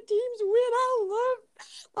one of my teams win.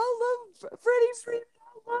 I love Freddie Freeman.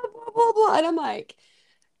 I love blah, blah, blah. And I'm like,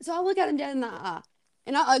 so I look at him dead in the eye.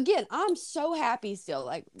 And I'm so happy still.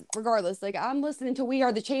 Like, regardless, like I'm listening to "We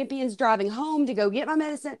Are the Champions" driving home to go get my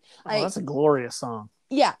medicine. Like, That's a glorious song.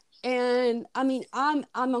 Yeah, and I mean, I'm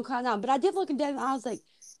on cloud nine. But I did look him dead in the eye. I was like,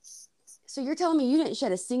 so you're telling me you didn't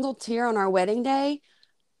shed a single tear on our wedding day,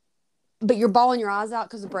 but you're bawling your eyes out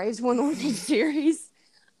because the Braves won the World Series?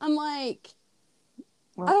 I'm like,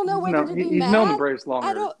 I don't know whether to be mad. He's known the Braves longer.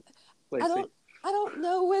 I don't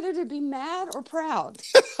know whether to be mad or proud.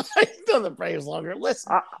 I've known the Braves longer.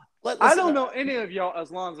 Listen, I don't know any of y'all as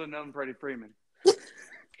long as I've known Freddie Freeman.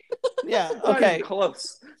 Yeah, It's not okay. even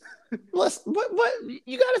close. Listen, but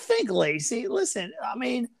you got to think, Lacey. Listen, I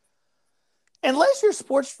mean, unless your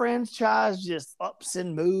sports franchise just ups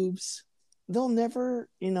and moves, they'll never,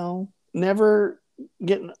 they'll never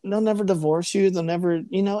divorce you. They'll never,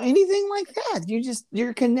 anything like that.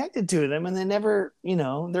 You're connected to them, and they never,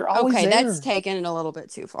 they're always okay, there. that's taking it a little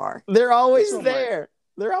bit too far. They're always there.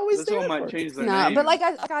 They're always This there. one might change their No, name. but like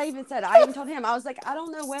I even said, I even told him, I was like, I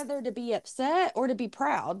don't know whether to be upset or to be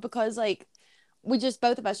proud because like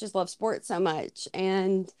both of us just love sports so much,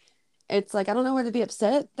 and it's like I don't know whether to be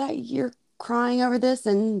upset that you're crying over this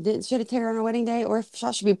and didn't shed a tear on our wedding day, or if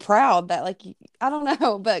I should be proud that like I don't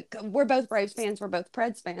know. But we're both Braves fans, we're both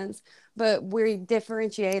Preds fans, but we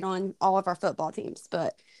differentiate on all of our football teams.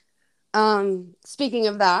 But speaking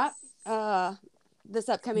of that, this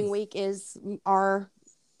upcoming week is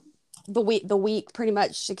the week pretty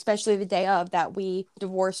much, especially the day of that we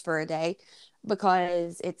divorce for a day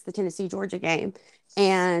because it's the Tennessee Georgia game.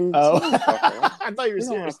 And I thought you were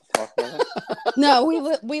serious. No, we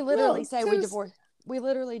literally say we divorce. We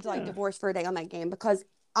literally divorce for a day on that game because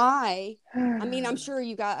I mean, I'm sure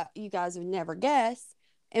you guys would never guess.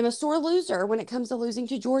 I'm a sore loser when it comes to losing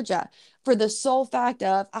to Georgia for the sole fact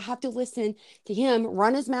of I have to listen to him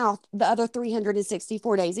run his mouth the other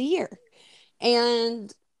 364 days a year.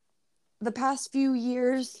 And the past few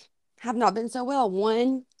years have not been so well.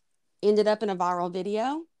 One ended up in a viral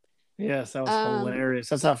video. Yes, that was hilarious.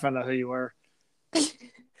 That's how I found out who you were.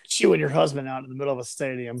 Chewing your husband out in the middle of a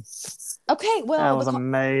stadium. Okay, well, that was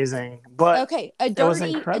amazing. But okay, a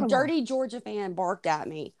dirty Georgia fan barked at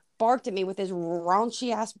me with his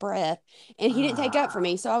raunchy ass breath, and he didn't take up for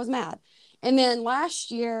me, so I was mad. And then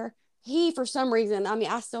last year, he for some reason, I mean,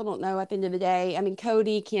 I still don't know at the end of the day. I mean,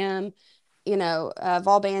 Cody, Kim,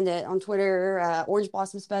 Vol Bandit on Twitter, Orange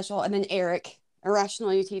Blossom Special, and then Eric, Irrational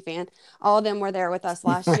UT fan. All of them were there with us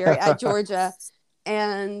last year at Georgia.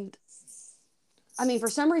 And I mean, for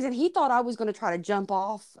some reason, he thought I was going to try to jump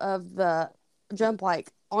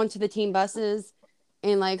like onto the team buses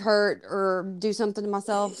and like hurt or do something to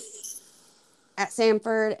myself at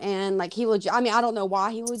Samford. And like I mean, I don't know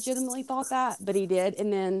why he legitimately thought that, but he did.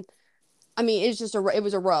 And then, I mean, it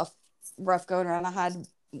was a rough going around. I had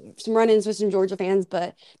some run-ins with some Georgia fans,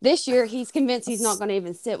 but this year he's convinced he's not going to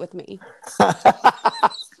even sit with me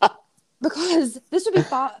because this would be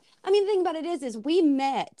fun. I mean, the thing about it is we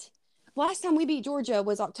met. Last time we beat Georgia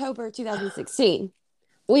was October 2016.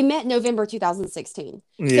 We met November 2016.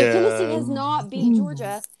 Yeah. So Tennessee has not beat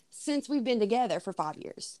Georgia since we've been together for 5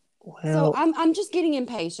 years. Well, so I'm just getting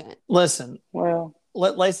impatient. Listen,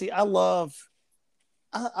 Lacey, I love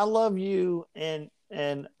you and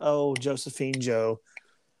Josephine Joe,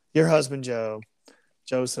 your husband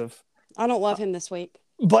Joseph. I don't love him this week.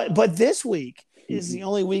 But this week is the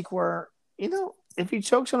only week where if he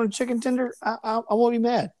chokes on a chicken tender, I won't be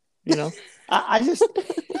mad. I just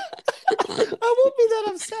I won't be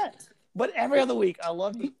that upset. But every other week, I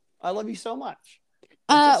love you. I love you so much.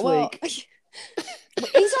 Week.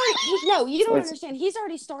 You don't understand. He's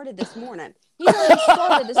already started this morning.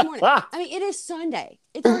 I mean, it is Sunday.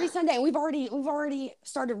 It's already Sunday, and we've already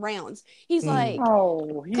started rounds. He's like,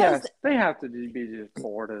 oh yes, they have to be just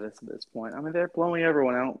bored of this at this point. I mean, they're blowing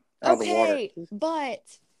everyone out of the water. But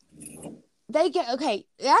It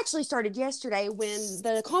actually started yesterday when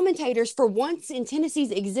the commentators, for once in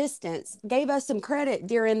Tennessee's existence, gave us some credit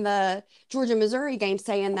during the Georgia-Missouri game,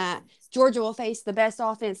 saying that Georgia will face the best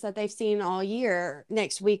offense that they've seen all year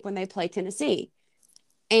next week when they play Tennessee.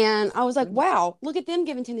 And I was like, wow, look at them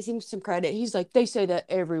giving Tennessee some credit. He's like, they say that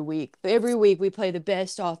every week. Every week we play the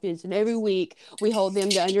best offense, and every week we hold them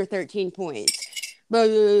to under 13 points.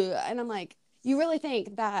 And I'm like, you really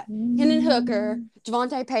think that Hendon Hooker,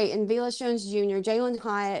 Javonte Payton, Velus Jones Jr., Jalen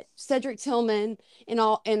Hyatt, Cedric Tillman,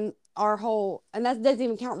 and our whole, and that doesn't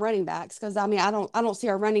even count running backs, because I don't see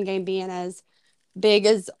our running game being as big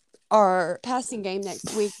as our passing game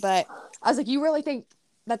next week. But I was like, you really think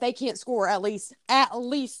that they can't score at least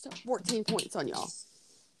 14 points on y'all?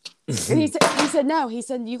 And he said no. He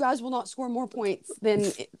said, you guys will not score more points than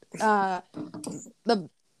the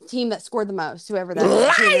team that scored the most, whoever that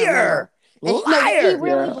Liar! is. Liar! No, he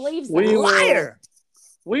really believes that. Liar!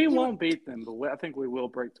 We won't beat them, but I think we will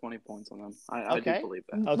break 20 points on them. I do believe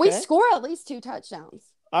that. Okay. We score at least 2 touchdowns.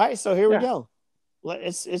 All right, so here we go.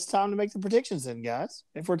 It's time to make the predictions then, guys.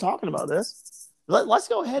 If we're talking about this, let's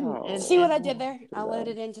go ahead and see what I did there. I led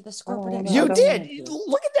it into the score prediction. You did.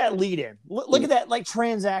 Look at that lead in. Look at that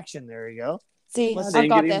transaction. There you go. See, I I've didn't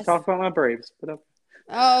got get this. even talk about my Braves, but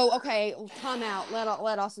Oh, okay. Time out.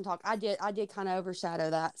 Let Austin talk. I did kind of overshadow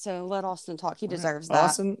that. So let Austin talk. He deserves that.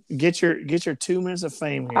 Austin, get your 2 minutes of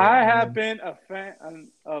fame here. I have been a fan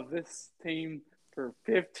of this team for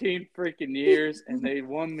 15 freaking years, and they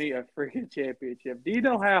won me a freaking championship. Do you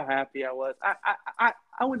know how happy I was?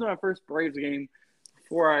 I went to my first Braves game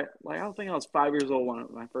before I don't think I was 5 years old when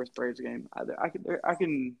my first Braves game. I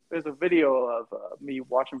can. There's a video of me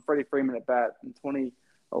watching Freddie Freeman at bat in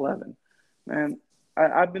 2011. Man,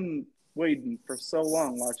 I've been waiting for so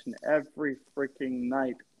long, watching every freaking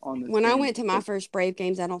night on this. When I went to my first Brave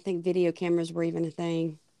games, I don't think video cameras were even a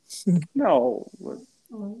thing. No.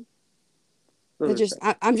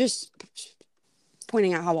 I'm just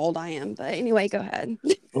pointing out how old I am. But anyway, go ahead.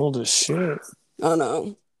 Old as shit. Oh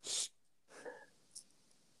no.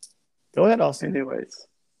 Go ahead, Austin. Anyways,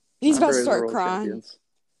 he's about to start crying. Champions.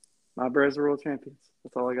 My Braves are world champions.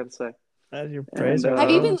 That's all I got to say. That's your praise. Have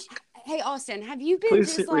you been? Hey, Austin, have you been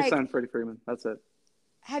please just re-sign Freddie Freeman? That's it.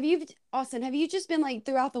 Have you just been like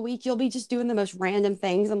throughout the week, you'll be just doing the most random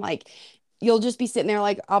things, and like you'll just be sitting there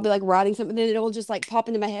like I'll be like writing something, and it'll just like pop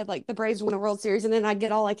into my head like the Braves won a World Series, and then I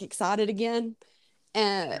get all like excited again,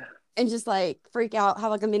 and just like freak out, have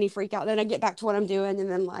like a mini freak out. Then I get back to what I'm doing, and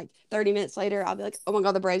then like 30 minutes later, I'll be like, oh my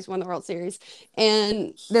God, the Braves won the World Series.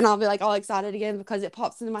 And then I'll be like all excited again because it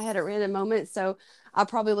pops into my head at random moments. So I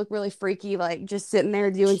probably look really freaky, like just sitting there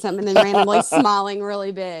doing something and then randomly smiling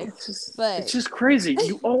really big. It's just crazy.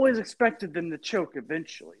 You always expected them to choke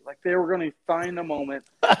eventually. Like they were going to find a moment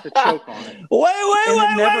to choke on it.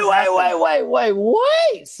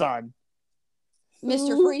 Wait, son.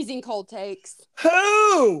 Mr. Freezing Cold Takes.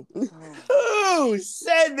 Who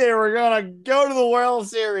said they were going to go to the World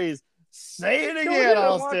Series? Say it again,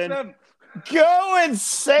 Austin. Go and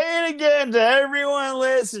say it again to everyone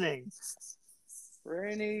listening.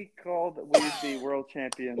 Rainey called that we'd be world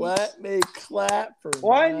champions. Let me clap for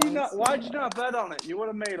why'd you not bet on it? You would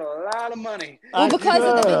have made a lot of money. Well, because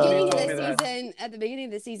at the beginning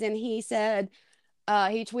of the season, he said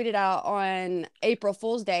he tweeted out on April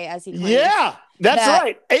Fool's Day, as he claimed. Yeah, that's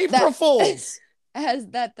right. April Fools. As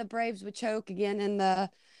that the Braves would choke again in the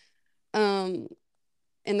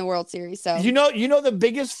World Series. So you know the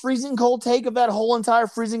biggest freezing cold take of that whole entire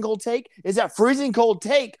freezing cold take is that freezing cold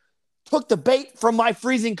take took the bait from my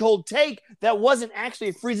freezing cold take that wasn't actually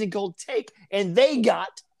a freezing cold take, and they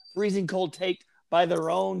got freezing cold take by their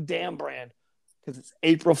own damn brand because it's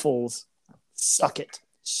April Fools. Suck it.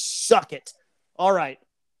 All right,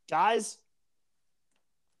 guys.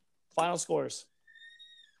 Final scores.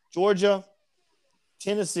 Georgia,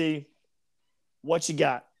 Tennessee. What you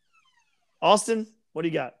got? Austin, what do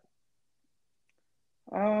you got?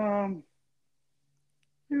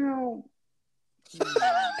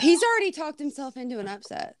 He's already talked himself into an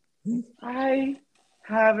upset. I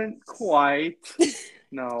haven't quite.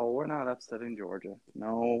 No, we're not upsetting Georgia.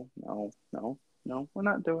 No, we're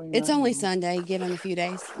not doing that. It's only Sunday. Give him a few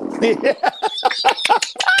days.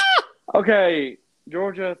 Okay,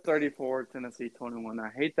 Georgia 34, Tennessee 21. I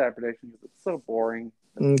hate that prediction because it's so boring.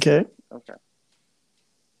 Okay.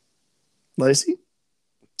 Lacey?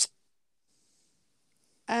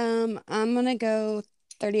 I'm going to go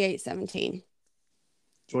 38-17.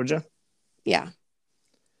 Georgia? Yeah.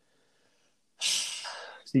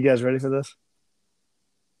 So you guys ready for this?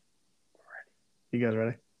 You guys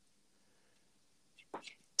ready?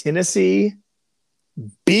 Tennessee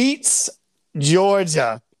beats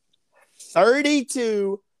Georgia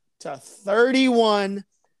 32-31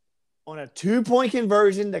 on a 2-point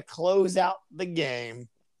conversion to close out the game.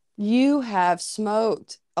 You have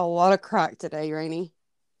smoked a lot of crack today, Rainey.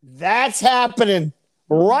 That's happening.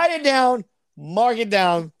 Write it down. Mark it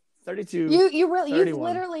down. 32. You've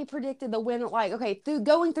literally predicted the win. Like, okay,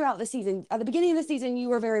 going throughout the season, at the beginning of the season, you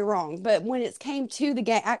were very wrong. But when it came to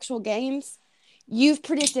the actual games, you've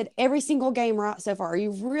predicted every single game right so far.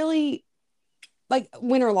 You've really, like,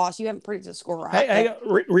 win or loss, you haven't predicted a score right. Hey,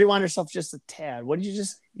 rewind yourself just a tad. What did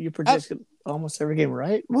you predicted almost every game,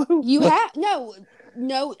 right? Woo. You have no.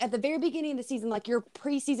 At the very beginning of the season, like your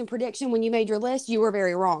preseason prediction when you made your list, you were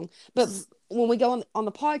very wrong. But when we go on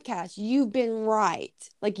the podcast, you've been right.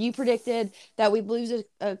 Like you predicted that we'd lose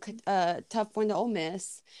a tough one to Ole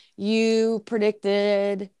Miss. You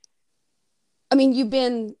predicted. I mean, you've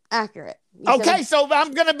been accurate. Okay, so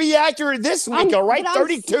I'm going to be accurate this week, all right?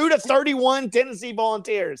 32-31 Tennessee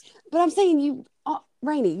Volunteers. But I'm saying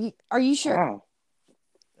Rainey, are you sure? Wow.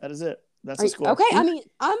 That is it. That's the score. Okay, I mean,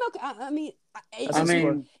 I'm okay. I mean,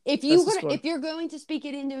 if you're going to speak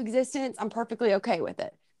it into existence, I'm perfectly okay with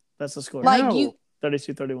it. That's the score. Like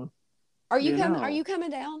 32-31. Are you coming? Are you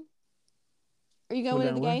coming down? Are you going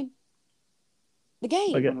to the game? The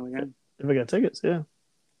game. If I got tickets, yeah.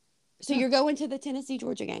 So you're going to the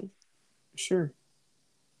Tennessee-Georgia game? Sure.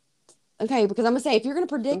 Okay, because I'm gonna say if you're gonna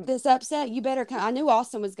predict this upset, you better come. I knew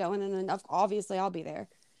Austin was going, and then obviously I'll be there.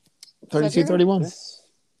 32-31.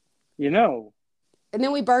 And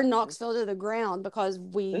then we burn Knoxville to the ground because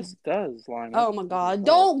This does line up. Oh my God!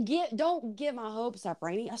 Don't get my hopes up,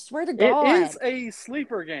 Rainey. I swear to God, it is a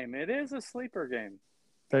sleeper game.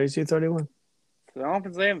 32-31. The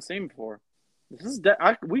offense they haven't seen before.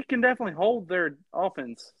 We can definitely hold their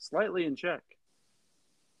offense slightly in check.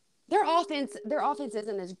 Their offense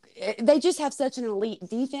isn't as. They just have such an elite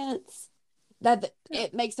defense that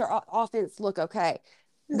it makes their offense look okay.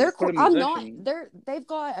 They've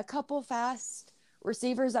got a couple fast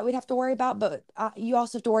receivers that we'd have to worry about, but you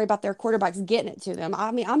also have to worry about their quarterbacks getting it to them.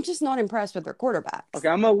 I mean, I'm just not impressed with their quarterbacks. Okay,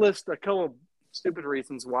 I'm gonna list a couple of stupid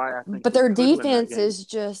reasons why I think. But their defense is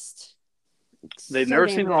just. They've never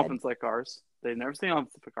seen an offense like ours. They've never seen an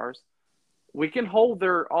offense like ours. We can hold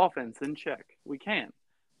their offense in check. We can.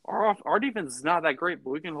 Our defense is not that great, but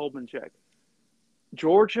we can hold them in check.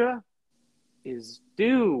 Georgia is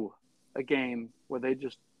due a game where they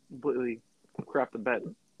just completely crap the bed.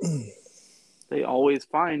 They always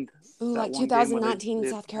find like 2019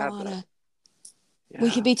 South Carolina. Yeah. We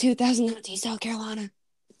could be 2019 South Carolina.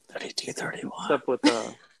 32-31. Except with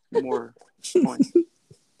more points.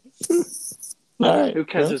 All right. Who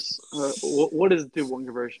catches? What is the 2-point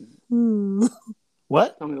conversion?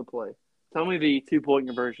 What? Tell me the play. Tell me the 2-point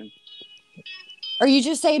conversion. Are you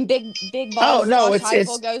just saying big ball? Oh no,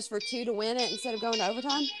 it's goes for 2 to win it instead of going to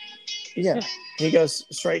overtime. Yeah, he goes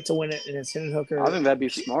straight to win it, and it's Hendon Hooker. I think that'd be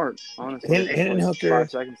smart, honestly. Hendon Hooker.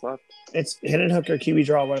 5 seconds left. It's Hendon Hooker QB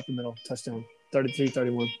draw right up the middle, touchdown.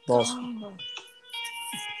 33-31 balls. Oh.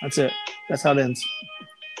 That's it. That's how it ends.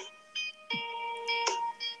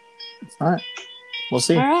 All right, we'll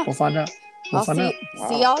see. Right. We'll find out.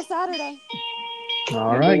 See y'all Saturday.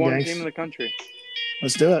 All right, one gangs. team in the country.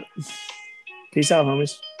 Let's do it. Peace out,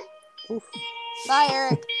 homies. Oof. Bye,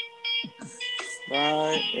 Eric.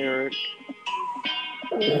 Bye, Eric.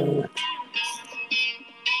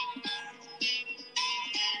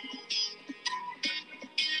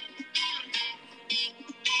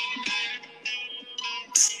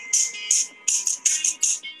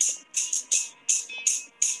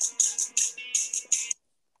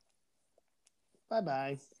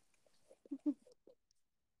 Bye-bye.